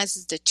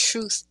minimizes the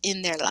truth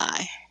in their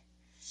lie.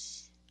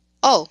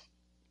 Oh,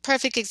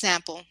 perfect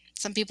example.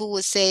 Some people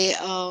would say,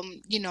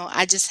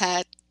 I just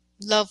had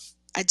love.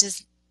 I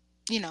just,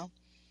 you know,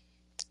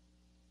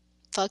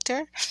 fucked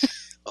her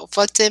or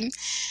fucked him.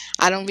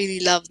 I don't really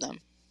love them.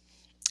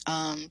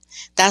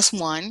 That's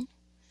one.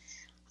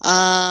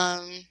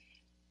 Um,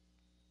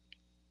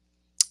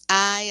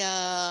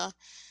 I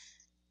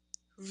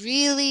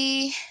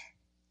really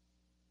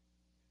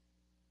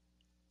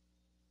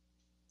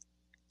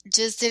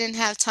just didn't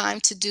have time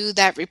to do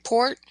that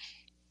report.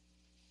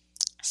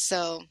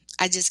 So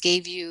I just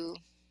gave you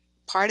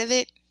part of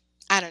it.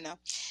 I don't know.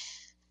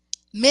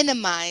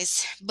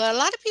 Minimize, but a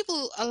lot of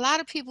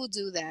people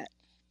do that.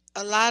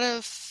 A lot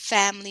of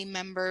family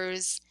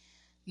members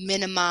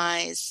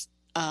minimize.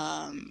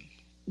 Um,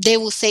 they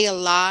will say a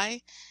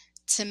lie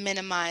to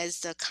minimize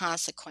the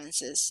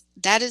consequences.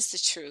 That is the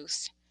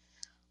truth.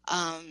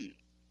 Um,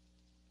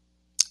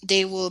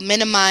 they will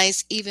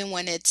minimize even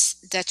when it's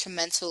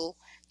detrimental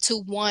to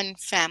one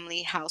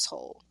family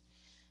household,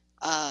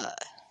 uh,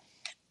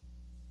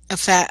 a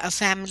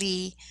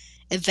family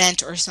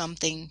event or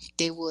something.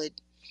 They would,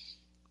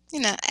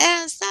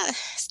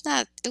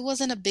 it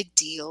wasn't a big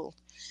deal.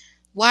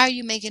 Why are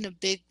you making a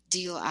big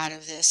deal out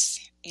of this?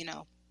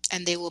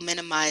 And they will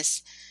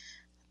minimize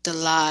the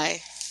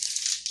lie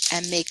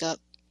and make up,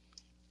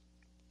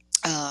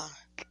 uh,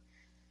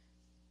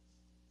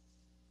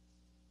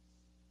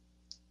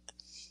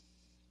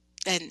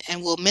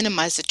 and will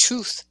minimize the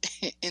truth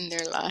in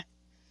their lie.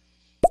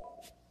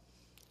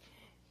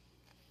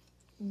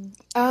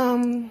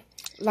 Um,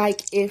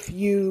 like and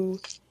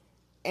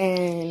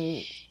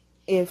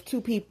if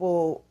two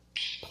people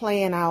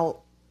plan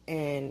out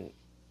and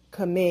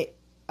commit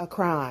a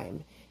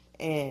crime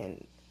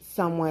and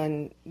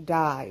someone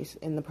dies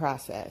in the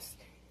process,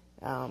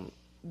 um,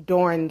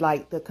 during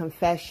like the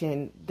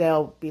confession,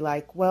 they'll be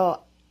like,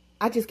 well,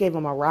 I just gave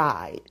them a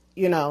ride,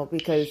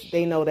 because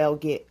they know they'll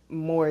get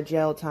more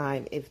jail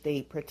time if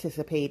they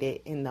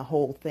participated in the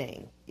whole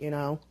thing.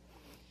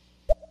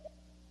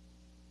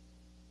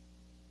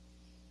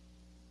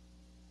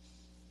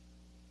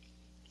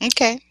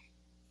 Okay.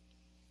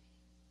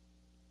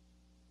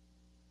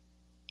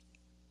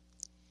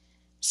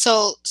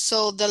 So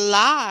the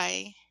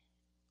lie,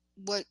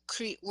 what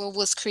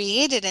was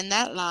created in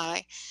that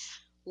lie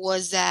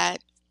was that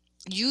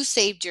you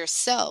saved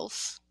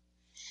yourself,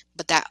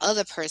 but that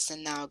other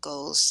person now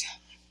goes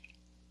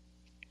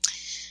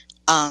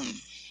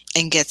um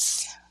and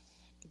gets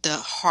the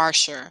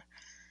harsher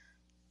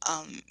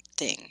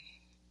thing,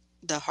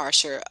 the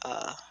harsher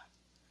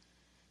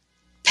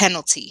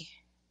penalty.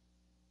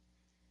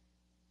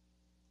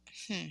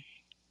 Hmm.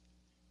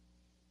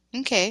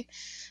 Okay.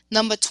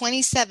 Number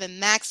 27,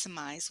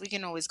 maximize. We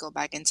can always go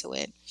back into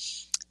it.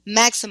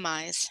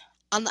 Maximize.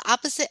 On the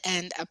opposite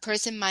end, a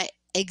person might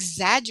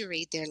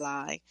exaggerate their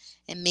lie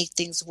and make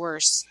things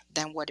worse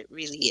than what it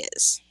really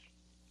is.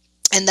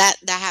 And that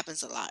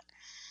happens a lot.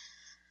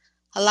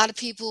 A lot of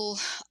people,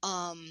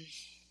 um,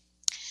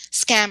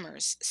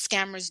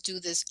 scammers do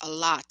this a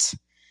lot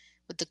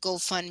with the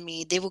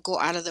GoFundMe. They will go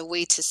out of their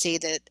way to say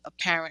that a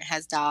parent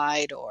has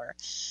died or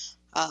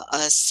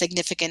a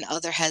significant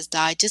other has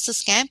died just to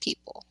scam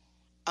people.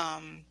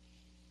 Um,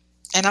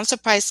 and I'm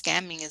surprised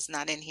scamming is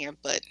not in here,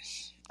 but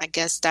I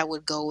guess that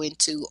would go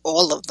into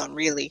all of them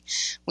really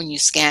when you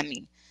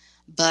scamming.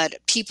 But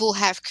people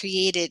have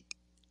created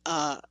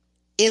uh,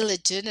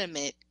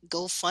 illegitimate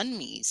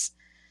GoFundMe's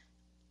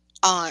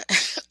on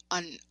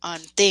on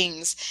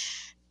things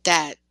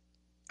that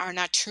are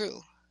not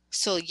true.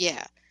 So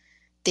yeah,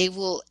 they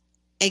will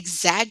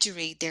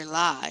exaggerate their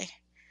lie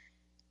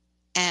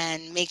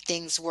and make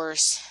things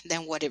worse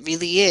than what it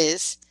really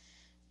is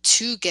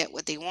to get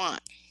what they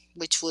want,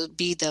 which will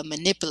be the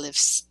manipulative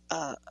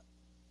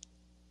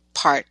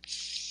part.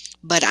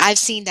 But I've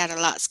seen that a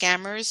lot.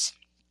 Scammers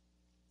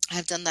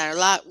have done that a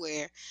lot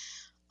where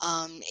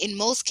in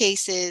most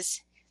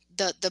cases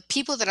the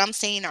people that I'm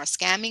saying are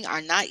scamming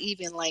are not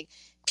even like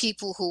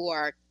people who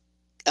are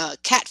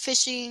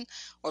catfishing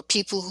or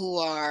people who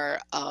are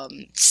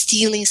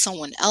stealing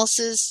someone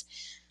else's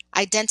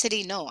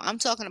identity. No, I'm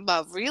talking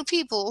about real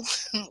people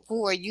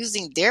who are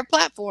using their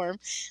platform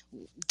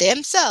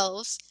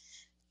themselves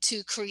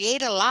to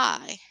create a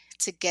lie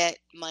to get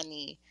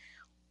money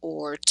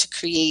or to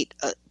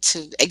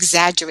to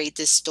exaggerate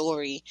this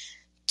story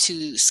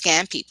to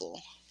scam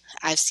people.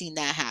 I've seen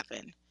that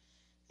happen,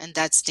 and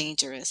that's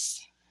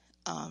dangerous.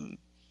 Um,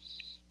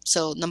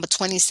 so number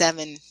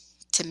 27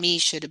 to me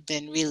should have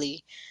been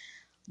really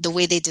the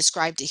way they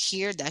described it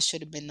here. That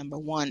should have been number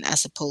one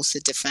as opposed to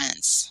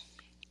defense.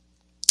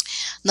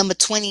 Number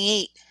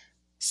 28,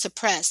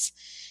 suppress.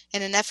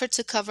 In an effort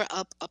to cover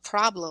up a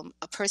problem,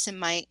 a person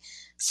might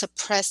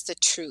suppress the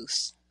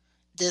truth.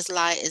 This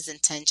lie is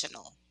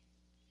intentional.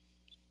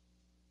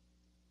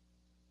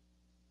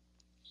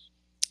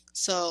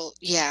 So,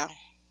 yeah,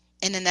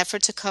 in an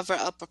effort to cover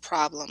up a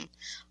problem,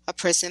 a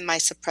person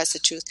might suppress the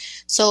truth.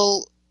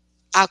 So,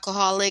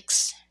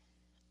 alcoholics,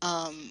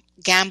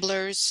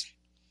 gamblers,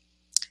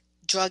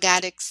 drug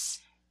addicts,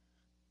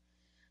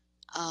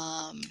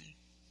 um,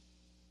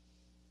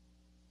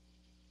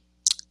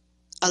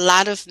 a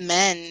lot of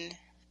men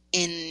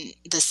in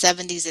the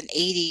 70s and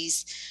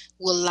 80s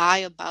will lie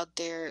about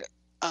their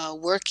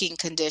working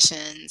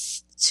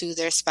conditions to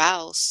their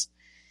spouse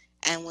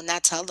and will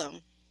not tell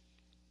them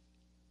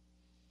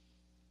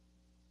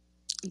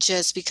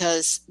just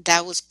because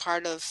that was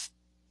part of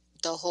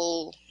the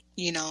whole,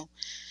 you know,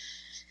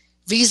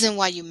 reason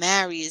why you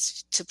marry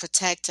is to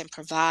protect and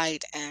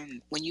provide.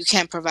 And when you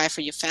can't provide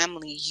for your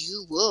family,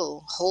 you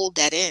will hold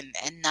that in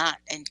and not.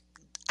 And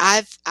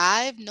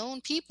I've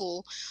known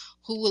people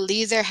who will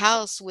leave their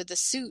house with a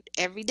suit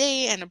every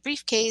day and a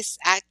briefcase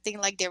acting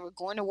like they were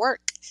going to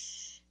work,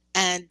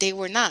 and they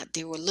were not.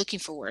 They were looking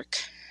for work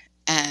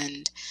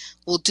and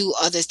will do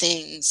other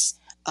things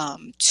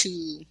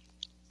to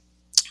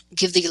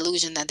give the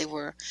illusion that they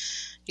were,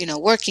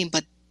 working.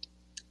 But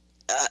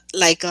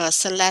like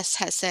Celeste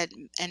has said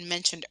and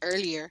mentioned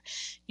earlier,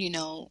 you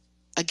know,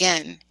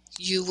 again,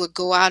 you would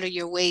go out of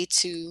your way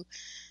to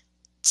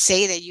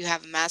say that you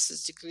have a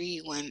master's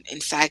degree when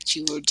in fact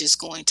you were just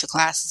going to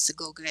classes to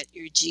go get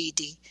your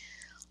GED.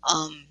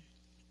 Um,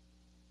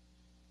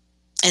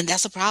 and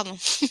that's a problem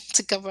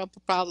to cover up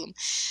a problem.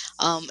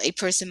 A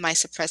person might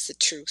suppress the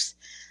truth.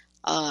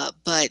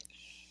 But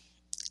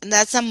and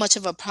that's not much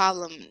of a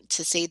problem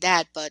to say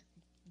that, but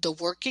the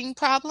working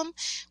problem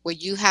where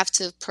you have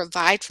to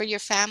provide for your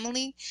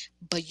family,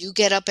 but you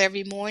get up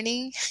every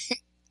morning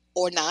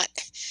or not,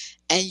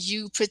 and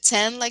you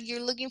pretend like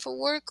you're looking for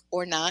work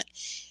or not,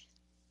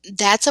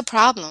 that's a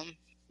problem.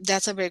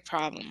 That's a big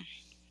problem.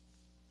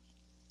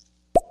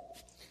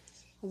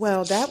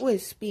 Well, that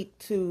would speak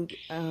to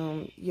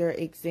your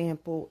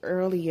example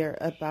earlier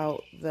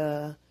about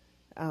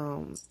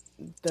um,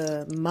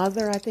 the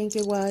mother, I think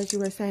it was, you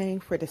were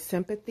saying, for the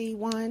sympathy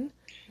one,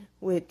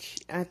 which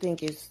I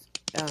think is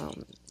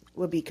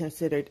would be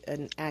considered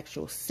an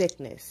actual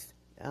sickness,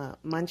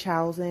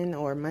 Munchausen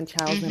or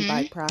Munchausen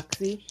by Hmm.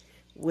 proxy,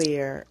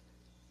 where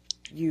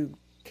you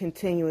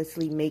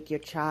continuously make your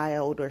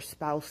child or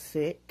spouse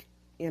sick,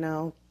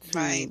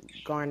 Right. to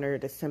garner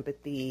the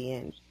sympathy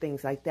and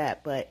things like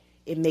that. But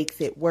it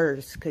makes it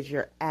worse because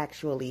you're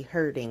actually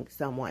hurting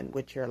someone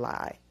with your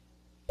lie.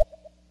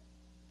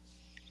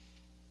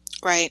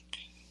 Right.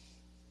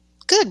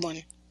 Good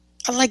one.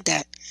 I like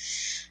that.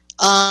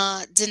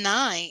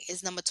 Deny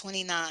is number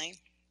 29.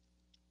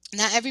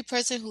 Not every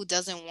person who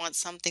doesn't want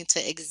something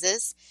to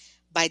exist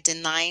by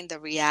denying the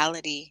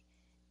reality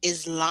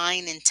is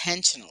lying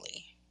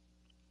intentionally.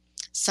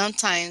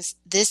 Sometimes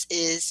this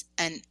is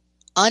an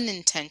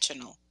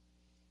unintentional.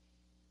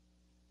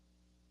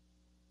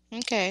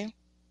 Okay.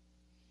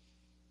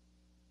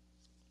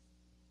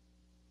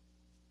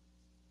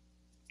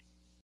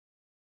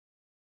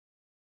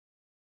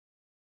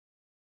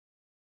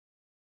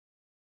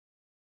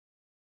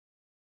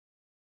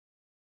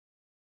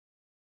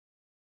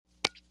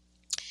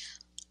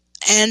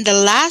 And the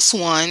last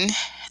one,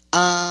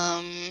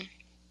 um,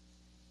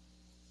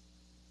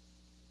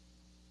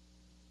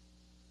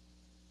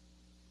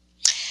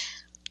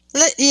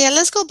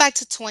 let's go back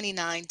to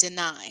 29,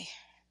 deny.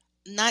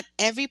 Not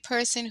every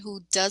person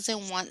who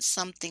doesn't want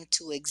something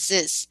to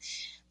exist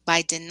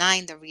by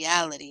denying the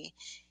reality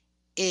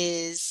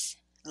is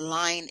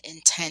lying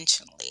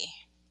intentionally.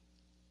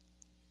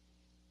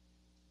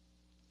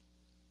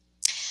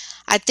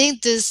 I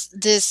think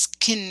this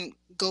can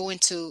go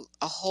into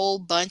a whole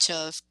bunch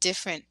of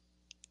different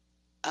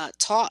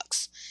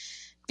talks,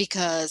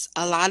 because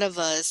a lot of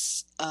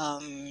us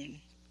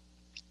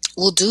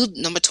will do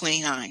number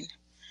 29.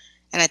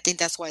 And I think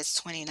that's why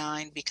it's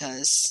 29,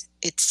 because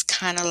it's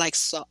kind of like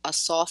a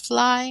soft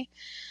lie,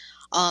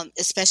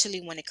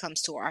 especially when it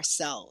comes to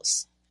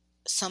ourselves.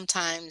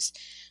 Sometimes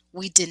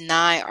we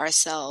deny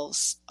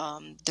ourselves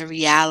the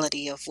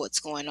reality of what's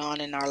going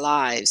on in our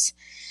lives.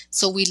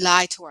 So we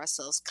lie to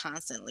ourselves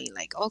constantly,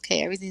 like,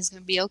 okay, everything's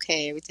going to be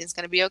okay. Everything's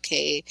going to be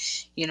okay.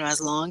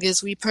 As long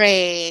as we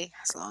pray,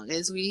 as long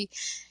as we,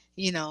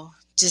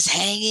 just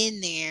hang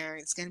in there,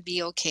 it's going to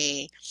be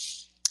okay.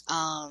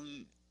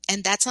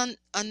 And that's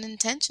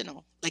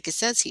unintentional, like it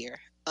says here.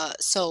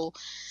 So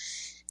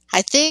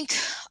I think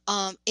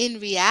in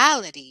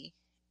reality,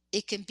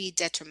 it can be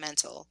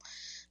detrimental.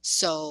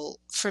 So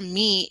for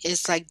me,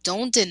 it's like,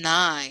 don't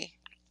deny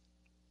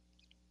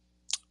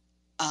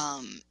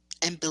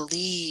and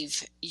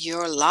believe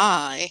your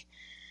lie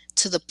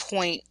to the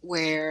point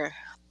where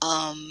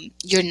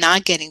you're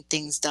not getting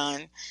things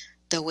done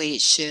the way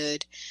it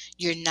should.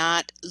 You're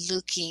not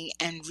looking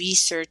and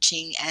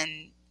researching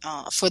and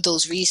for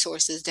those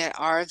resources that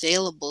are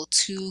available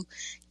to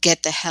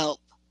get the help.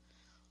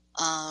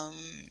 Um,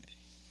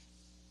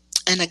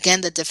 and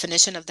again, the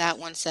definition of that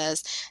one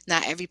says,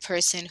 not every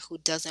person who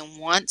doesn't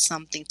want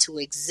something to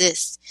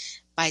exist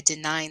by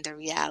denying the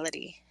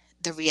reality.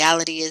 The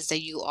reality is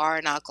that you are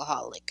an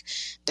alcoholic.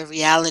 The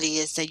reality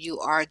is that you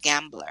are a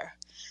gambler.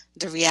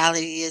 The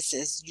reality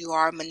is you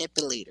are a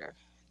manipulator.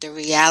 The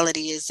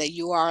reality is that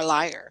you are a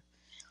liar,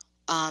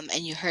 and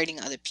you're hurting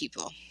other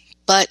people.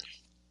 But,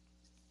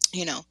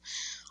 you know,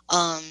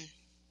 um,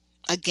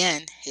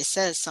 again, it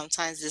says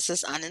sometimes this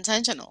is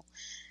unintentional.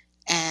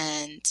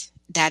 And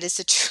that is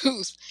the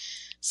truth.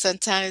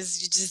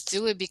 Sometimes you just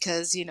do it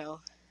because,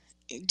 you're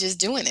just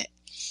doing it.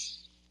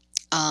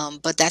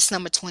 But that's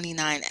number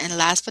 29. And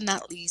last but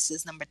not least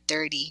is number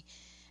 30.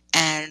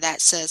 And that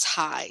says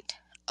hide.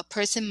 A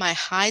person might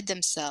hide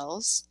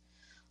themselves,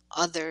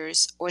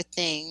 others, or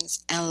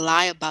things and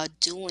lie about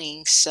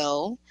doing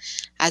so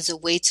as a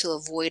way to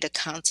avoid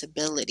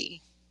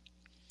accountability.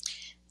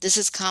 This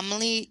is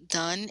commonly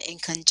done in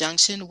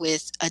conjunction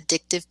with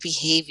addictive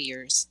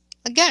behaviors.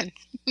 Again,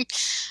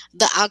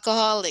 the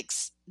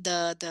alcoholics,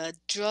 the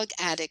drug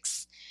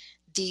addicts,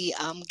 the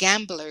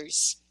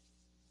gamblers,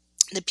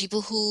 the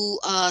people who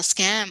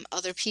scam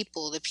other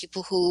people, the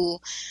people who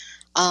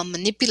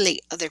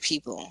manipulate other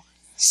people.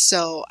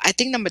 So I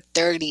think number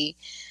 30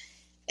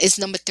 is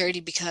number 30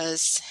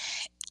 because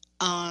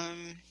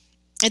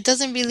it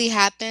doesn't really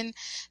happen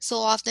so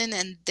often.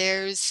 And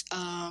there's,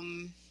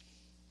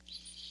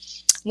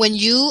 when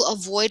you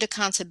avoid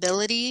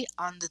accountability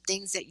on the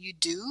things that you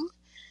do,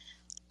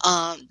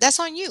 that's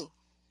on you.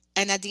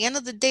 And at the end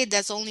of the day,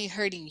 that's only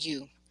hurting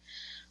you.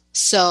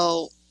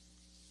 So,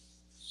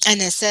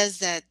 and it says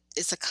that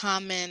it's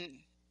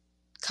commonly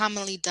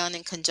done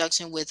in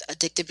conjunction with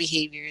addictive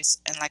behaviors.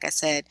 And like I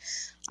said,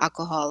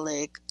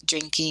 alcoholic,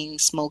 drinking,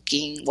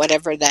 smoking,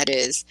 whatever that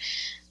is.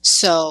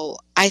 So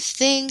I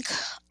think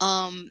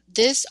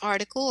this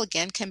article,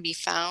 again, can be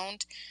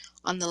found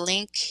on the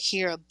link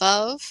here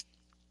above.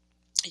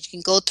 You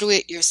can go through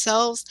it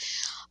yourselves.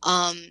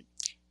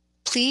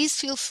 Please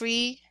feel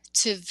free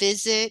to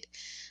visit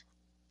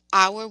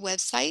our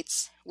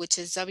websites, which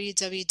is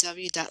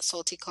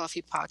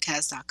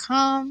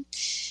www.saltycoffeepodcast.com,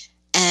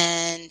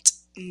 and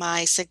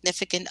my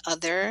significant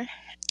other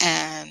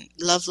and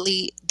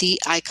lovely the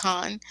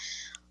icon,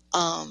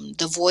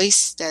 the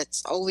voice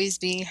that's always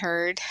being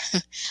heard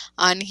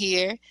on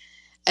here,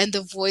 and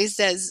the voice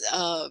that's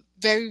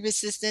very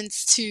resistant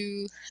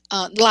to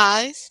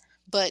lies,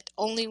 but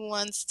only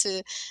wants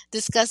to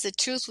discuss the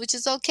truth, which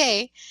is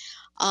okay.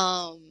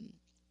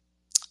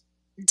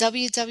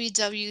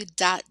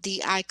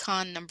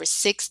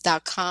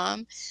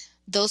 www.theicon6.com.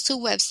 Those two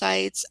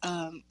websites,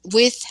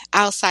 with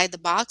Outside the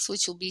Box,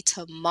 which will be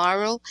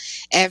tomorrow,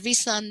 every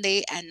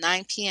Sunday at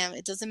 9 p.m.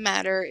 It doesn't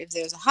matter if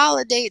there's a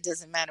holiday, it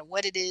doesn't matter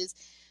what it is.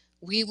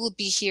 We will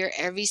be here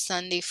every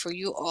Sunday for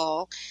you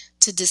all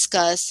to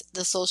discuss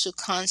the social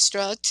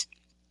construct,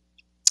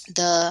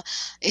 the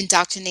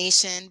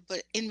indoctrination,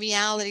 but in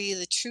reality,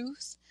 the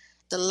truth,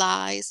 the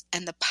lies,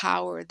 and the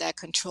power that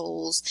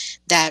controls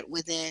that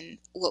within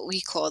what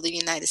we call the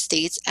United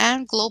States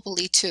and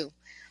globally too.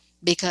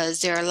 Because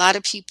there are a lot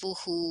of people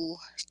who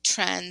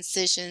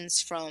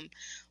transitions from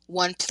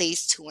one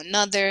place to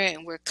another,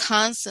 and we're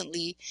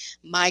constantly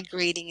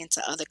migrating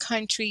into other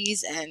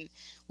countries, and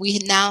we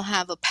now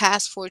have a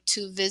passport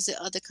to visit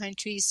other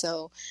countries,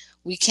 so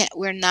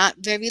we're not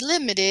very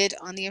limited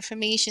on the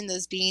information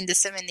that's being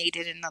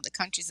disseminated in other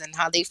countries and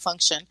how they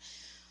function,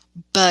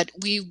 but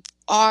we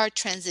are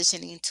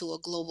transitioning to a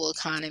global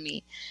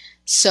economy.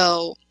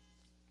 So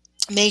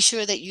make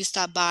sure that you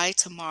stop by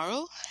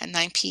tomorrow at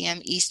 9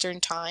 p.m.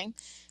 Eastern Time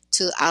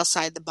to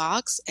Outside the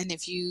Box. And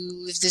if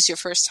this is your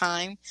first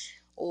time,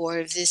 or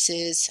if this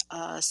is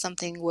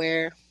something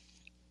where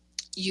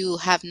you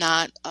have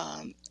not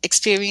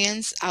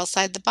experienced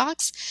Outside the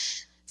Box,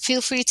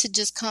 feel free to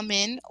just come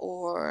in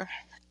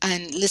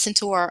and listen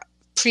to our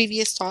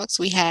previous talks.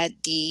 We had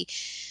the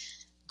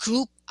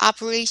group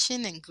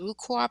operation and group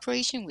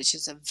cooperation, which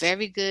is a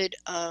very good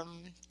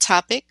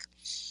topic.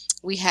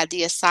 We had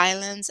the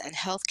asylums and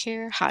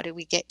healthcare. How did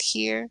we get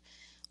here?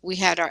 We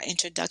had our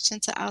introduction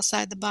to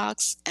outside the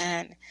box.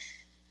 And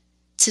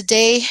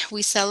today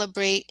we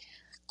celebrate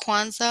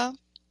Kwanzaa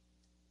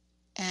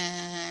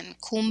and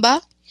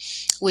Kumba,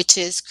 which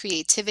is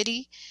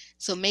creativity.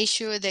 So make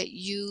sure that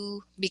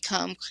you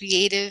become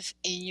creative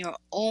in your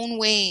own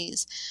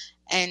ways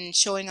and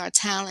showing your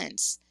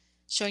talents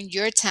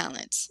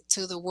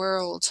to the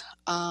world.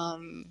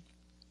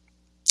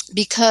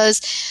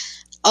 Because,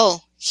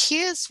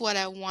 here's what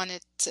I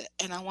wanted to,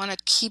 and I want to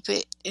keep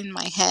it in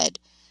my head.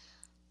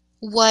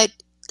 What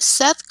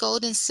Seth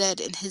Godin said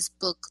in his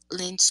book,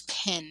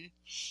 Lynchpin,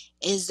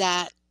 is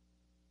that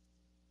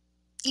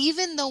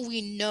even though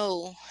we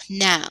know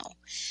now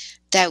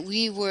that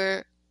we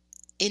were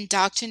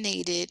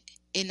indoctrinated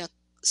in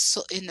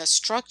a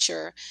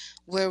structure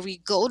where we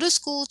go to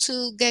school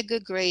to get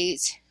good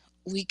grades,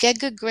 we get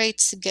good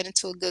grades to get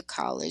into a good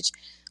college,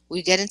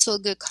 we get into a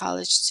good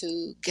college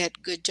to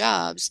get good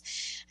jobs,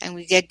 and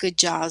we get good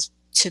jobs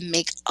to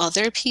make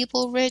other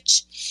people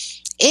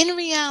rich. In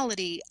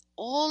reality,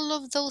 all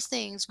of those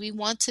things, we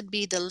want to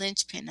be the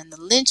linchpin, and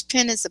the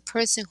linchpin is the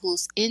person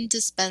who's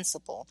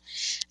indispensable.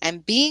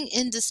 And being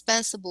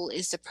indispensable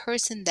is the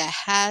person that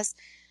has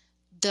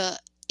the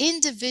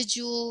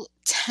individual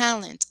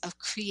talent of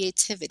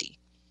creativity.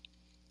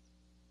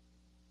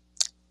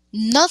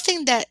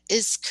 Nothing that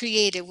is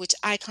created, which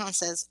Icon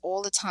says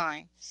all the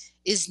time,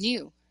 is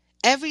new.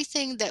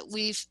 Everything that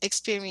we've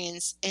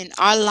experienced in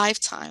our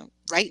lifetime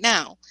right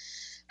now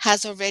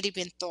has already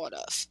been thought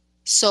of.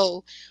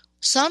 So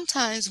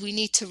sometimes we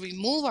need to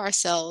remove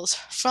ourselves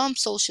from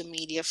social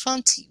media,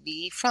 from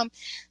TV,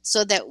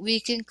 so that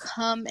we can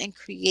come and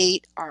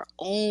create our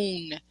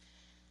own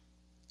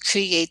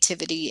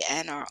creativity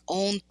and our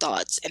own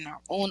thoughts and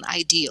our own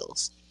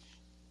ideals.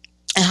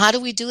 And how do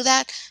we do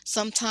that?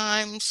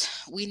 Sometimes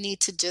we need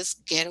to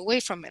just get away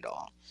from it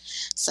all.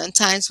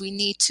 Sometimes we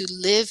need to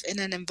live in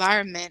an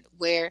environment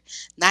where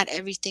not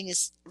everything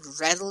is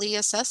readily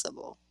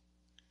accessible.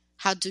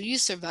 How do you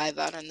survive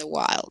out in the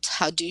wild?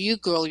 How do you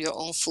grow your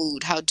own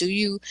food? How do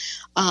you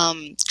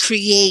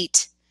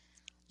create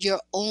your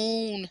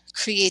own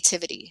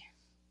creativity?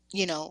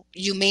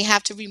 You may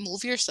have to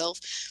remove yourself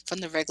from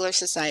the regular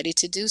society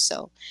to do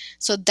so.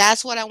 So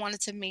that's what I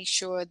wanted to make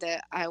sure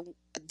that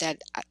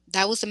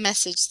that was the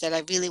message that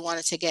I really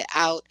wanted to get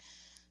out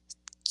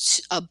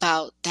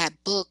about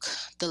that book,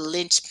 The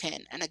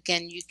Lynchpin. And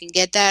again, you can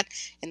get that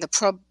in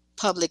the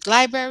public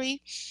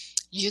library.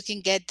 You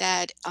can get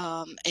that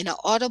in an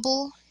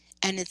Audible.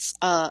 And it's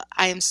I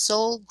am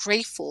so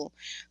grateful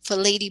for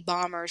Lady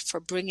Bomber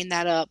for bringing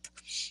that up.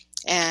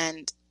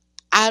 And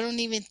I don't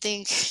even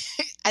think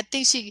I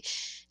think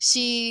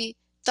she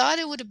thought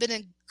it would have been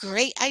a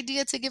great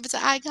idea to give it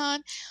to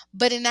Icon,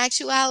 but in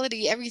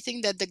actuality,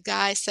 everything that the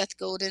guy Seth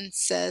Godin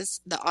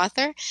says, the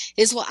author,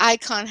 is what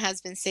Icon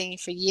has been saying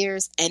for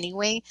years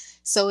anyway.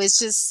 So it's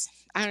just,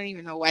 I don't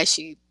even know why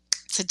she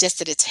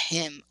suggested it to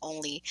him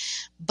only,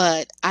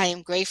 but I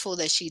am grateful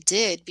that she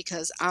did,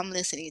 because I'm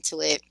listening to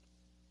it,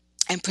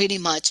 and pretty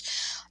much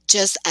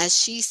just as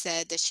she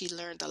said that she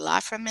learned a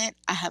lot from it,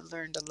 I have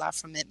learned a lot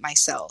from it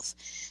myself.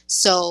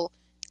 So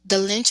the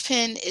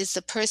linchpin is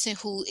the person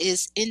who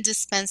is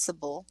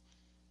indispensable,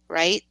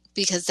 right?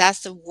 Because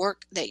that's the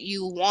work that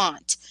you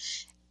want.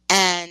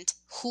 And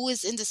who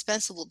is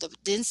indispensable?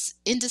 The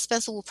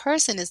indispensable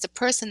person is the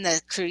person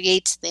that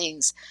creates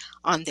things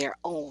on their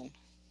own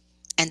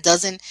and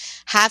doesn't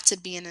have to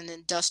be in an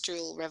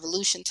industrial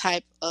revolution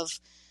type of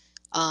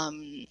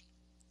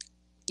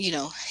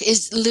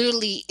is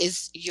literally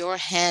is your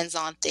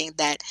hands-on thing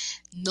that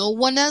no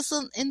one else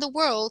in the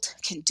world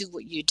can do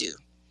what you do.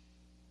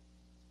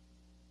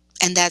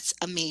 And that's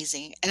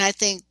amazing. And I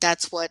think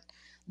that's what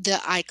the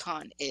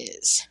Icon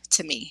is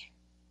to me.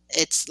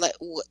 It's like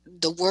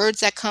the words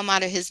that come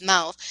out of his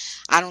mouth,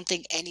 I don't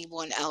think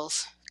anyone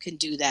else can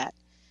do that,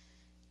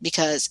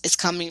 because it's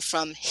coming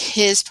from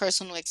his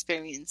personal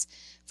experience,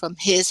 from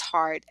his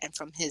heart, and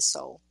from his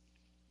soul.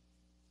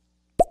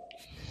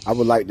 I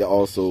would like to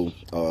also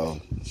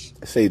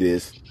say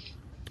this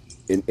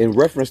in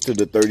reference to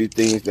the 30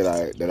 things that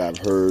I've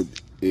heard.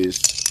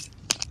 Is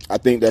I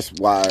think that's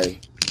why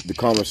the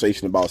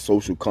conversation about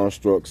social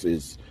constructs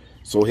is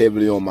so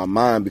heavily on my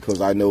mind, because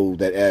I know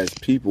that as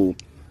people,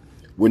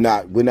 we're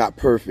not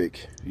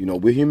perfect.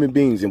 We're human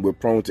beings and we're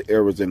prone to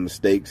errors and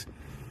mistakes.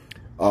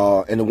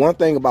 And the one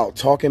thing about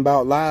talking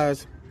about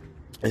lies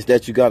is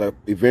that you gotta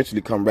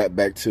eventually come right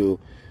back to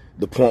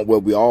the point where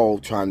we're all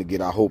trying to get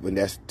our hope, and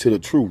that's to the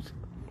truth.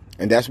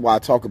 And that's why I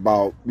talk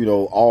about,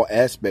 all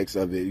aspects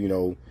of it.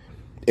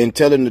 In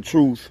telling the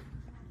truth,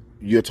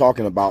 you're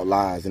talking about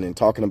lies. And in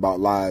talking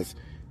about lies,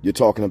 you're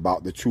talking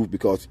about the truth,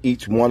 because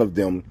each one of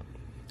them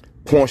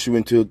points you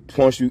into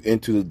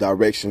the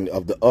direction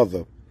of the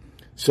other.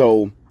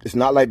 So it's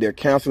not like they're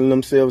canceling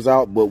themselves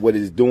out, but what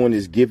it's doing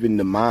is giving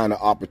the mind an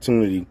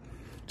opportunity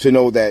to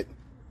know that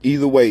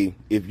either way,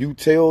 if you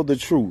tell the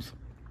truth,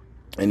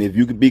 and if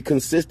you can be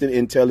consistent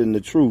in telling the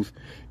truth,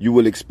 you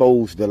will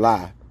expose the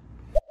lie.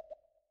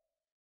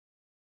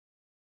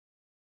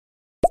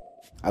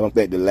 I don't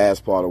think the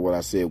last part of what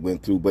I said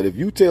went through. But if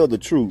you tell the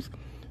truth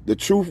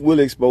will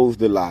expose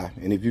the lie.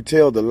 And if you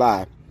tell the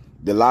lie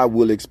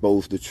will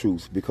expose the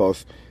truth,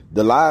 because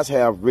the lies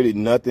have really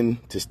nothing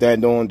to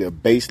stand on. They're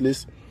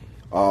baseless.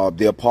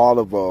 They're part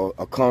of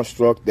a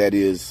construct that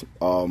is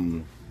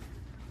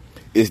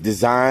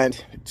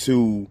designed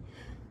to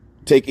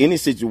take any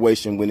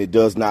situation when it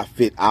does not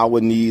fit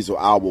our needs or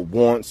our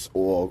wants,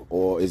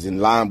 or is in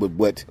line with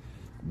what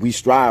we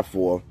strive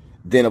for.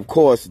 Then of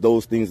course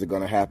those things are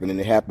going to happen, and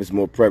it happens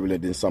more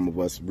prevalent than some of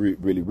us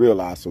really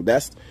realize. So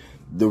that's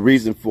the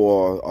reason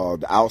for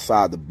the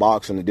outside the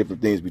box and the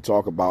different things we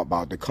talk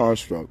about the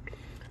construct.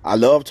 I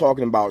love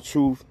talking about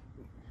truth,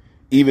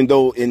 even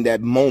though in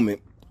that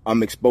moment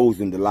I'm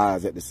exposing the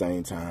lies at the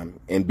same time,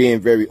 and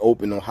being very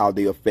open on how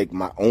they affect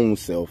my own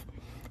self,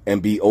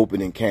 and be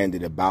open and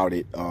candid about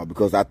it,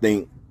 because I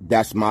think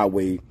that's my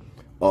way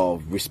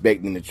of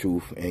respecting the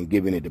truth and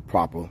giving it the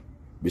proper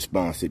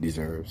response it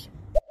deserves.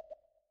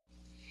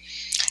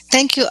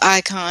 Thank you,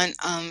 Icon,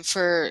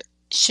 for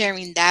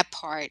sharing that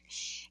part.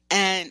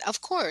 And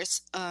of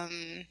course,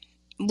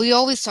 we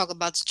always talk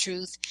about the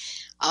truth.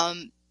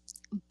 Um,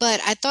 but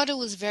I thought it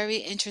was very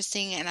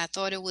interesting, and I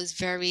thought it was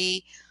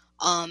very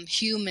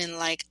human,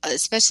 like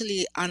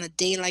especially on a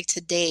day like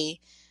today,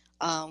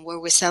 where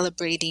we're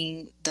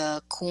celebrating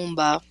the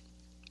Kumba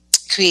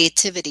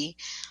creativity.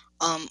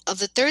 Of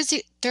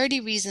the 30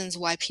 reasons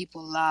why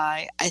people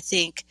lie, I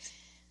think,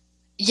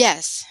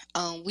 yes,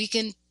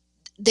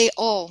 they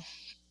all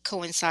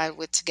coincide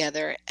with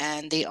together,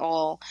 and they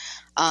all,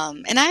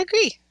 and I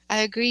agree. I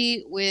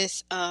agree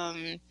with,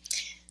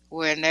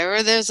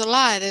 whenever there's a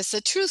lie, there's a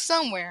truth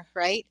somewhere,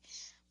 right?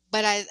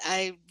 But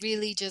I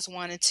really just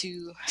wanted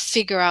to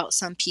figure out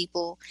some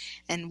people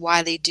and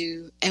why they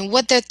do, and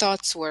what their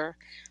thoughts were,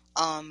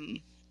 um,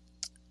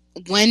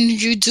 when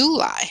you do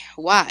lie.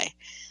 Why?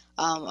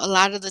 A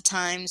lot of the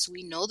times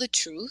we know the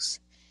truth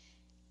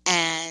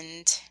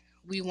and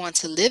we want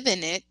to live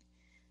in it,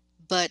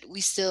 but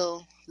we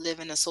still live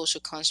in a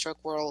social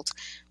construct world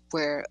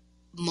where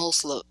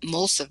most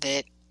of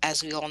it,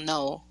 as we all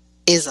know,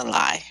 is a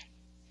lie.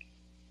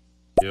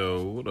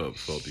 Yo, what up,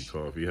 Salty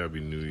Coffee? Happy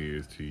New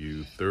Year's to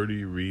you.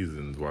 30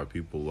 reasons why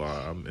people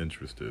lie. I'm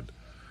interested.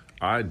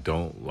 I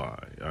don't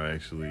lie. I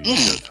actually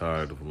got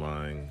tired of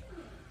lying,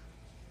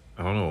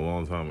 I don't know, a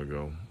long time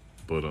ago.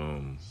 But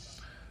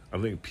I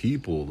think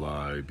people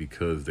lie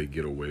because they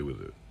get away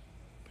with it.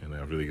 And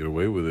after they get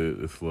away with it,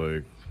 it's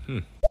like,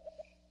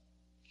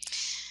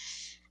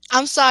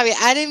 I'm sorry,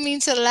 I didn't mean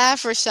to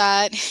laugh,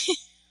 Rashad.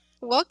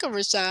 Welcome,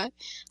 Rashad.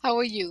 How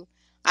are you?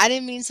 I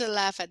didn't mean to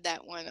laugh at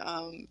that one,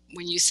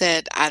 when you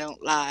said I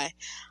don't lie.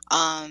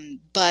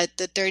 But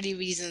the 30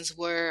 reasons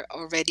were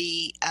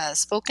already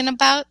spoken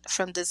about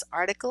from this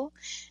article,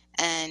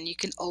 and you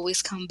can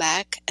always come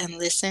back and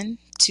listen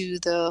to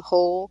the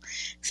whole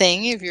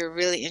thing if you're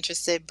really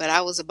interested. But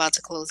I was about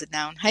to close it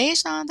down. Hey,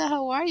 Shonda,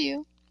 how are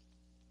you?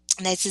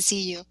 Nice to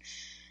see you.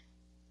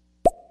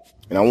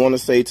 And I want to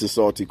say to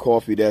Salty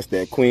Coffee, that's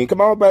that queen.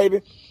 Come on,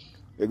 baby.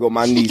 There go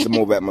my niece. I'm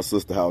over at my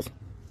sister's house.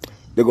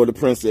 There go the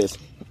princess.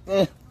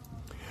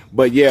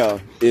 But yeah,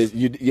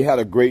 you had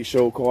a great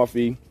show,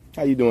 Coffee.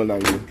 How you doing,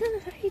 Naomi?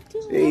 Good. How you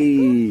doing?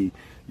 Hey,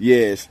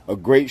 yes, a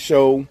great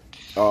show.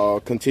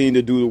 Continue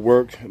to do the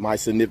work. My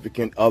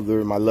significant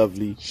other, my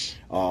lovely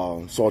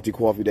Salty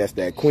Coffee, that's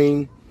that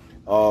queen.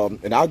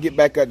 And I'll get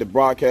back at the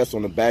broadcast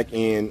on the back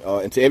end.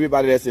 And to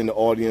everybody that's in the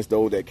audience,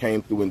 those that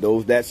came through and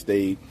those that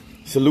stayed,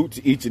 salute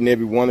to each and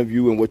every one of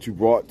you and what you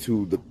brought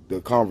to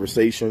the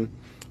conversation.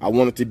 I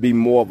wanted to be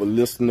more of a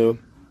listener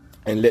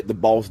and let the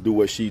boss do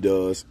what she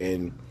does,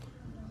 and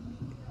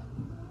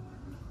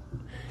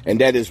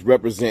that is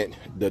represent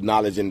the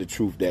knowledge and the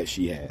truth that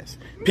she has.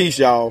 Peace,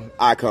 y'all.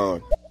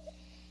 Icon.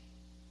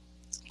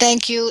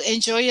 Thank you.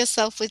 Enjoy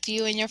yourself with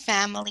you and your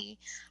family.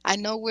 I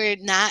know we're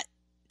not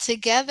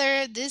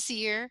together this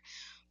year,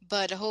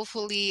 but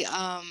hopefully,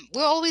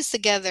 we're always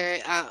together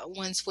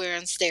once we're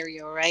on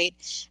stereo, right?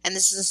 And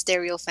this is a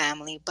stereo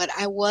family. But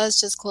I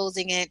was just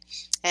closing it,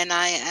 and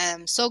I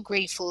am so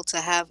grateful to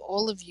have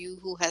all of you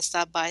who have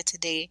stopped by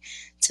today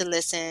to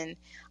listen.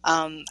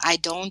 I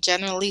don't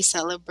generally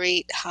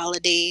celebrate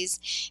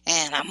holidays,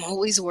 and I'm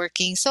always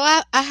working, so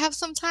I have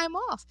some time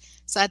off.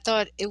 So I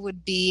thought it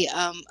would be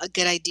a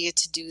good idea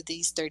to do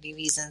these 30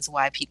 reasons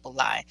why people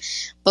lie.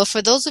 But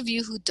for those of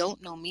you who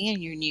don't know me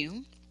and you're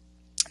new,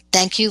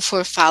 thank you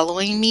for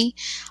following me,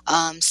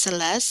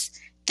 Celeste.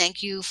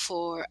 Thank you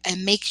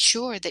and make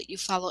sure that you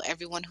follow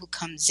everyone who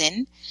comes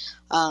in.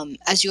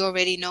 As you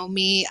already know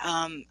me,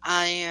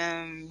 I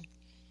am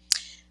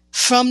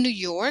from New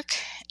York,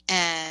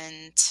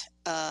 and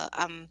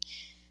I'm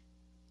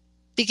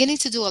beginning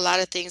to do a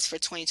lot of things for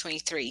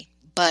 2023.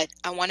 But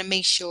I want to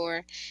make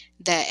sure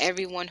that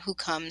everyone who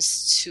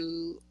comes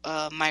to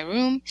my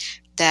room,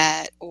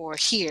 that or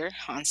here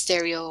on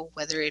stereo,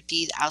 whether it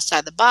be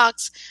outside the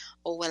box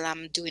or when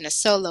I'm doing a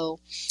solo,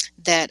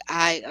 that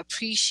I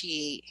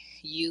appreciate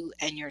you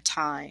and your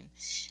time.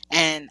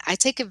 And I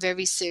take it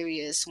very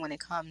serious when it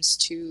comes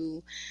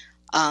to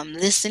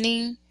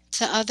listening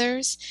to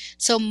others.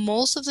 So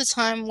most of the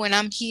time when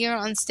I'm here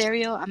on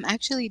stereo, I'm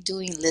actually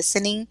doing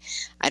listening.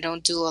 I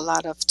don't do a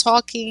lot of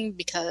talking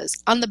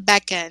because on the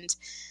back end,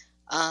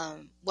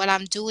 what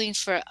I'm doing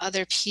for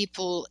other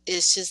people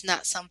is just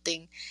not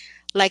something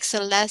like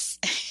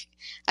Celeste.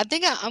 I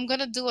think I'm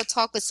gonna do a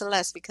talk with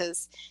Celeste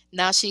because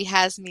now she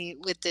has me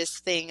with this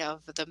thing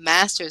of the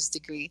master's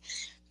degree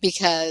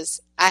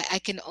because I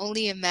can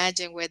only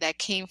imagine where that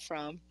came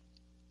from.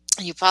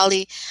 You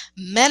probably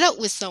met up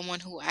with someone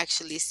who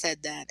actually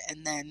said that,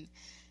 and then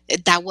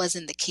that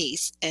wasn't the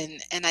case.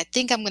 And I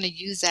think I'm gonna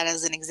use that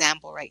as an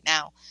example right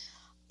now.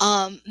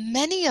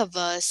 Many of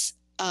us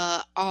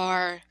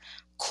are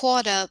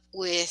caught up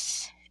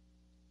with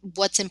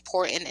what's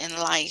important in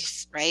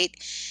life, right?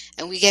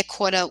 And we get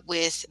caught up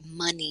with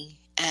money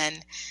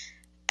and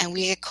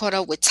we get caught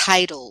up with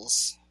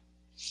titles.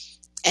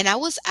 And I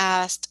was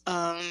asked,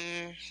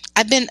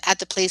 I've been at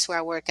the place where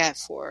I work at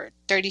for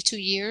 32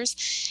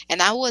 years,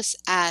 and I was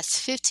asked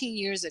 15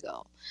 years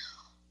ago,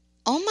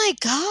 "Oh my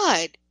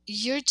God,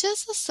 you're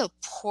just a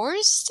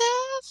support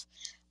staff?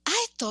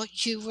 I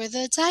thought you were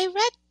the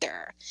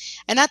director."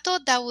 And I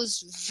thought that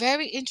was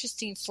very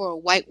interesting for a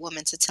white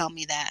woman to tell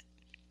me that,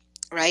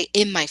 right,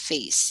 in my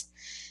face.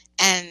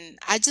 And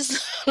I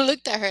just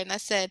looked at her and I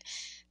said,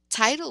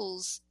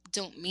 titles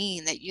don't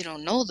mean that you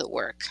don't know the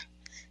work.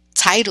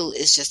 Title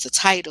is just a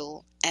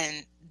title,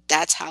 and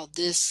that's how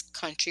this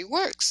country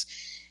works.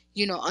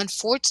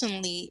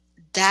 Unfortunately,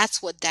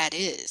 that's what that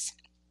is,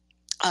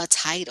 a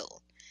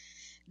title.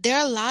 There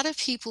are a lot of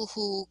people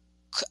who,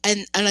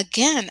 and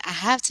again, I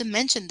have to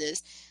mention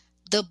this,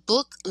 the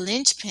book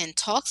Lynchpin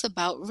talks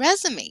about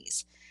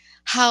resumes.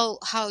 How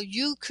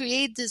you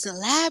create this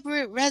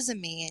elaborate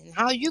resume and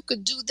how you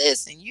could do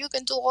this and you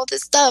can do all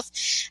this stuff.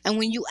 And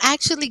when you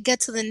actually get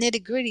to the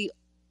nitty-gritty,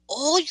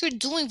 all you're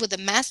doing with a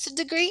master's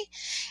degree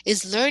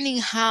is learning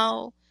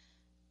how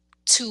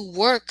to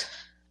work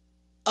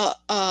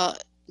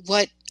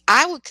what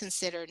I would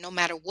consider, no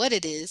matter what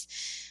it is,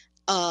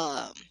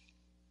 um,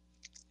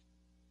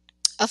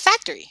 a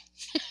factory.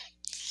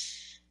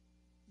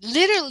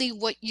 Literally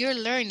what you're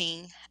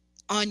learning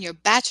on your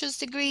bachelor's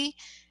degree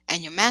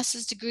and your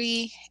master's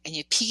degree and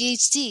your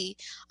PhD,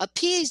 a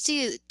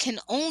PhD can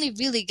only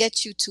really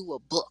get you to a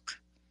book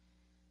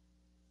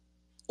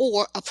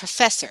or a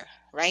professor,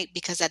 right?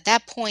 Because at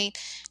that point,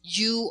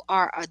 you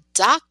are a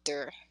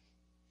doctor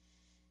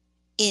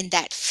in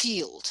that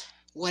field,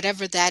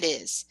 whatever that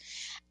is.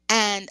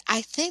 And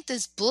I think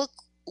this book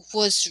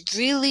was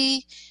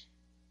really,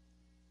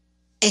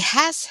 it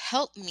has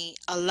helped me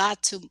a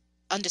lot to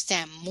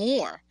understand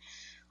more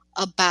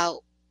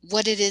about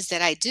what it is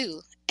that I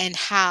do and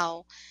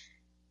how,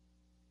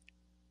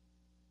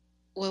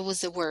 what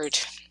was the word?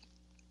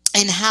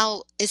 And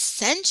how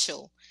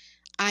essential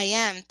I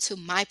am to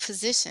my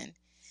position.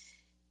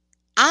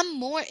 I'm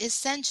more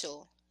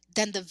essential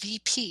than the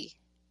VP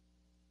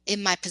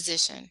in my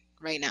position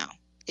right now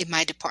in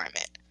my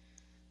department.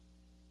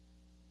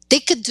 They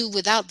could do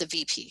without the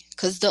VP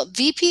because the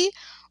VP,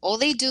 all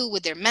they do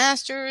with their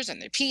masters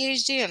and their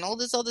PhD and all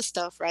this other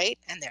stuff, right?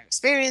 And their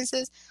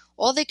experiences,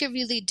 all they could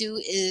really do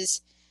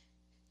is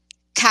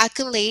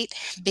calculate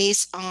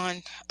based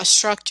on a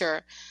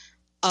structure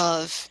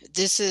of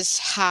this is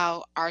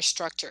how our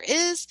structure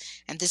is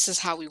and this is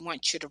how we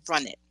want you to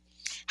run it.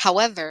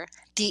 However,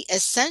 the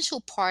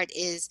essential part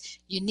is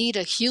you need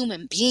a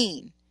human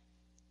being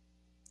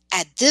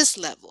at this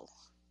level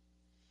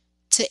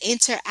to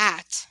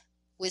interact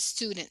with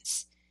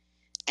students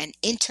and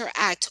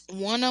interact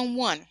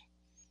one-on-one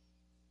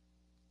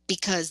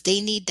because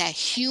they need that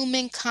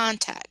human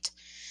contact.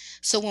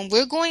 So when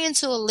we're going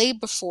into a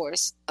labor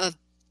force of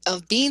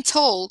being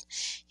told,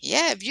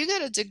 yeah, if you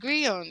got a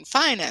degree on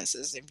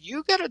finances, if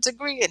you got a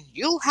degree and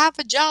you'll have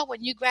a job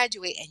when you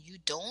graduate and you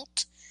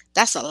don't,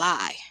 that's a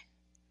lie.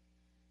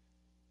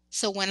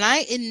 So when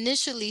I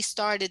initially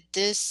started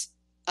this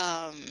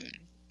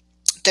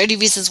 30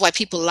 Reasons Why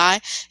People Lie,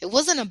 it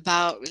wasn't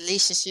about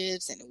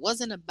relationships and it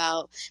wasn't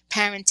about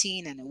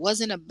parenting and it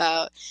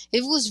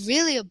was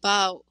really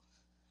about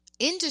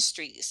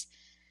industries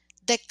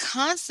that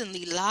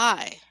constantly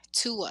lie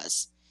to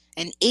us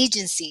and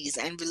agencies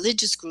and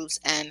religious groups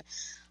and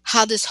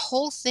how this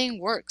whole thing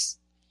works.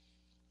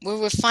 Where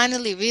we're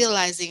finally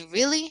realizing,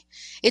 really,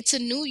 it's a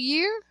new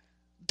year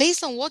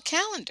based on what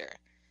calendar?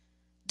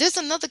 There's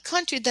another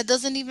country that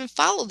doesn't even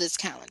follow this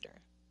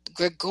calendar, the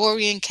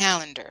Gregorian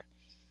calendar.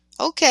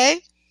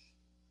 Okay,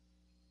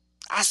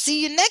 I'll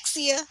see you next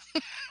year,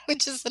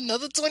 which is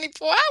another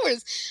 24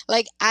 hours.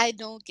 Like, I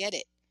don't get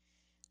it.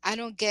 I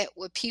don't get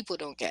what people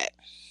don't get.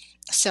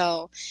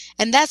 So,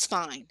 and that's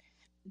fine.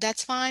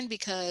 That's fine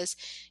because,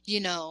 you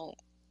know,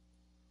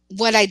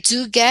 what I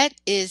do get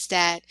is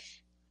that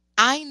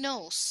I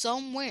know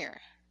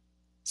somewhere,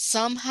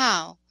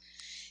 somehow,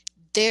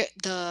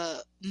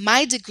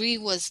 my degree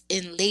was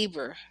in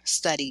labor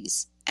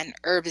studies and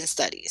urban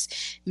studies,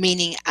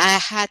 meaning I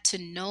had to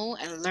know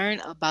and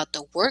learn about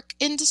the work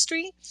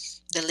industry,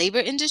 the labor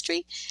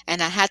industry,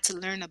 and I had to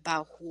learn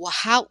about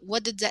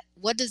what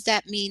does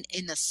that mean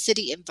in a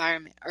city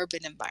environment,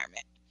 urban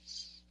environment.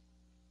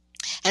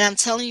 And I'm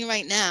telling you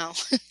right now,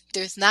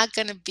 there's not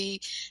going to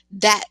be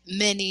that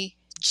many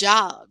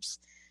jobs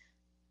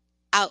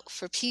out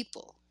for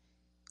people.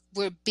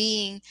 We're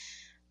being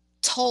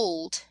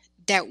told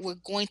that we're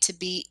going to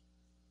be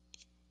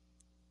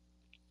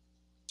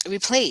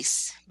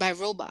replaced by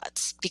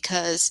robots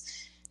because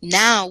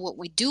now what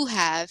we do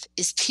have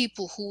is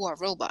people who are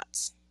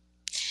robots.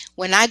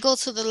 When I go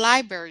to the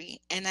library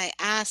and I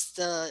ask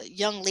the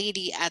young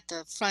lady at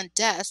the front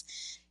desk,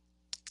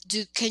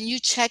 can you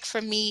check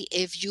for me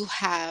if you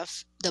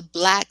have the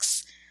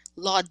Black's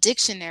Law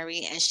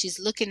Dictionary? And she's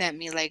looking at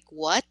me like,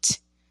 what?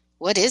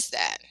 What is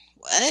that?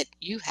 What?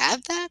 You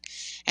have that?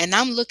 And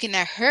I'm looking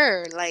at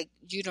her like,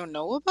 you don't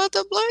know about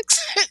the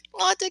Black's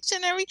Law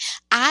Dictionary?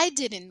 I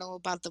didn't know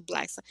about the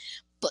Black's.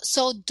 But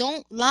so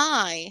don't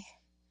lie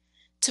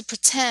to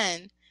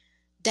pretend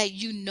that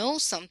you know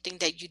something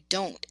that you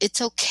don't.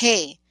 It's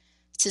okay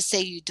to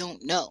say you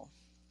don't know.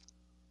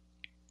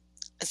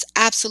 It's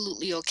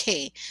absolutely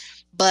okay.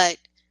 But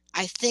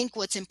I think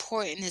what's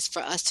important is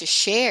for us to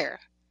share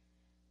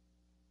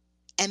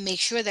and make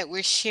sure that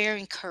we're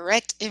sharing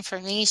correct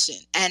information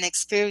and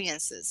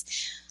experiences.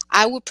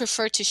 I would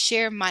prefer to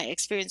share my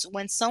experience.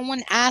 When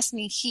someone asks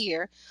me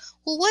here,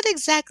 well, what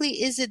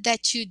exactly is it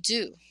that you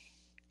do?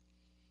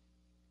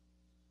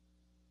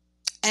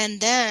 And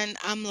then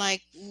I'm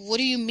like, what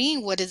do you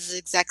mean? What is it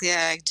exactly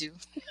that I do?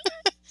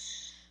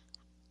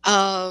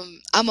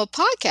 I'm a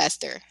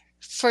podcaster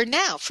for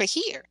now, for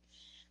here.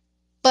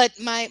 But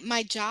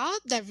my job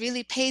that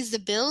really pays the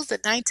bills, the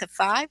 9 to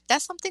 5,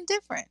 that's something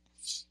different.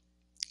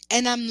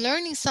 And I'm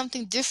learning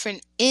something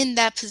different in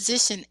that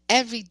position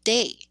every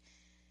day.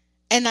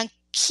 And I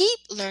keep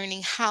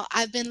learning how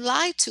I've been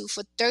lied to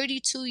for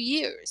 32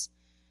 years.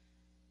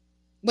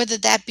 Whether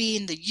that be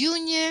in the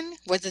union,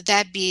 whether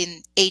that be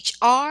in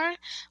HR,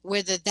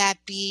 whether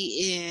that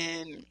be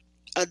in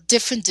a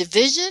different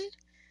division,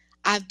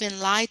 I've been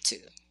lied to.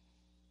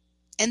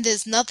 And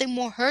there's nothing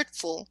more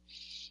hurtful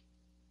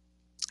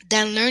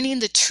than learning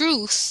the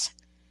truth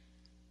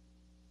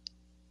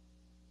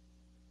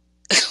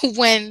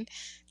when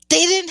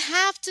they didn't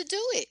have to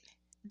do it.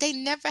 They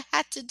never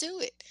had to do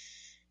it.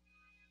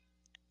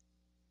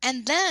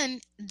 And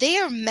then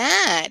they're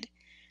mad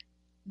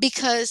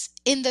because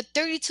in the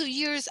 32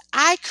 years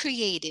I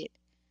created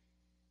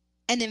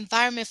an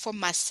environment for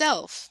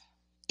myself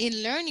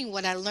in learning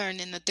what I learned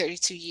in the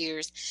 32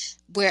 years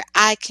where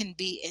I can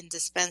be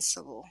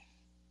indispensable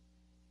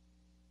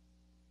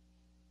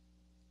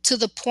to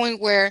the point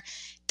where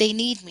they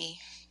need me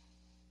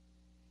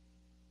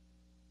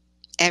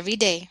every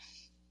day,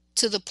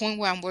 to the point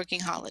where I'm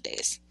working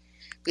holidays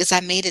because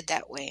I made it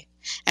that way.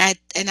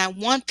 And I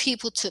want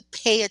people to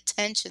pay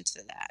attention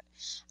to that.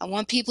 I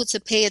want people to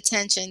pay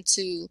attention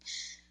to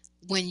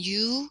when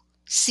you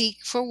seek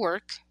for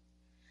work,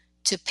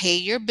 to pay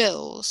your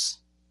bills,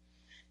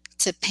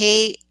 to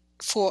pay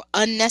for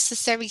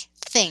unnecessary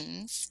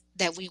things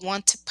that we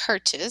want to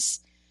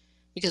purchase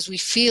because we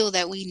feel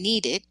that we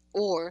need it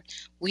or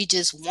we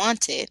just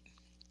want it.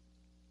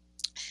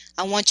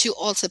 I want you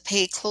all to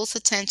pay close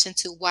attention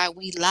to why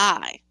we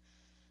lie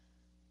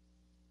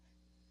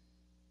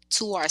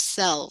to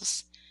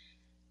ourselves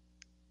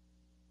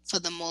for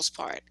the most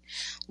part.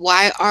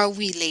 Why are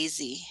we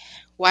lazy?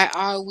 Why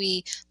are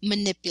we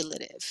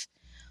manipulative?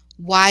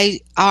 Why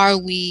are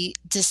we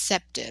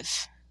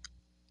deceptive?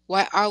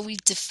 Why are we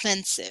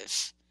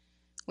defensive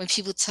when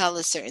people tell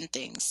us certain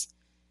things?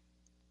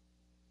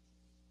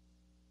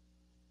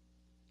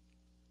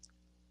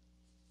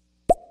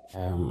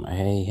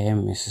 Hey,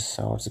 Mrs.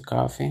 Salty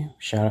Coffee.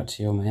 Shout out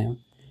to you, man.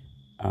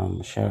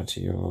 Shout out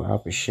to you. I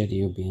appreciate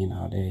you being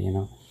out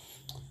there.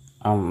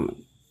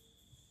 Um,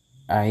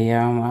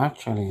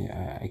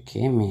 I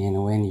came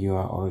in when you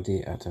are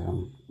already at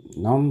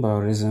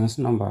reasons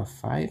number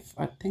 5,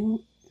 I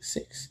think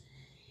 6,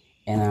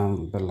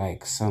 and but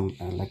like some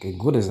like a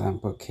good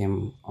example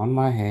came on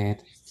my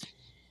head,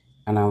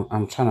 and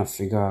I'm trying to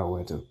figure out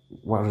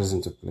what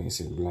reason to place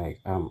it. Like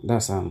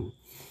that's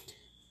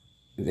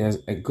there's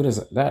a good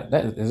as that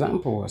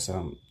example was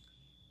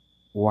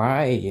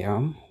why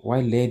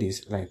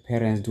ladies like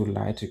parents do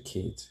lie to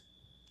kids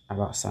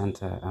about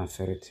Santa and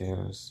fairy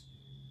tales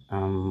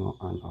and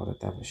all that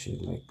type of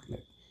shit like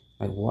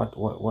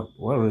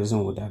what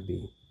reason would that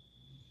be?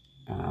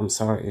 I'm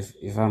sorry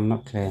if I'm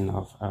not clear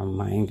enough.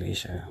 My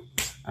English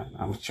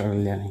I'm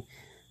actually learning.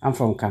 I'm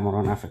from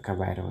Cameroon, Africa,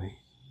 by the way,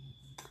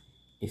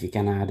 if you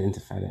can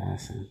identify the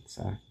accent.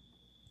 So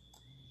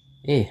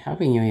hey,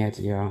 happy new year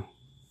to y'all.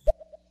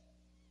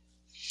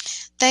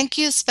 Thank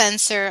you,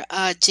 Spencer.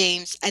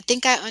 James, I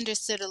think I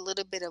understood a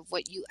little bit of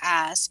what you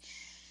asked.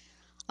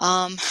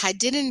 I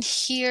didn't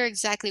hear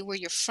exactly where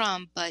you're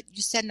from, but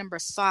you said number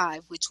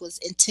 5, which was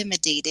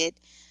intimidated.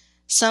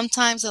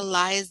 Sometimes a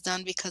lie is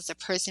done because the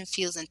person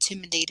feels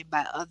intimidated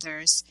by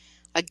others.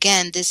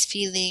 Again, this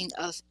feeling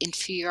of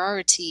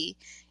inferiority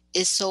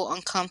is so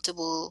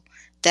uncomfortable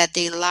that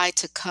they lie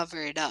to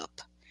cover it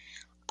up.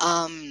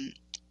 Um,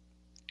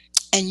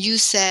 and you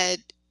said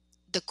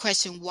the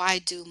question, why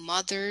do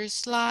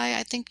mothers lie?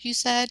 I think you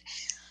said.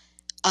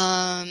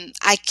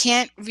 I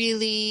can't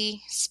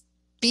really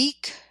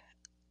speak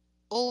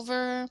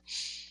over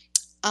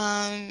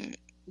um,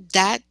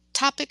 that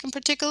topic in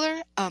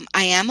particular.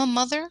 I am a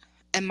mother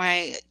and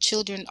my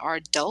children are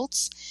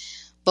adults.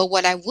 But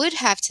what I would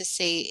have to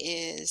say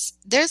is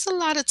there's a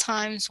lot of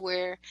times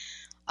where,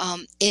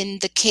 in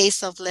the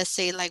case of, let's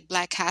say, like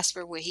Black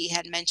Casper, where he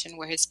had mentioned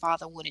where his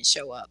father wouldn't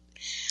show up,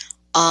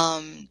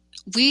 um,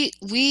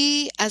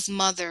 we as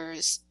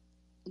mothers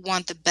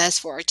want the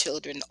best for our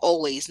children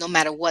always, no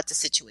matter what the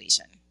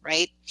situation,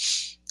 right?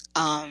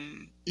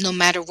 No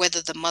matter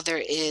whether the mother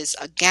is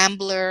a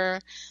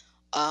gambler,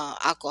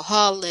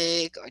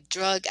 alcoholic, or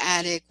drug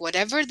addict,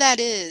 whatever that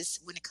is,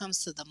 when it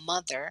comes to the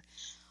mother,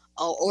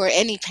 or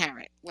any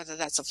parent, whether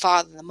that's a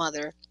father, the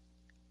mother,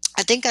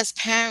 I think as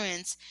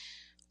parents,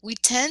 we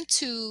tend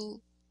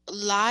to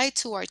lie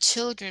to our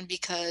children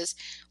because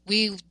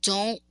we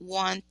don't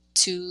want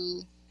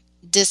to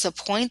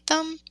disappoint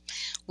them.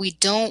 We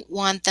don't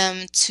want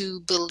them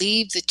to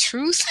believe the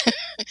truth.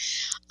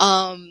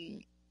 um,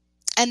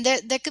 and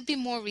there could be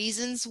more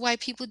reasons why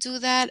people do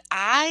that.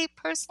 I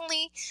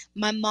personally,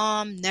 my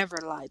mom never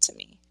lied to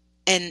me.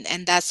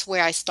 And that's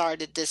where I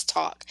started this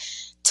talk,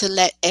 to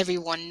let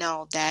everyone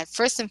know that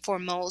first and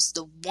foremost,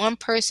 the one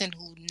person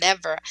who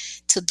never,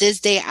 to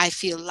this day, I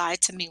feel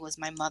lied to me was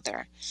my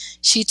mother.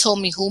 She told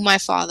me who my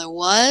father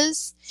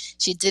was.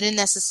 She didn't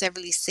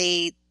necessarily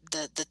say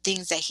the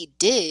things that he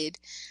did,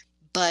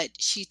 but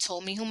she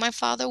told me who my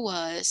father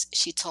was.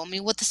 She told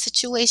me what the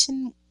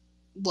situation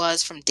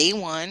was from day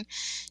one.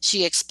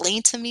 She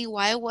explained to me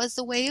why it was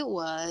the way it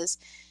was.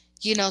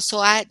 So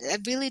I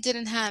really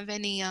didn't have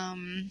any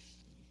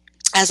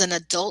as an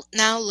adult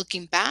now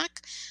looking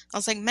back, I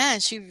was like, man,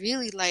 she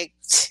really, like,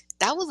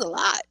 that was a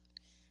lot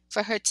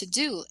for her to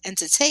do and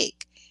to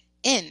take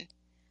in,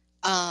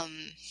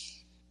 um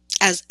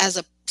as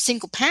a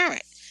single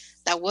parent.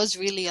 That was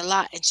really a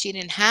lot, and she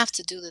didn't have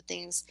to do the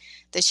things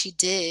that she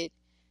did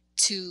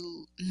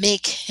to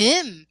make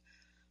him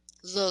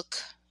look,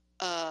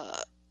 uh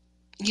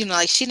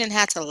like she didn't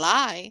have to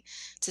lie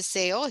to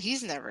say, oh,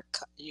 he's never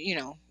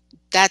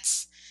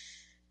that's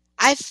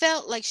I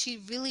felt like she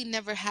really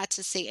never had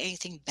to say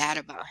anything bad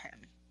about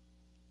him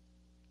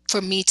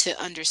for me to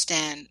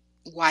understand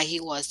why he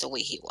was the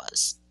way he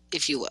was,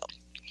 if you will.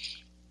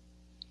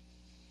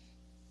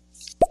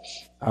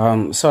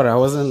 Sorry,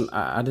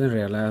 I didn't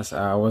realize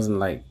I wasn't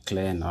like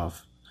clear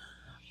enough.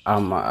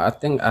 I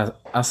think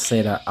I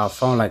said that I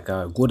found like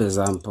a good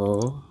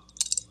example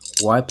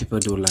why people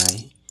do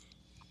lie.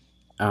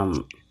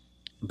 Um,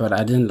 but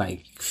I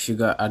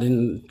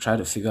didn't try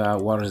to figure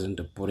out what reason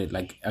to put it.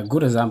 Like a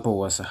good example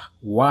was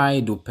why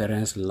do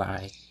parents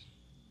lie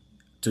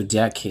to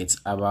their kids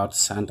about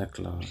Santa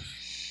Claus,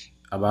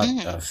 about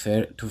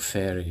Mm, two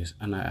fairies,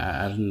 and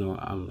I don't know.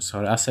 I'm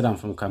sorry. I said I'm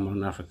from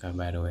Cameroon, Africa,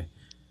 by the way.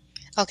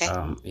 okay.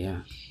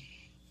 Yeah.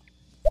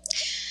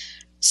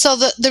 So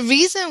the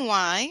reason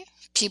why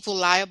people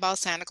lie about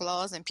Santa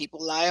Claus and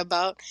people lie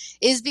about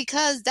is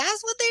because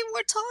that's what they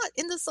were taught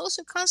in the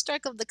social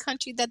construct of the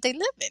country that they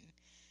live in.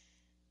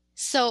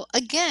 So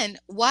again,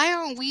 why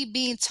aren't we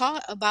being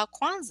taught about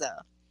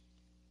Kwanzaa?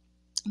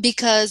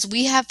 Because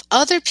we have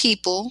other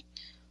people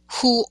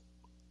who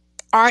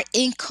are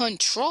in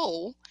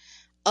control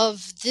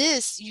of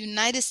this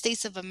United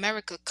States of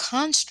America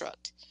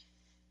construct.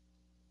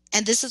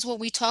 And this is what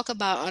we talk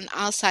about on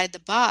Outside the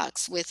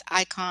Box with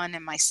Icon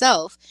and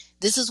myself.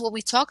 This is what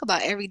we talk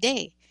about every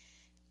day.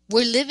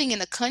 We're living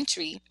in a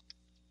country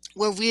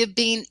where we're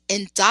being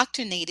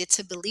indoctrinated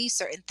to believe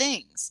certain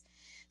things.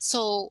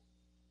 So,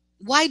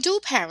 why do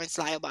parents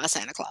lie about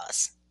Santa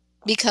Claus?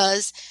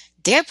 Because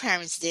their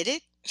parents did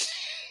it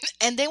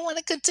and they want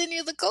to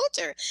continue the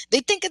culture.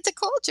 They think it's a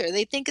culture,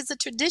 they think it's a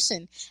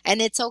tradition,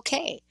 and it's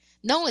okay.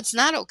 No, it's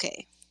not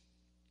okay.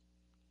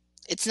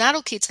 It's not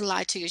okay to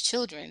lie to your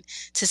children,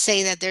 to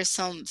say that there's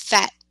some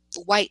fat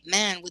white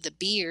man with a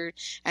beard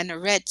and a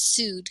red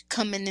suit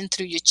coming in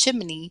through your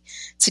chimney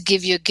to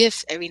give you a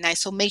gift every night.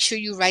 So make sure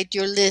you write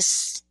your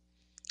list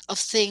of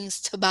things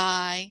to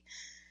buy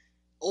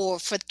or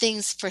for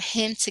things for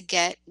him to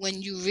get.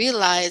 When you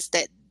realize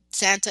that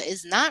Santa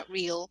is not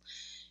real,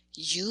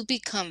 you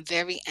become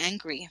very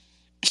angry.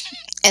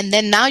 And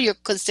then now you're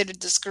considered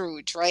the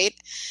Scrooge, right?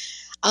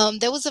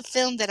 There was a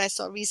film that I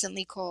saw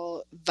recently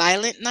called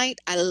Violent Night.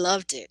 I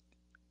loved it.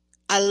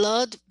 I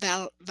loved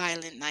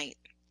Violent Night.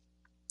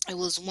 It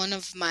was one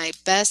of my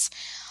best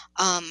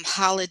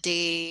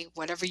holiday,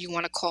 whatever you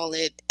want to call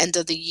it, end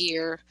of the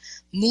year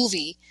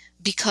movie,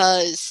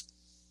 because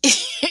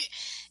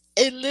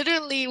it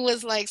literally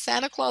was like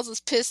Santa Claus was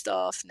pissed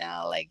off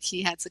now, like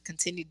he had to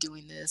continue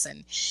doing this,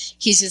 and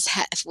he just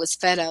was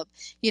fed up,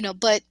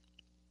 But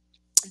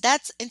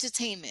that's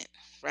entertainment,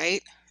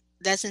 right?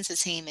 That's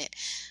entertainment.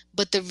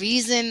 But the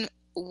reason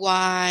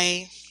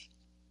why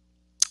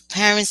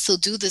parents still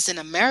do this in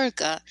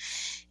America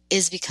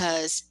is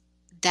because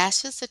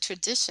that's just a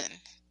tradition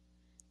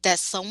that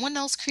someone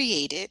else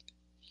created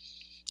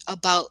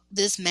about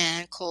this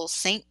man called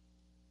Saint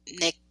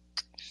Nick,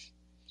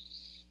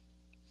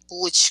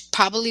 which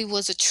probably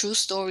was a true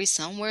story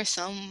somewhere,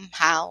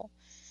 somehow,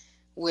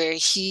 where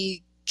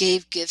he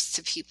gave gifts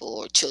to people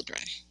or children.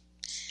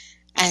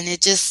 And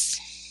it just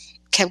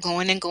kept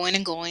going and going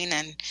and going.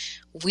 And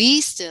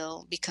we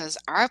still, because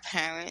our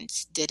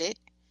parents did it.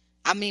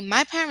 I mean,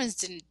 my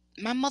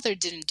mother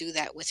didn't do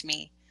that with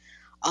me.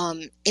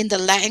 In the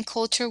Latin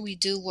culture, we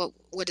do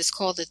what is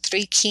called the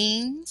Three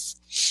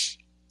Kings,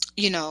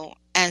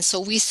 and so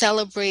we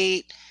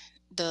celebrate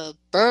the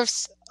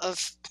birth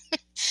of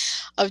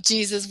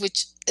Jesus,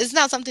 which is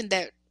not something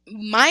that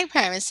my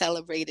parents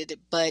celebrated it,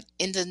 but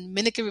in the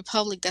Dominican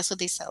Republic, that's what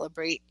they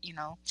celebrate.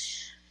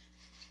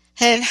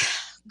 And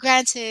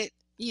granted,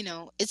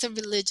 it's a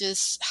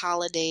religious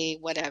holiday,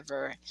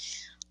 whatever.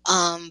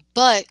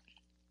 But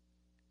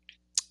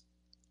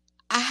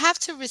I have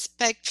to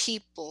respect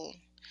people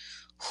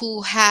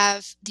who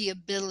have the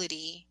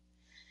ability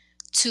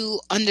to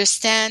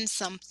understand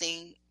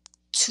something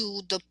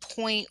to the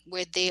point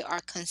where they are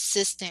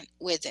consistent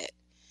with it.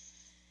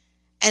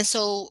 And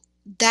so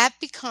that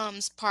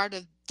becomes part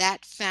of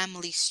that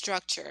family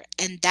structure,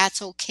 and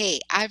that's okay.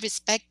 I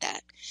respect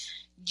that.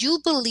 You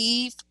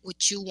believe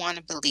what you want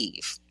to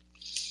believe.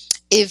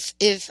 If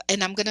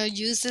and I'm going to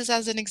use this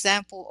as an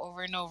example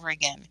over and over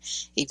again.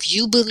 If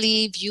you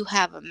believe you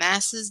have a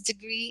master's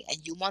degree and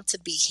you want to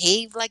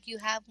behave like you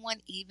have one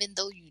even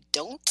though you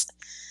don't,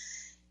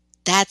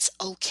 that's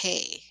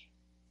okay.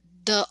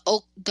 The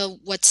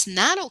what's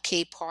not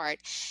okay part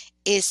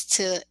is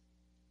to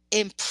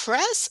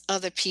impress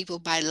other people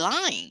by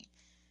lying,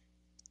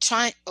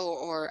 trying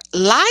or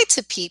lie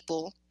to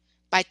people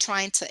by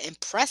trying to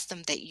impress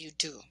them that you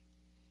do.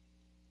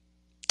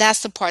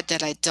 That's the part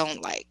that I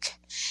don't like.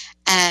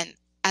 And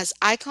as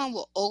Icon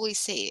will always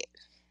say it,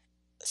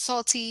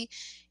 Salty,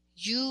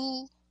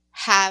 you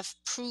have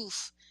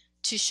proof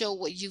to show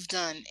what you've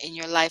done in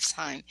your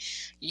lifetime.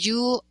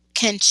 You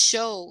can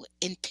show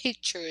in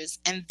pictures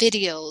and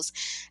videos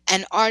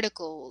and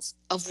articles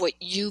of what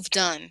you've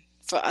done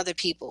for other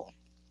people.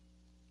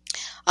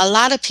 A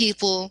lot of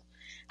people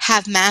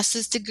have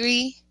master's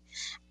degree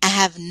and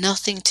have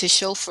nothing to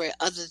show for it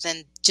other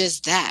than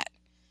just that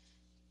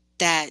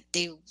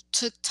they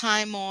took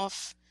time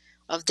off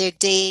of their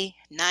day,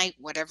 night,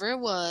 whatever it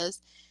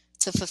was,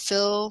 to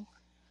fulfill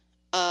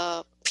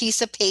a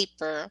piece of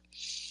paper,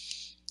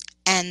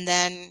 and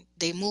then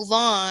they move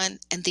on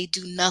and they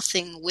do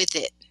nothing with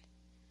it.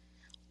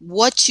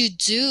 What you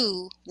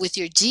do with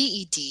your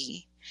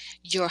GED,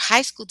 your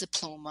high school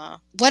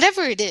diploma,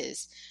 whatever it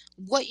is,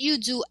 what you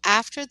do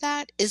after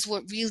that is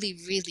what really,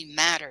 really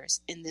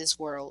matters in this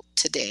world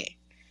today.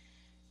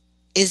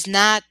 Is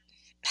not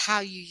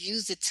how you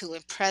use it to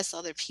impress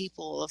other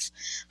people of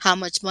how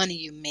much money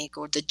you make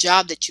or the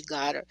job that you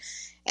got.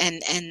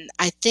 And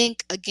I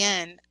think,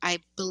 again, I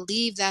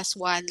believe that's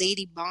why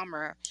Lady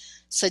Bomber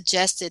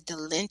suggested the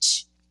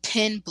Lynch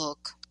Pin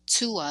book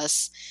to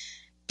us,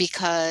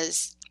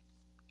 because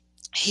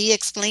he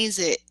explains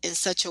it in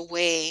such a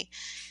way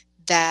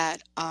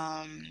that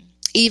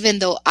even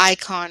though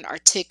Icon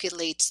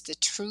articulates the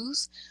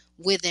truth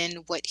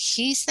within what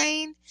he's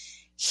saying,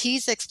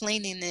 he's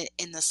explaining it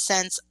in the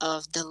sense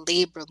of the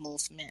labor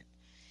movement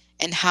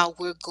and how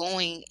we're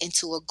going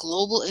into a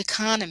global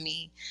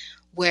economy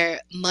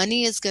where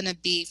money is going to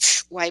be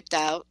wiped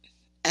out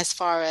as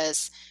far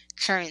as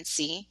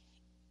currency.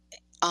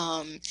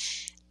 And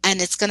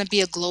it's going to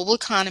be a global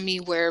economy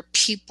where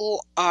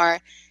people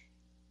are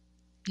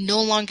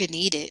no longer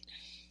needed.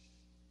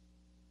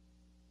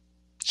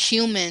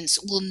 Humans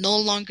will no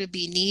longer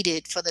be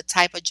needed for the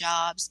type of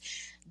jobs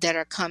that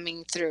are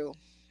coming through,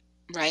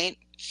 right?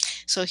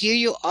 So here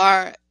you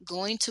are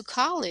going to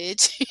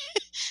college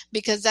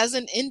because that's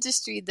an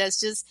industry that's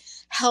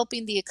just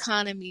helping the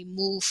economy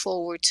move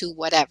forward to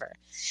whatever.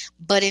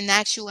 But in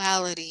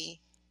actuality,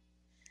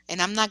 and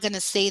I'm not going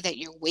to say that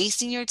you're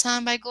wasting your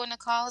time by going to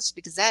college,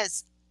 because that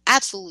is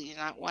absolutely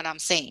not what I'm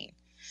saying.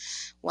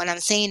 What I'm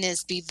saying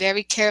is be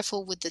very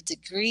careful with the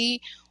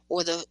degree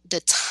or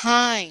the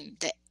time,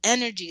 the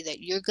energy that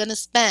you're going to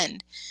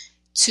spend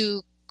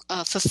to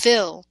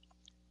fulfill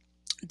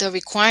the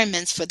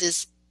requirements for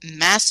this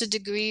master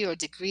degree or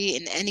degree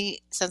in any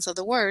sense of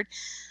the word,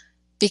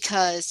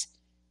 because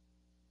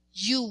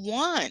you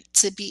want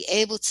to be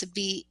able to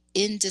be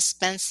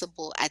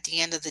indispensable at the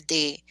end of the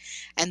day.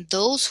 And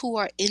those who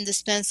are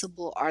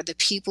indispensable are the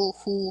people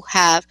who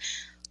have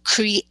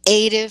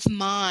creative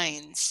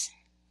minds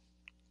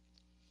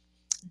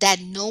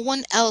that no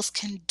one else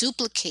can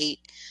duplicate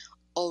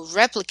or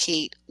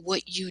replicate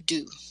what you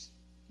do,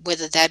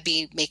 whether that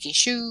be making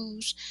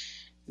shoes,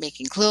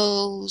 making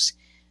clothes,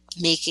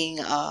 making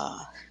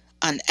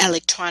an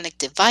electronic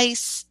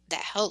device that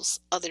helps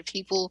other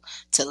people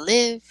to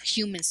live,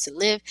 humans to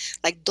live.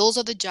 Like, those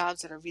are the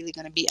jobs that are really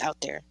going to be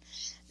out there.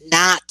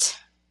 Not,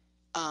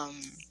 I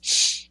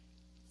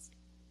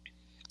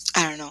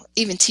don't know,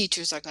 even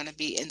teachers are going to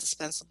be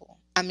indispensable.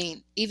 I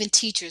mean, even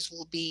teachers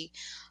will be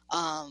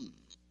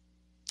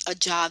a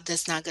job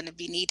that's not going to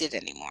be needed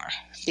anymore,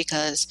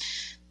 because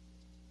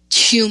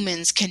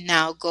humans can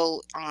now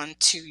go on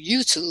to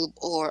YouTube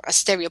or a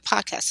stereo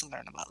podcast to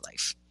learn about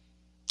life.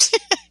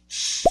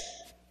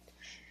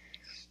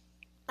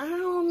 I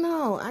don't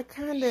know. I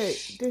kind of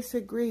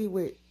disagree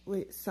with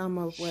some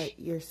of what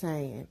you're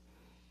saying.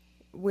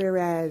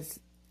 Whereas,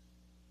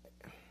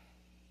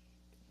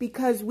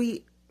 because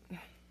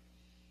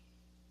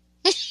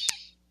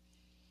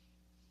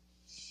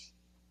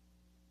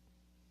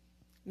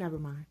never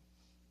mind.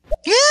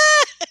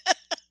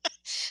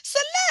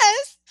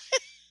 Celeste,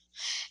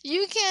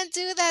 you can't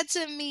do that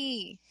to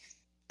me.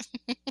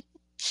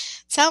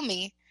 Tell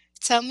me.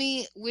 Tell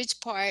me which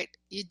part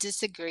you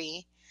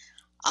disagree.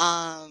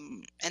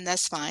 And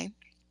that's fine.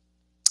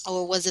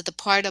 Or was it the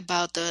part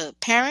about the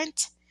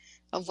parent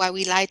of why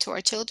we lie to our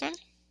children?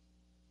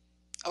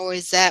 Or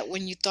is that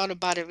when you thought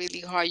about it really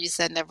hard, you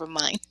said, never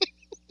mind?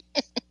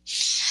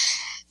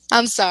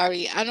 I'm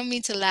sorry. I don't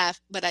mean to laugh,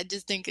 but I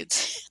just think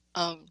it's,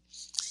 I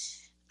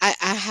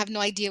have no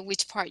idea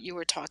which part you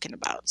were talking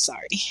about.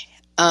 Sorry.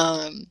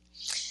 Um,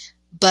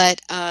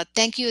 but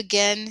thank you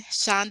again,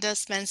 Shonda,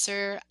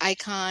 Spencer,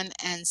 Icon,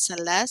 and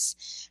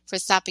Celeste for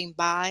stopping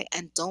by.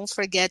 And don't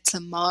forget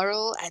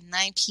tomorrow at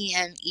 9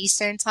 p.m.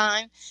 Eastern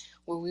Time,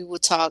 where we will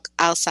talk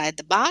outside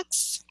the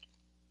box.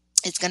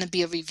 It's going to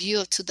be a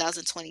review of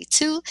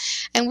 2022,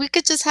 and we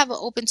could just have an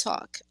open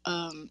talk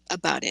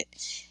about it.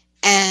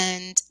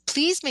 And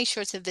please make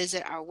sure to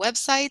visit our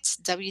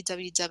websites,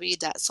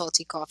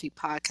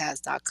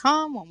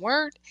 www.saltycoffeepodcast.com, one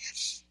word,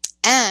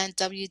 and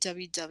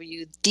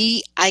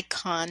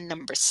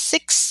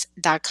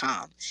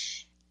www.theicon6.com.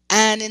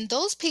 And in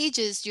those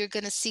pages, you're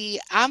going to see,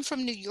 I'm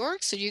from New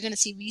York, so you're going to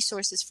see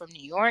resources from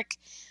New York.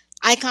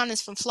 Icon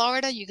is from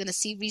Florida, you're going to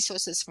see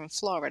resources from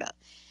Florida.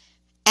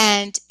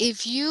 And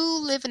if you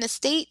live in a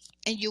state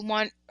and you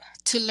want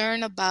to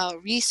learn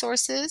about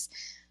resources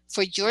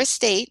for your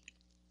state,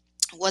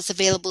 what's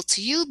available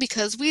to you,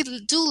 because we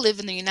do live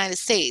in the United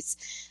States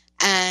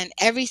and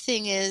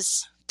everything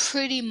is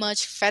pretty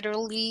much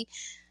federally,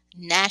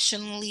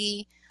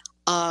 nationally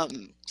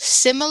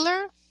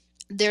similar.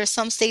 There are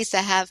some states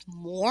that have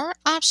more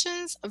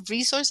options of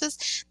resources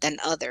than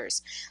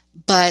others.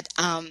 But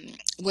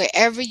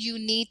wherever you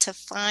need to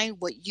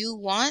find what you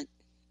want,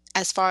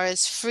 as far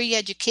as free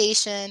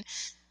education,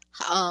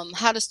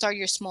 how to start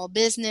your small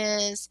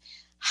business,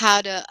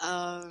 how to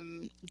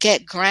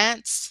get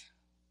grants,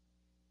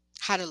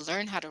 how to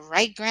learn how to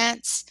write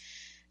grants,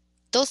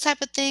 those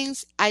type of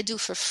things I do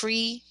for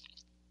free.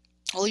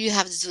 All you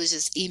have to do is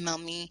just email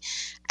me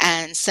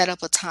and set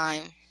up a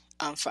time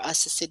for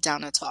us to sit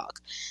down and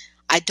talk.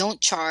 I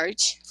don't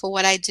charge for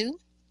what I do.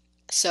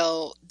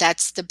 So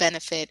that's the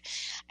benefit.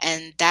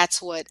 And that's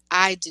what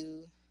I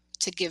do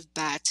to give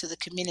back to the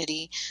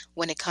community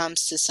when it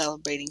comes to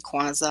celebrating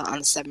Kwanzaa on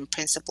the 7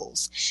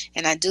 principles.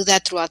 And I do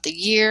that throughout the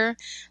year.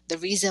 The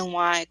reason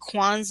why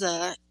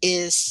Kwanzaa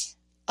is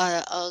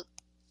a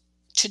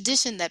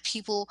tradition that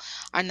people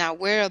are not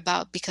aware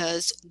about,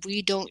 because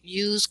we don't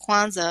use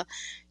Kwanzaa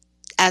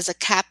as a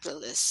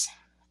capitalist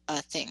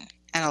thing.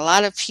 And a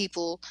lot of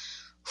people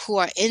who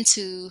are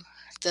into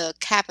the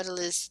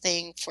capitalist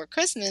thing for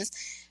Christmas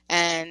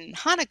and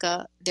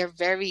Hanukkah, they're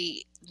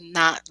very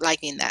not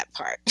liking that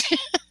part.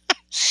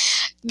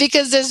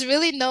 Because there's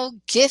really no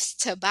gifts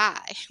to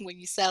buy when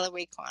you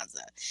celebrate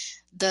Kwanzaa.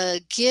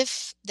 The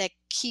gift that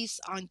keeps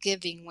on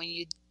giving when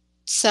you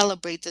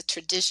celebrate the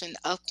tradition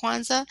of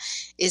Kwanzaa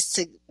is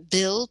to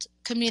build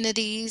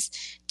communities,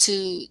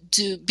 to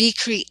be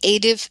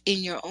creative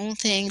in your own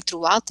thing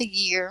throughout the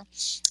year.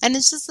 And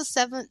it's just the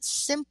 7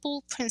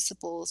 simple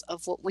principles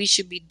of what we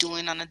should be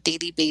doing on a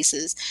daily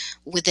basis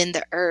within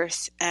the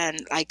earth.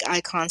 And like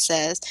Icon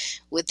says,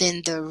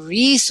 within the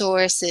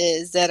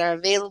resources that are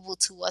available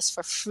to us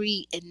for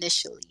free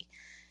initially.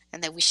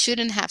 And that we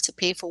shouldn't have to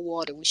pay for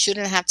water. We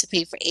shouldn't have to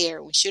pay for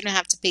air. We shouldn't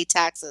have to pay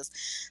taxes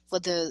for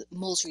the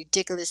most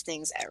ridiculous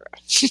things ever.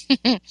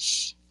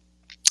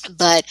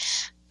 But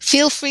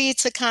feel free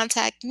to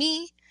contact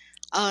me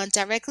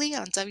directly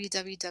on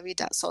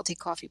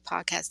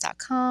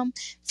www.saltycoffeepodcast.com.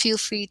 Feel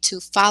free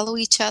to follow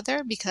each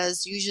other,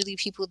 because usually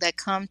people that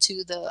come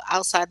to the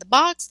outside the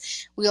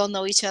box, we all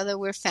know each other.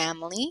 We're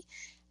family.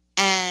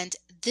 And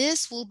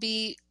this will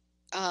be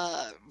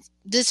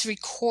this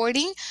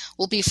recording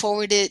will be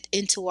forwarded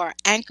into our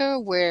Anchor,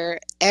 where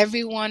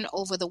everyone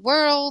over the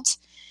world,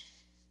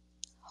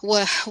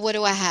 what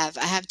do I have?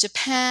 I have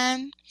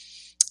Japan,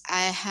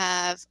 I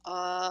have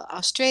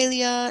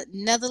Australia,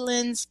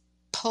 Netherlands,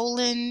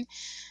 Poland,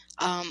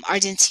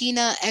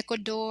 Argentina,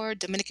 Ecuador,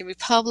 Dominican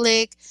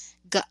Republic.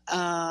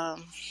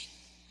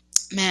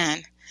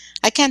 Man,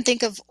 I can't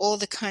think of all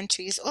the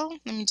countries. Oh,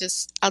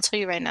 I'll tell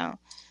you right now,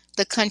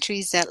 the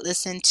countries that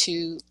listen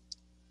to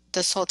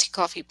the Salty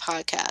Coffee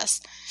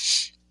podcast.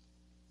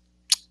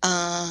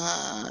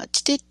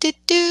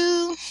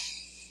 Do-do-do-do.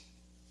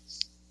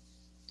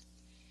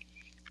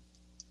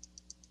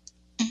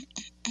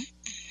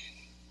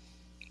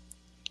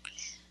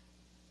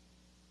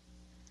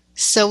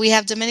 So we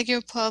have Dominican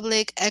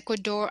Republic,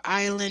 Ecuador,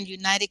 Ireland,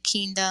 United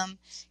Kingdom,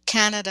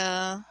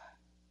 Canada,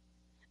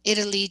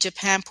 Italy,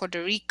 Japan,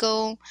 Puerto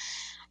Rico,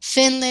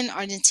 Finland,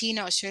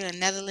 Argentina, Australia,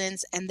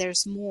 Netherlands, and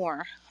there's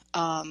more.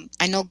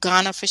 I know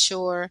Ghana for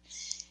sure,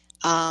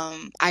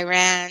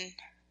 Iran,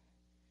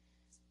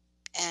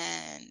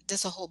 and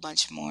there's a whole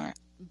bunch more.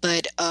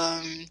 But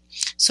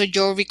so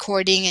your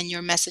recording and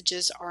your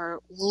messages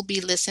will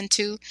be listened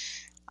to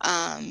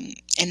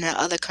in the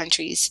other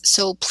countries.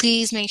 So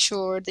please make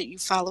sure that you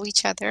follow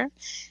each other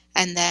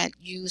and that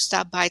you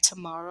stop by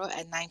tomorrow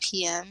at 9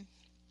 p.m.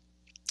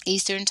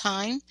 Eastern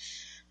Time.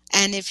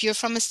 And if you're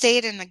from a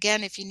state, and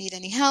again, if you need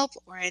any help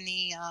or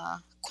any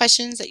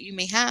questions that you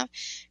may have,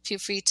 feel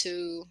free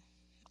to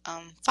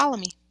follow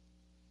me.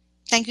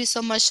 Thank you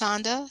so much,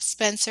 Shonda,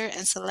 Spencer,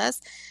 and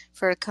Celeste,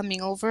 for coming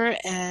over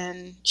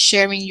and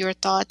sharing your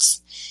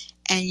thoughts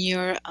and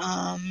your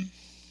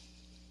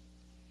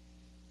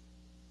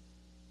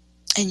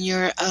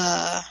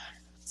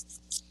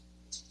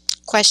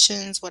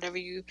questions, whatever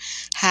you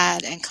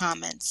had, and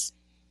comments.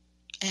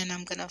 And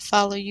I'm gonna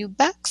follow you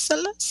back,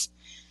 Celeste.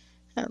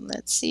 And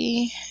let's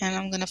see. And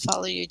I'm gonna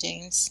follow you,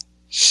 James.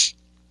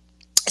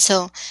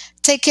 So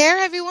take care,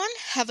 everyone.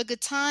 Have a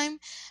good time.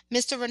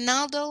 Mr.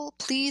 Ronaldo,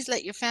 please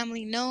let your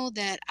family know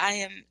that I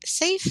am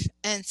safe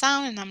and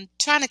sound and I'm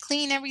trying to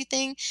clean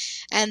everything.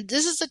 And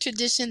this is a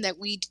tradition that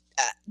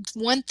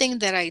one thing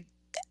that I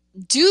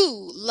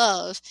do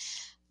love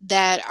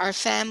that our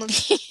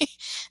family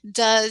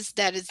does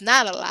that is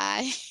not a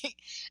lie.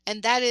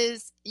 And that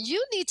is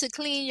you need to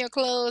clean your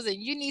clothes and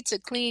you need to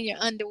clean your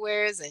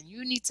underwears and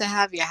you need to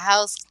have your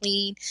house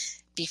clean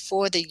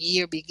before the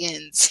year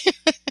begins.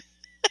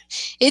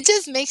 It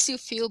just makes you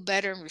feel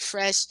better and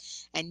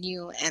refreshed and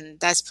new, and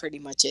that's pretty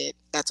much it.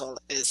 That's all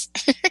it is.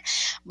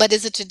 But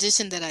it's a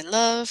tradition that I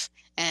love,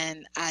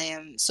 and I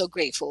am so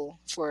grateful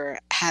for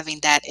having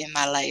that in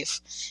my life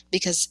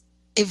because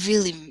it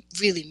really,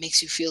 really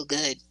makes you feel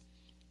good.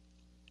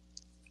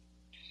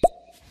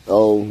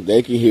 Oh,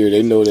 they can hear.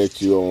 They know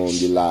that you're on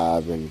the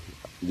live, and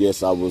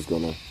yes, I was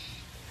gonna,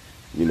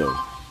 you know,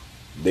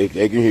 they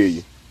can hear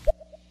you.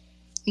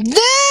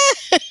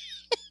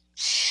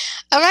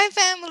 All right,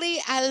 family.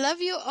 I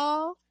love you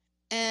all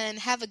and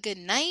have a good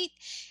night.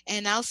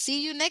 And I'll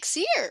see you next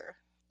year.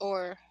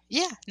 Or,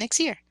 yeah, next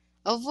year.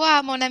 Au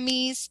revoir, mon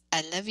amis.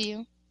 I love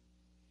you.